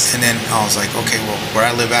 Nice. And then I was like, okay, well, where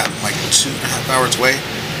I live at, like 2.5 hours away.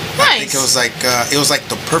 Nice. I think it was like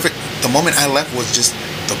the moment I left was just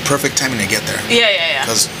the perfect timing to get there. Yeah.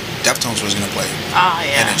 Because Deftones was gonna play. Ah,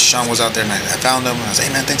 yeah. And then Sean was out there, and I found him, and I was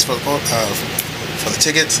like, hey man, thanks for the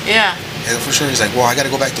tickets. Yeah. And for sure, he's like, well, I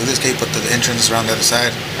gotta go back to this gate, but the entrance is around the other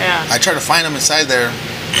side. Yeah. I tried to find him inside there.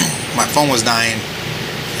 My phone was dying.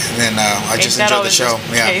 And then I just enjoyed the show.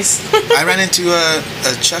 Yeah, I ran into a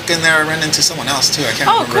Chuck in there. I ran into someone else too. I can't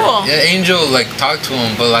remember. Oh, cool. Yeah, Angel like talked to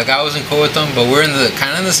him, but like I wasn't cool with them. But we're in the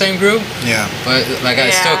kind of the same group. Yeah. But like I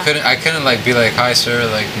still couldn't. I couldn't like be like, hi sir,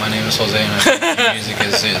 like my name is Jose and your music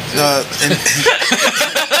is it.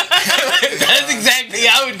 That's exactly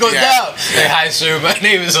how it goes down. Hey, hi sir, my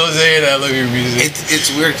name is Jose and I love your music. It's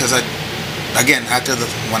weird because when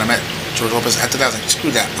I met George Lopez, after that I was like, screw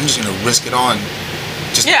that. I'm just gonna risk it all and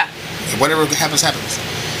just whatever happens.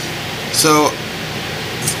 So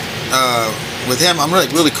with him, I'm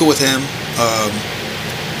really cool with him.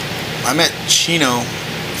 I met Chino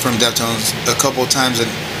from Deftones a couple of times,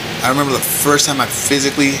 and I remember the first time I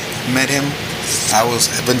physically met him, I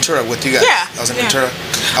was at Ventura with you guys. Yeah. I was in Ventura.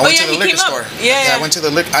 I went to the liquor store. Yeah. I went to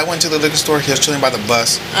the liquor store. He was chilling by the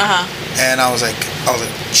bus. And I was like,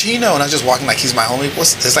 Chino, and I was just walking like he's my homie.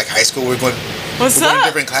 It's like high school. We're going to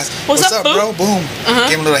different class. What's up, bro? Boom.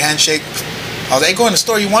 Gave him a little handshake. I was like, hey, go in the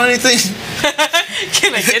store. You want anything?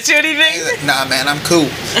 Can I get you anything? Like, nah, man, I'm cool.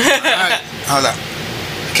 All right. I was like,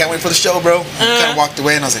 I can't wait for the show, bro. I kind of walked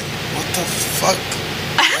away and I was like, what the fuck?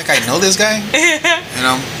 Like, I know this guy? You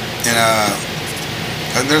know?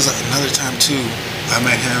 And there's another time, too. I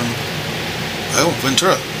met him. Oh,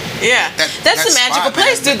 Ventura. Yeah, that's the magical spot,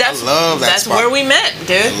 place, man. dude. That's I love that That's spot. where we met,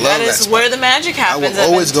 dude. That is where the magic I happens. will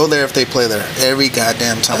always go there if they play there. Every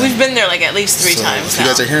goddamn time. We've been there like at least 3 So times if now.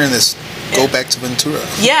 you guys are hearing this, go back to Ventura.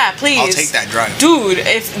 Yeah, please. I'll take that drive. Dude,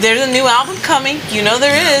 if there's a new album coming, you know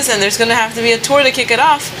there is, and there's gonna have to be a tour to kick it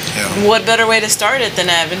off. Yeah. What better way to start it than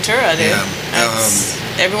at Ventura, dude? Yeah.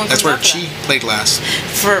 Everyone That's comes where up to Chi that. played last.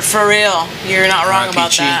 For real, you're not wrong R.I.P.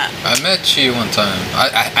 about Chi. that. I met Chi one time.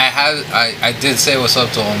 I did say what's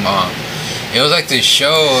up to him. It was like this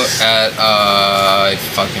show at I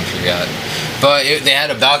fucking forgot, but they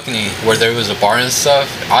had a balcony where there was a bar and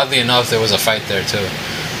stuff. Oddly enough, there was a fight there too.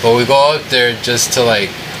 But we go up there just to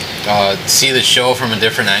like see the show from a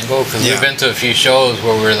different angle because we've been to a few shows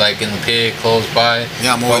where we're like in the pit close by.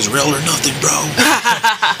 Yeah, I'm always real or nothing, bro.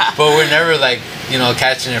 But we're never like, you know,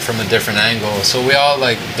 catching it from a different angle. So we all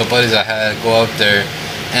like the buddies I had go up there,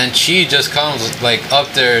 and Chi just comes like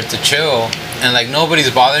up there to chill, and like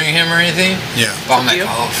nobody's bothering him or anything. Yeah. But I'm like, you.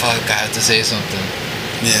 oh fuck, I have to say something.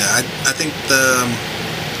 Yeah, I think the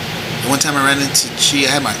one time I ran into Chi,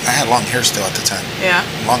 I had long hair still at the time. Yeah.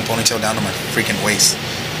 Long ponytail down to my freaking waist.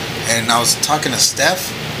 And I was talking to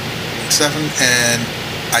Stefan, and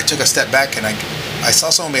I took a step back and I saw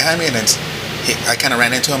someone behind me, and I kind of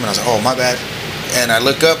ran into him, and I was like, oh, my bad. And I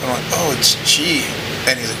look up and I'm like, oh, it's Chi.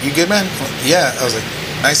 And he's like, you good, man? I'm like, yeah. I was like,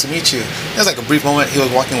 nice to meet you. It was like a brief moment. He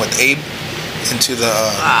was walking with Abe into the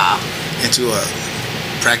into a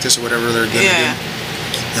practice or whatever they're gonna do.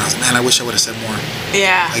 And I was like, man, I wish I would have said more.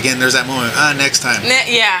 Yeah. Again, there's that moment. Next time.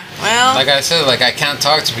 Yeah. Well. Like I said, like I can't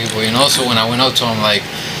talk to people, you know. So when I went up to him, like,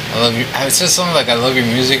 I love you. I said something like, I love your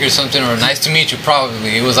music or something, or nice to meet you.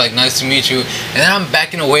 Probably it was like nice to meet you, and then I'm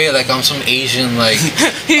backing away like I'm some Asian like.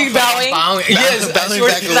 He bowing. Yes, bowing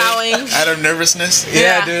back away. Bowing. Out of nervousness.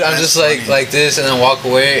 Yeah, dude, I'm That's just like funny. this, and then walk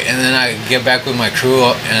away, and then I get back with my crew,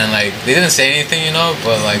 and like they didn't say anything, you know,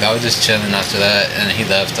 but like I was just chilling after that, and he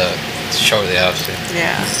left shortly after.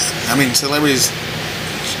 Yeah. I mean, celebrities,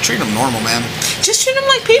 treat them normal, man. Just treat them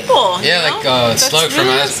like people. Yeah, you like know? That's Slug from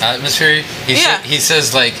really- Atmosphere. He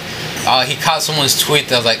says like. He caught someone's tweet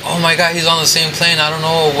that was like, oh my god, he's on the same plane. I don't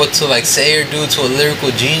know what to like say or do to a lyrical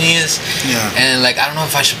genius. Yeah. And like, I don't know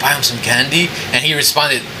if I should buy him some candy. And he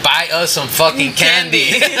responded, buy us some fucking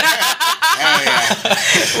candy. Hell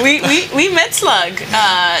yeah. we met Slug.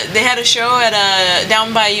 They had a show at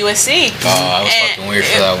down by USC. Oh, I was fucking weird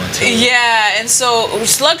for that one too. Yeah, and so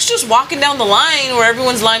Slug's just walking down the line where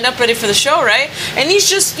everyone's lined up ready for the show, right? And he's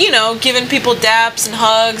just, you know, giving people daps and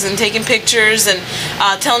hugs and taking pictures and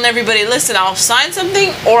telling everybody, listen, I'll sign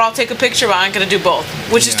something or I'll take a picture, but I'm going to do both,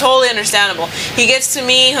 which is totally understandable. He gets to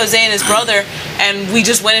me, Jose, and his brother, and we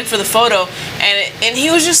just went in for the photo, and he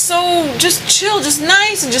was just so just chill, just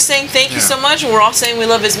nice, and just saying thank you so much. And we're all saying we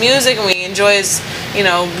love his music and we enjoy his, you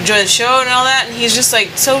know, enjoy the show and all that. And he's just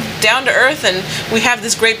like so down to earth, and we have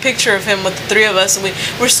this great picture of him with the 3 of us, and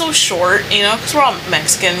we're so short, you know, because we're all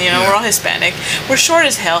Mexican, you know, we're all Hispanic. We're short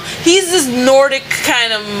as hell. He's this Nordic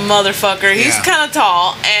kind of motherfucker. He's kind of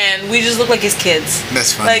tall, and we just look like his kids.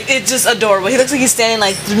 That's funny. Like, it's just adorable. He looks like he's standing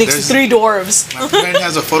like next to 3 dwarves. My friend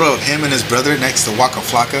has a photo of him and his brother next to Waka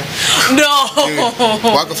Flocka. No. Dude,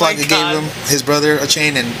 Waka my Flocka gave God. him his brother a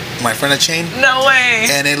chain and my friend a chain. No way.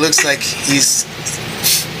 And it looks like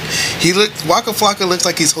Waka Flocka looks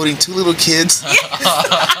like he's holding 2 little kids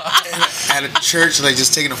at a church, like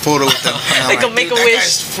just taking a photo with them. And I'm Like a dude, Make-A-Wish. That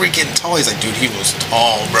guy's freaking tall. He's like, dude, he was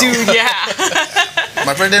tall, bro. Dude, yeah.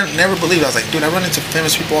 My friend never believed. I was like, dude, I run into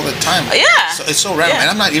famous people all the time. Yeah. So it's so random. Yeah. And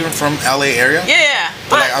I'm not even from LA area. Yeah.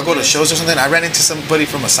 But like, I'll go to shows or something. I ran into somebody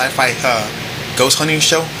from a sci-fi ghost hunting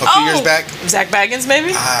show a few years back. Zach Baggins,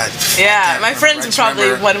 maybe? Yeah, My friends would probably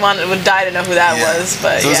would die to know who that was,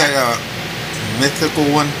 but it was like a mythical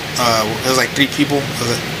one. It was like 3 people. It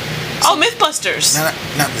was Mythbusters. not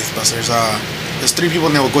Mythbusters. There's 3 people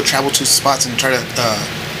and they would go travel to spots and try to.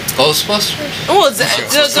 Ghostbusters? Well, the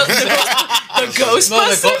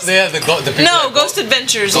Ghostbusters? No, Ghost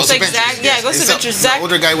Adventures. Ghost It's like Adventures, Zach. yes. Yeah, Ghost It's Adventures. The Zach.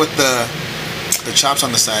 older guy with the chops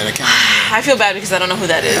on the side. I can't remember. I feel bad because I don't know who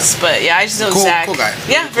that is, but yeah, I just know Zach. Cool guy.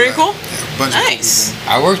 Yeah, Really very cool cool. guy. Yeah, bunch of cool Nice.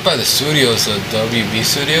 people. I worked by the studios, the WB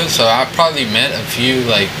studios, so I probably met a few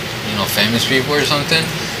like, you know, famous people or something.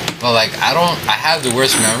 But like I have the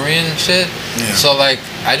worst memory and shit. Yeah. So like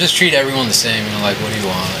I just treat everyone the same, you know, like what do you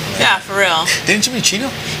want? Like, Yeah, for real. Didn't you meet Chino?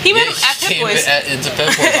 He yeah, met at Pep came Boys. into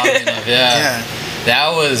Pep Boys, oddly enough, yeah.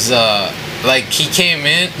 That was like he came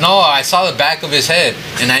in. No, I saw the back of his head,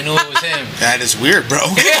 and I knew it was him. That is weird, bro.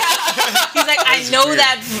 He's like,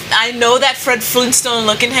 I know that Fred Flintstone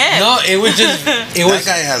looking head. No, it was just it was.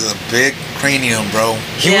 That guy has a big cranium, bro.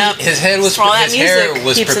 His head was For all that his hair music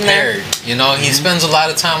was keeps him there. prepared. You know, he spends a lot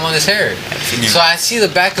of time on his hair. Yeah. So I see the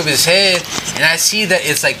back of his head, and I see that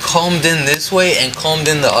it's like combed in this way and combed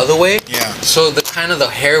in the other way. Yeah. So the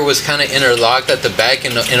hair was kind of interlocked at the back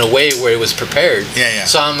in a way where it was prepared. Yeah.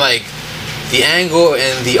 So I'm like, the angle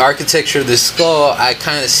and the architecture of the skull, I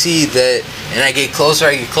kind of see that, and I get closer.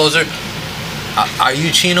 Are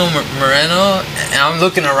you Chino Moreno? And I'm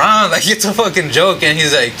looking around like it's a fucking joke, and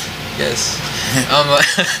he's like, yes. I'm like,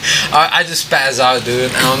 I just spaz out,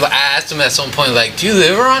 dude. And I asked him at some point, like, do you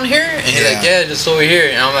live around here? And he's like, yeah, just over here.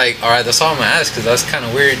 And I'm like, all right, that's all I'm gonna ask, because that's kind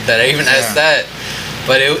of weird that I even asked that.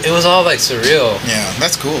 But it was all like surreal. Yeah,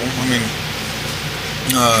 that's cool. I mean,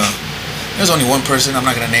 there's only one person, I'm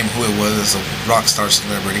not gonna name who it was. It's a rock star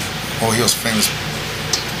celebrity. Oh, he was famous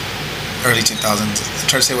early 2000s. I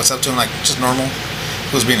tried to say what's up to him, like just normal.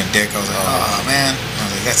 He was being a dick. I was like, oh man. I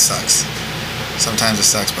was like, that sucks. Sometimes it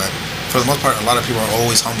sucks, but for the most part, a lot of people are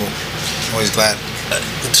always humble, always glad.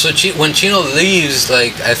 So when Chino leaves,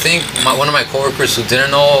 like I think one of my coworkers who didn't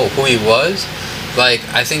know who he was, like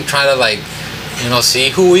I think trying to like, see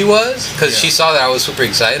who he was, because she saw that I was super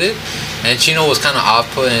excited, and Chino was kind of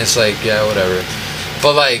off-put, and it's like, yeah, whatever.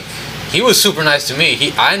 But like, he was super nice to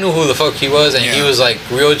me. I knew who the fuck he was, and he was like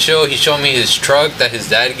real chill. He showed me his truck that his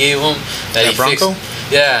dad gave him. That he Bronco?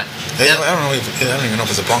 Fixed. Yeah. I don't even know if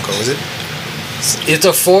it's a Bronco, is it? It's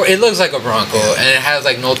a it looks like a Bronco, and it has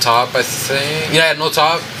like no top, I think. Yeah, no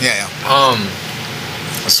top. Yeah.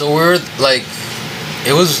 So we're like,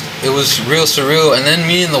 it was real surreal, and then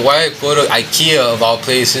me and the wife go to IKEA of all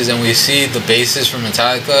places, and we see the bassist from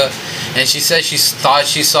Metallica, and she said she thought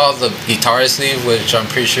she saw the guitar sleeve, which I'm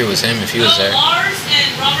pretty sure was him if he was there. Lars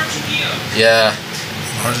and Robert Trujillo. Yeah.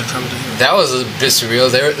 Lars and Trujillo. That was a bit surreal.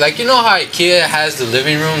 They were like, how IKEA has the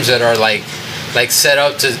living rooms that are like set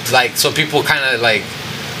up to like, so people kind of like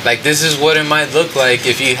this is what it might look like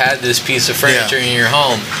if you had this piece of furniture in your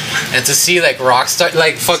home. And to see like Rockstar,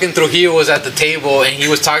 like fucking Trujillo was at the table, and he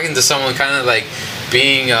was talking to someone kind of like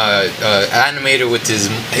being animated with his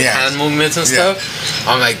hand movements and stuff.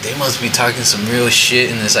 I'm like, they must be talking some real shit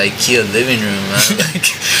in this IKEA living room, man. Like,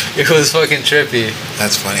 it was fucking trippy.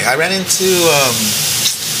 That's funny. I ran into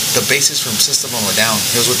the bassist from System of a Down.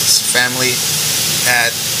 He was with his family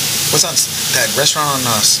at what's on that restaurant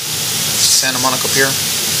on Santa Monica Pier.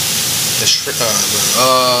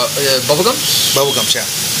 Bubblegums? Bubblegums, yeah.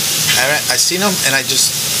 I seen them, and I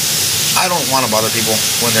don't want to bother people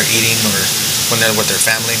when they're eating or when they're with their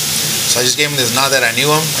family. So I just gave him this nod that I knew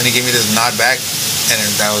him, and he gave me this nod back, and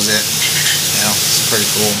then that was it. It's pretty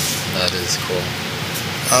cool. That is cool.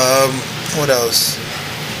 What else?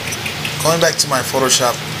 Going back to my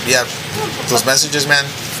Photoshop, those messages, man.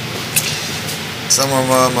 Some of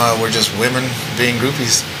them were just women being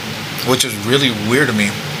groupies, which was really weird to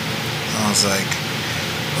me. I was like,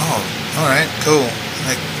 oh, alright, cool.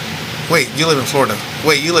 Like, wait, you live in Florida.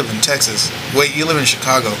 Wait, you live in Texas. Wait, you live in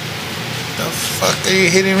Chicago. The fuck are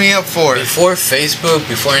you hitting me up for? Before Facebook,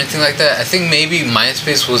 before anything like that, I think maybe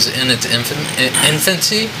MySpace was in its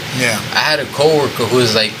infancy. Yeah. I had a coworker who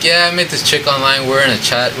was like, yeah, I met this chick online, we're in a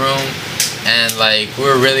chat room, and like, we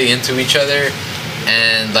were really into each other,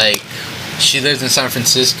 and like, she lived in San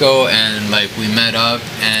Francisco, and like, we met up,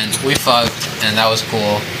 and we fucked, and that was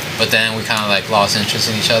cool. But then we kind of like lost interest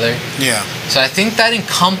in each other. Yeah. So I think that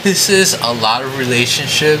encompasses a lot of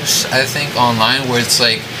relationships, I think, online, where it's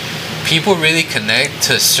like people really connect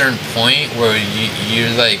to a certain point where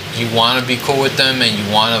you're like, you want to be cool with them and you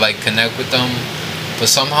want to like connect with them, but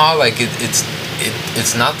somehow like it's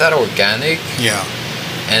not that organic. Yeah.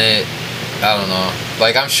 And I don't know,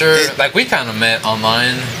 like I'm sure like we kind of met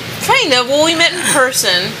online. Kind of. Well, we met in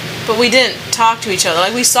person, but we didn't talk to each other.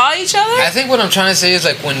 Like, we saw each other. I think what I'm trying to say is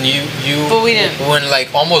like when you but we didn't. When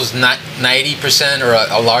like almost 90% or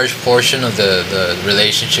a large portion of the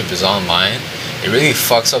relationship is online, it really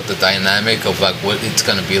fucks up the dynamic of like what it's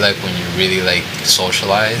gonna be like when you really like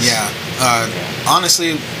socialize. Yeah.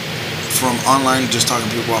 Honestly, from online, just talking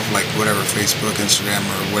to people off like whatever, Facebook, Instagram,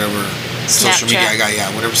 or whatever social media I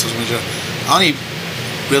got, whatever social media, I only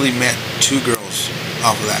really met 2 girls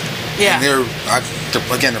off of that. Yeah. And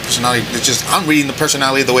their personality, it's just, I'm reading the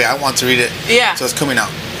personality the way I want to read it. Yeah. So it's coming out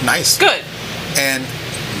nice. Good. And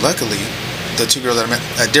luckily, the 2 girls that I met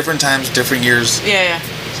at different times, different years,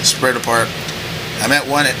 spread apart. I met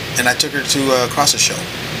one and I took her to a CrossFit show.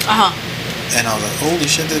 And I was like, holy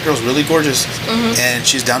shit, this girl's really gorgeous. And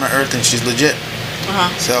she's down to earth and she's legit.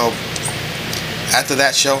 So After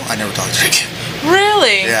that show, I never talked to her again.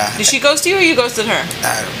 Really? Yeah. Did she ghost you or you ghosted her?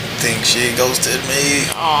 I don't think she ghosted me.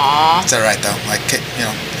 Aww. It's alright though. Like, kept Yeah.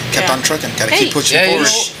 on trucking. Gotta Hey, keep pushing yeah, forward.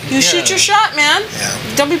 You shoot your shot, man. Yeah.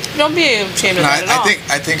 Don't be ashamed of No, that at all.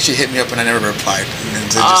 I think she hit me up and I never replied. And then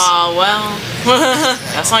it just, Oh well,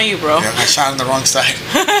 that's on you, bro. yeah, I shot on the wrong side.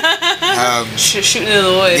 Shooting into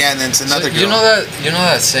the woods. Yeah, and then it's another girl. You know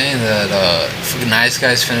that saying that nice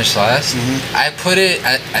guys finish last. Mm-hmm. I put it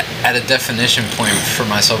at a definition point for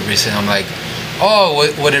myself recently. I'm like, oh,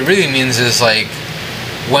 what it really means is like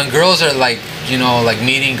when girls are like like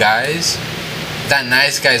meeting guys, that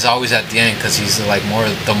nice guy is always at the end because he's like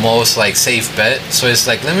the most like safe bet. So it's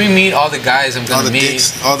like, let me meet all the guys I'm all gonna the meet.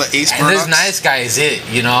 dicks, all the ace And this Murdochs. nice guy is it,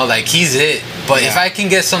 like he's it. But if Yeah. I can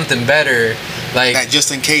get something better, like That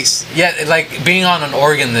just in case. yeah, like being on an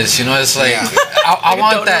organ list, it's like Yeah. I Like a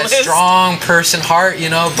want donor that list. strong person heart, but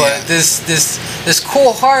Yeah. this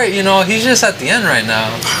cool heart, he's just at the end right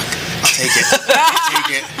now. I'll take it. I'll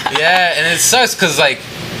take it. Yeah, and it sucks because like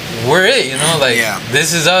we're it, like Yeah.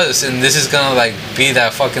 this is us, and this is gonna like be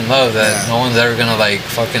that fucking love that Yeah. no one's ever gonna like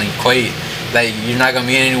fucking equate. Like you're not gonna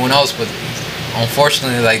meet anyone else, but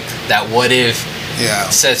unfortunately, like that what if Yeah.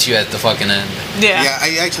 sets you at the fucking end. Yeah. Yeah,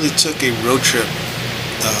 I actually took a road trip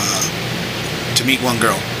to meet one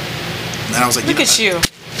girl. And I was like, Look at you,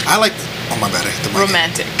 I like, oh my bad, I hit the mic.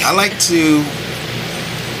 romantic. I like to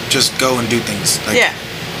just go and do things. Like Yeah.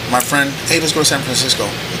 my friend, hey, let's go to San Francisco.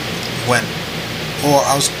 When? Well,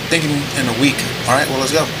 I was thinking in a week. All right, well,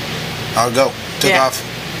 let's go. I'll go. Took Yeah. off.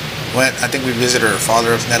 Went, I think we visited her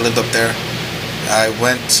father that lived up there. I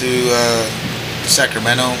went to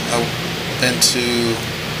Sacramento. I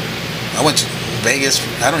went to Vegas.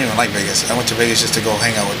 I don't even like Vegas. I went to Vegas just to go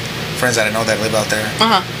hang out with friends that I know that live out there.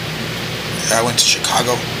 Uh huh. I went to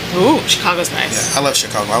Chicago. Ooh, Chicago's nice. Yeah, I love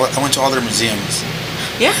Chicago. I went to all their museums.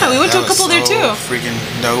 Yeah, we went to That a couple was there so too. Freaking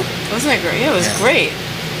dope. Wasn't it great? Yeah, it was Yeah. great.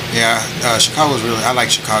 Yeah, Chicago was really. I like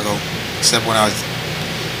Chicago, except when I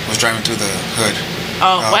was driving through the hood.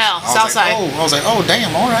 Oh I was- wow, I was South like, Side. Oh, I was like, oh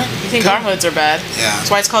damn, all right. You think Cool. our hoods are bad? Yeah. That's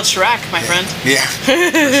why it's called Chirac, my friend. Yeah,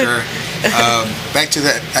 for sure. Back to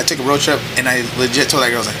that, I took a road trip and I legit told that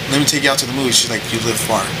girl, I was like, let me take you out to the movies. She's like, you live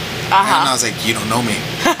far. And I Uh was like, you don't know me.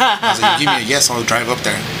 I was like, give me a yes, I'll drive up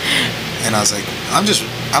there. And I was like,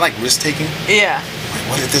 I like risk taking. huh. Yeah. Like,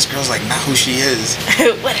 what if this girl's like not who she is?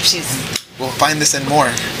 What if she's? We'll find this and more.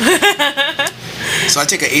 So I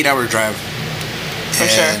take an 8-hour drive. For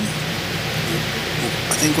sure. and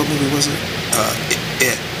I think, what movie was it?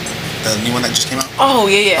 It. The new one that just came out. Oh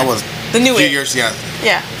yeah, yeah. Oh, was The new a few It. years, yeah,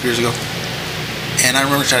 Yeah. a few years ago. And I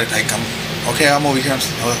remember trying to like, I'm over here.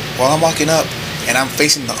 While I'm walking up, and I'm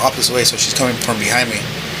facing the opposite way, so she's coming from behind me.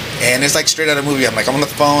 And it's like straight out of a movie. I'm like, I'm on the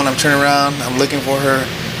phone. I'm turning around. I'm looking for her,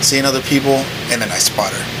 seeing other people, and then I spot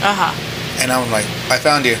her. Uh huh. And I'm like, I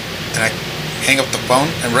found you. And I hang up the phone.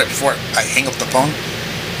 And right before I hang up the phone,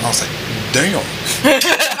 I was like, damn.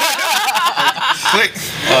 Click.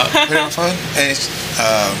 Put it on the phone. And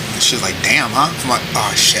she was like, damn, huh? I'm like,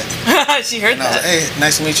 oh, shit. She heard And I was like, that. hey,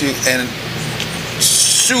 nice to meet you. And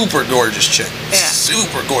super gorgeous chick. Yeah.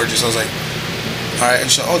 Super gorgeous. I was like, all right. And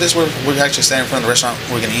she said, oh, this is where we're actually standing in front of the restaurant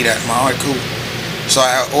we're going to eat at. I'm like, all right, cool. So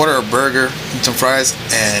I order a burger and some fries.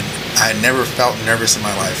 And I never felt nervous in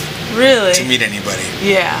my life Really? to meet anybody.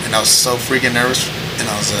 Yeah. And I was so freaking nervous. And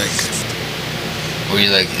I was like, Were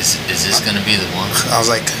you like, is this gonna be the one? I was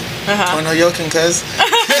like, Uh-huh. Tono Yokin, cuz.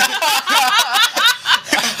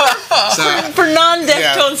 So, For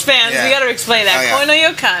non-Deftones fans, Yeah. we gotta explain that. Oh, yeah. Koi no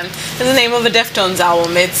Yokan is the name of a Deftones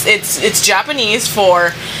album. It's Japanese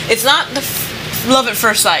for. It's not the love at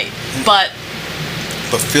first sight, but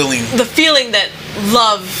but feeling, the feeling that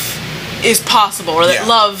love is possible or that Yeah.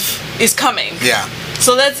 love is coming. yeah.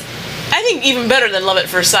 So that's, I think, even better than love at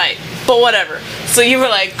first sight. But whatever. So you were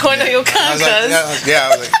like, Koi no I Yokan, was like, cuz. I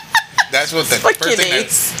was like, that's what the Fucking first thing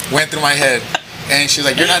ace. that went through my head. And she's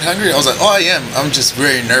like, you're not hungry? I was like, oh, I am. I'm just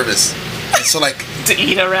very nervous. And so, like, To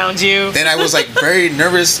eat around you. then I was like very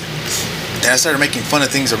nervous. And I started making fun of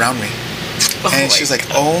things around me. Oh And my she's like,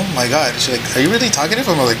 oh my God. She's like, are you really talking to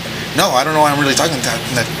him? I was like, no, I don't know why I'm really talking to him.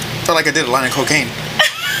 And I felt like I did a line of cocaine.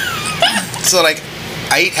 So, like,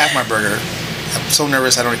 I ate half my burger. I'm so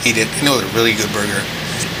nervous I don't eat it. I know it was a really good burger.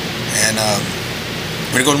 And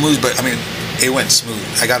we're going to go to movies, but I mean, it went smooth.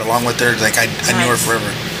 I got along with her. Like, I knew her Nice. forever.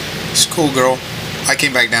 She's a cool girl. I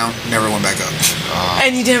came back down, never went back up.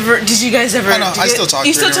 And you never, did you guys ever? I know, I did still talk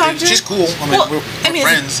you to her. still and talk to her? everything. She's cool. I mean, Well, we're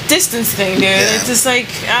friends. it's a distance thing, dude. Yeah. It's just like,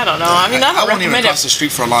 I don't know. I mean, I I don't won't even recommend cross it. the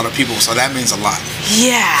street for a lot of people, so that means a lot.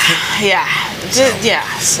 Yeah, yeah, yeah.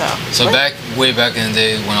 So. So way back in the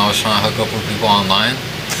day when I was trying to hook up with people online,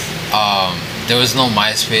 there was no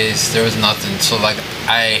MySpace, there was nothing. So like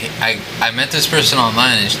I met this person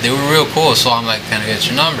online and they were real cool. So I'm like, can I get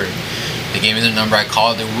your number? They gave me their number. I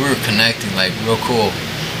called them. We were connecting, like real cool.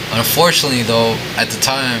 Unfortunately, though, at the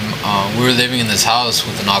time we were living in this house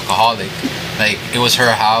with an alcoholic. Like it was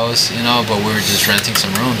her house, you know, but we were just renting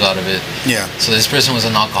some rooms out of it. Yeah. So this person was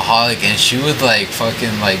an alcoholic, and she would like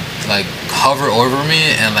fucking like hover over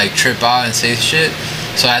me and like trip out and say shit.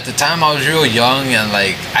 So at the time I was real young and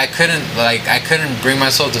like I couldn't bring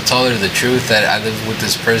myself to tell her the truth that I lived with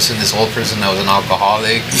this person, this old person that was an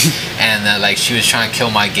alcoholic, and that like she was trying to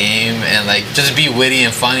kill my game and like just be witty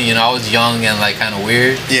and funny. You know, I was young and like kind of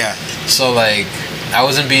weird. Yeah. So like I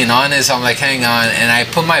wasn't being honest. I'm like, hang on, and I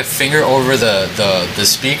put my finger over the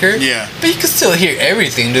speaker. Yeah. But you could still hear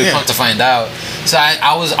everything, dude. Yeah. Come to find out. So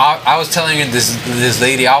I was telling her this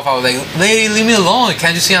lady off. I was like, lady, leave me alone.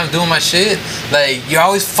 Can't you see I'm doing my shit? Like you're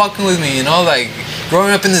always fucking with me, you know? Like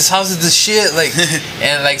growing up in this house is this shit, like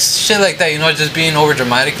and like shit like that, you know, just being over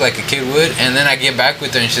dramatic like a kid would. And then I get back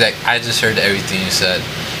with her and she's like, I just heard everything you said.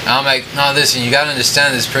 And I'm like, no, listen, you gotta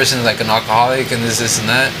understand this person is like an alcoholic and this and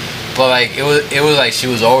that. But like it was like she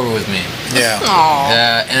was over with me. Yeah. Aww.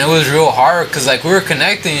 Yeah, and it was real hard because like we were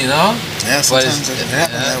connecting, you know. Yeah, sometimes it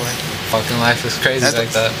happens that way. Fucking life is crazy That's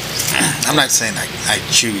like that. I'm not saying I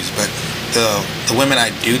choose, but the women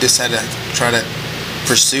I do decide to try to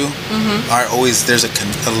pursue are always there's a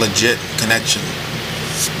legit connection,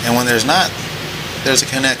 and when there's not, there's a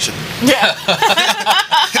connection. Yeah.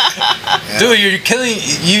 Dude, you're killing.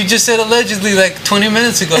 You just said allegedly like 20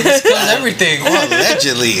 minutes ago. This kills everything. Well,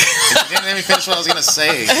 allegedly. You didn't let me finish what I was gonna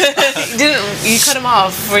say. You cut him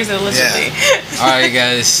off before he said allegedly. All right,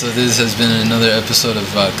 guys. So this has been another episode of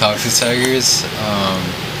Coffee Tigers.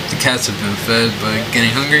 The cats have been fed, but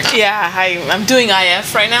getting hungry. Yeah, I'm doing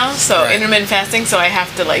IF right now, so Right. intermittent fasting, so I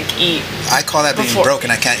have to like eat. I call that being Before- broke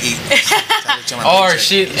and I can't eat. Or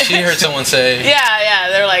she heard someone say. Yeah,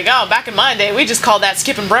 they're like, oh, back in my day, we just called that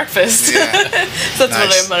skipping breakfast. Yeah. So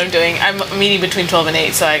that's Nice. what I'm doing. I'm eating between 12 and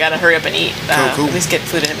 8, so I gotta hurry up and eat. Cool. At least get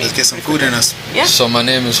food in me. Let's get some food in us. Yeah. So my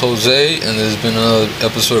name is Jose, and this has been another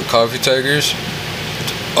episode of Coffee Tigers.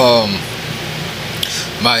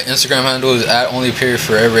 My Instagram handle is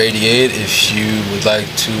 @onlyperiodforever88 if you would like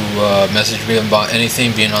to message me about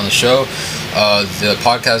anything being on the show. The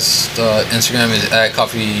podcast Instagram is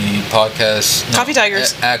 @coffeepodcast. Coffee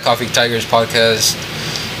Tigers. @Coffee Tigers Podcast.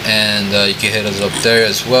 And you can hit us up there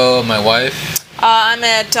as well. My wife. I'm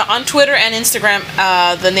at on Twitter and Instagram.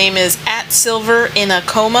 The name is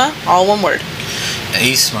 @silverinacoma, all one word.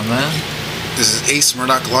 Ace, my man. This is Ace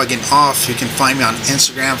Murdoch logging off. You can find me on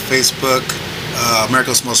Instagram, Facebook,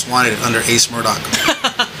 America's Most Wanted under Ace Murdoch,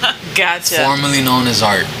 Gotcha. Formerly known as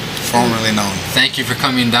Art. formerly known. Thank you for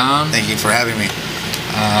coming down. Thank you for having me.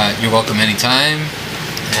 You're welcome anytime.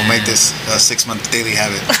 We'll make this a 6-month daily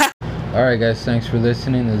habit. Alright guys, thanks for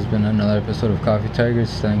listening. This has been another episode of Coffee Tigers.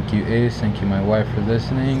 Thank you Ace, thank you my wife for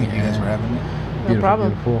listening. Thank you guys for having me. Beautiful,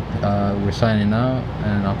 problem. beautiful. We're signing out,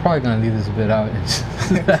 and I'm probably gonna leave this bit out and just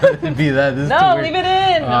be that. This is too No, weird. leave it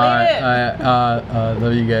in. Leave it.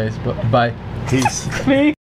 Love you guys. Bye. Peace.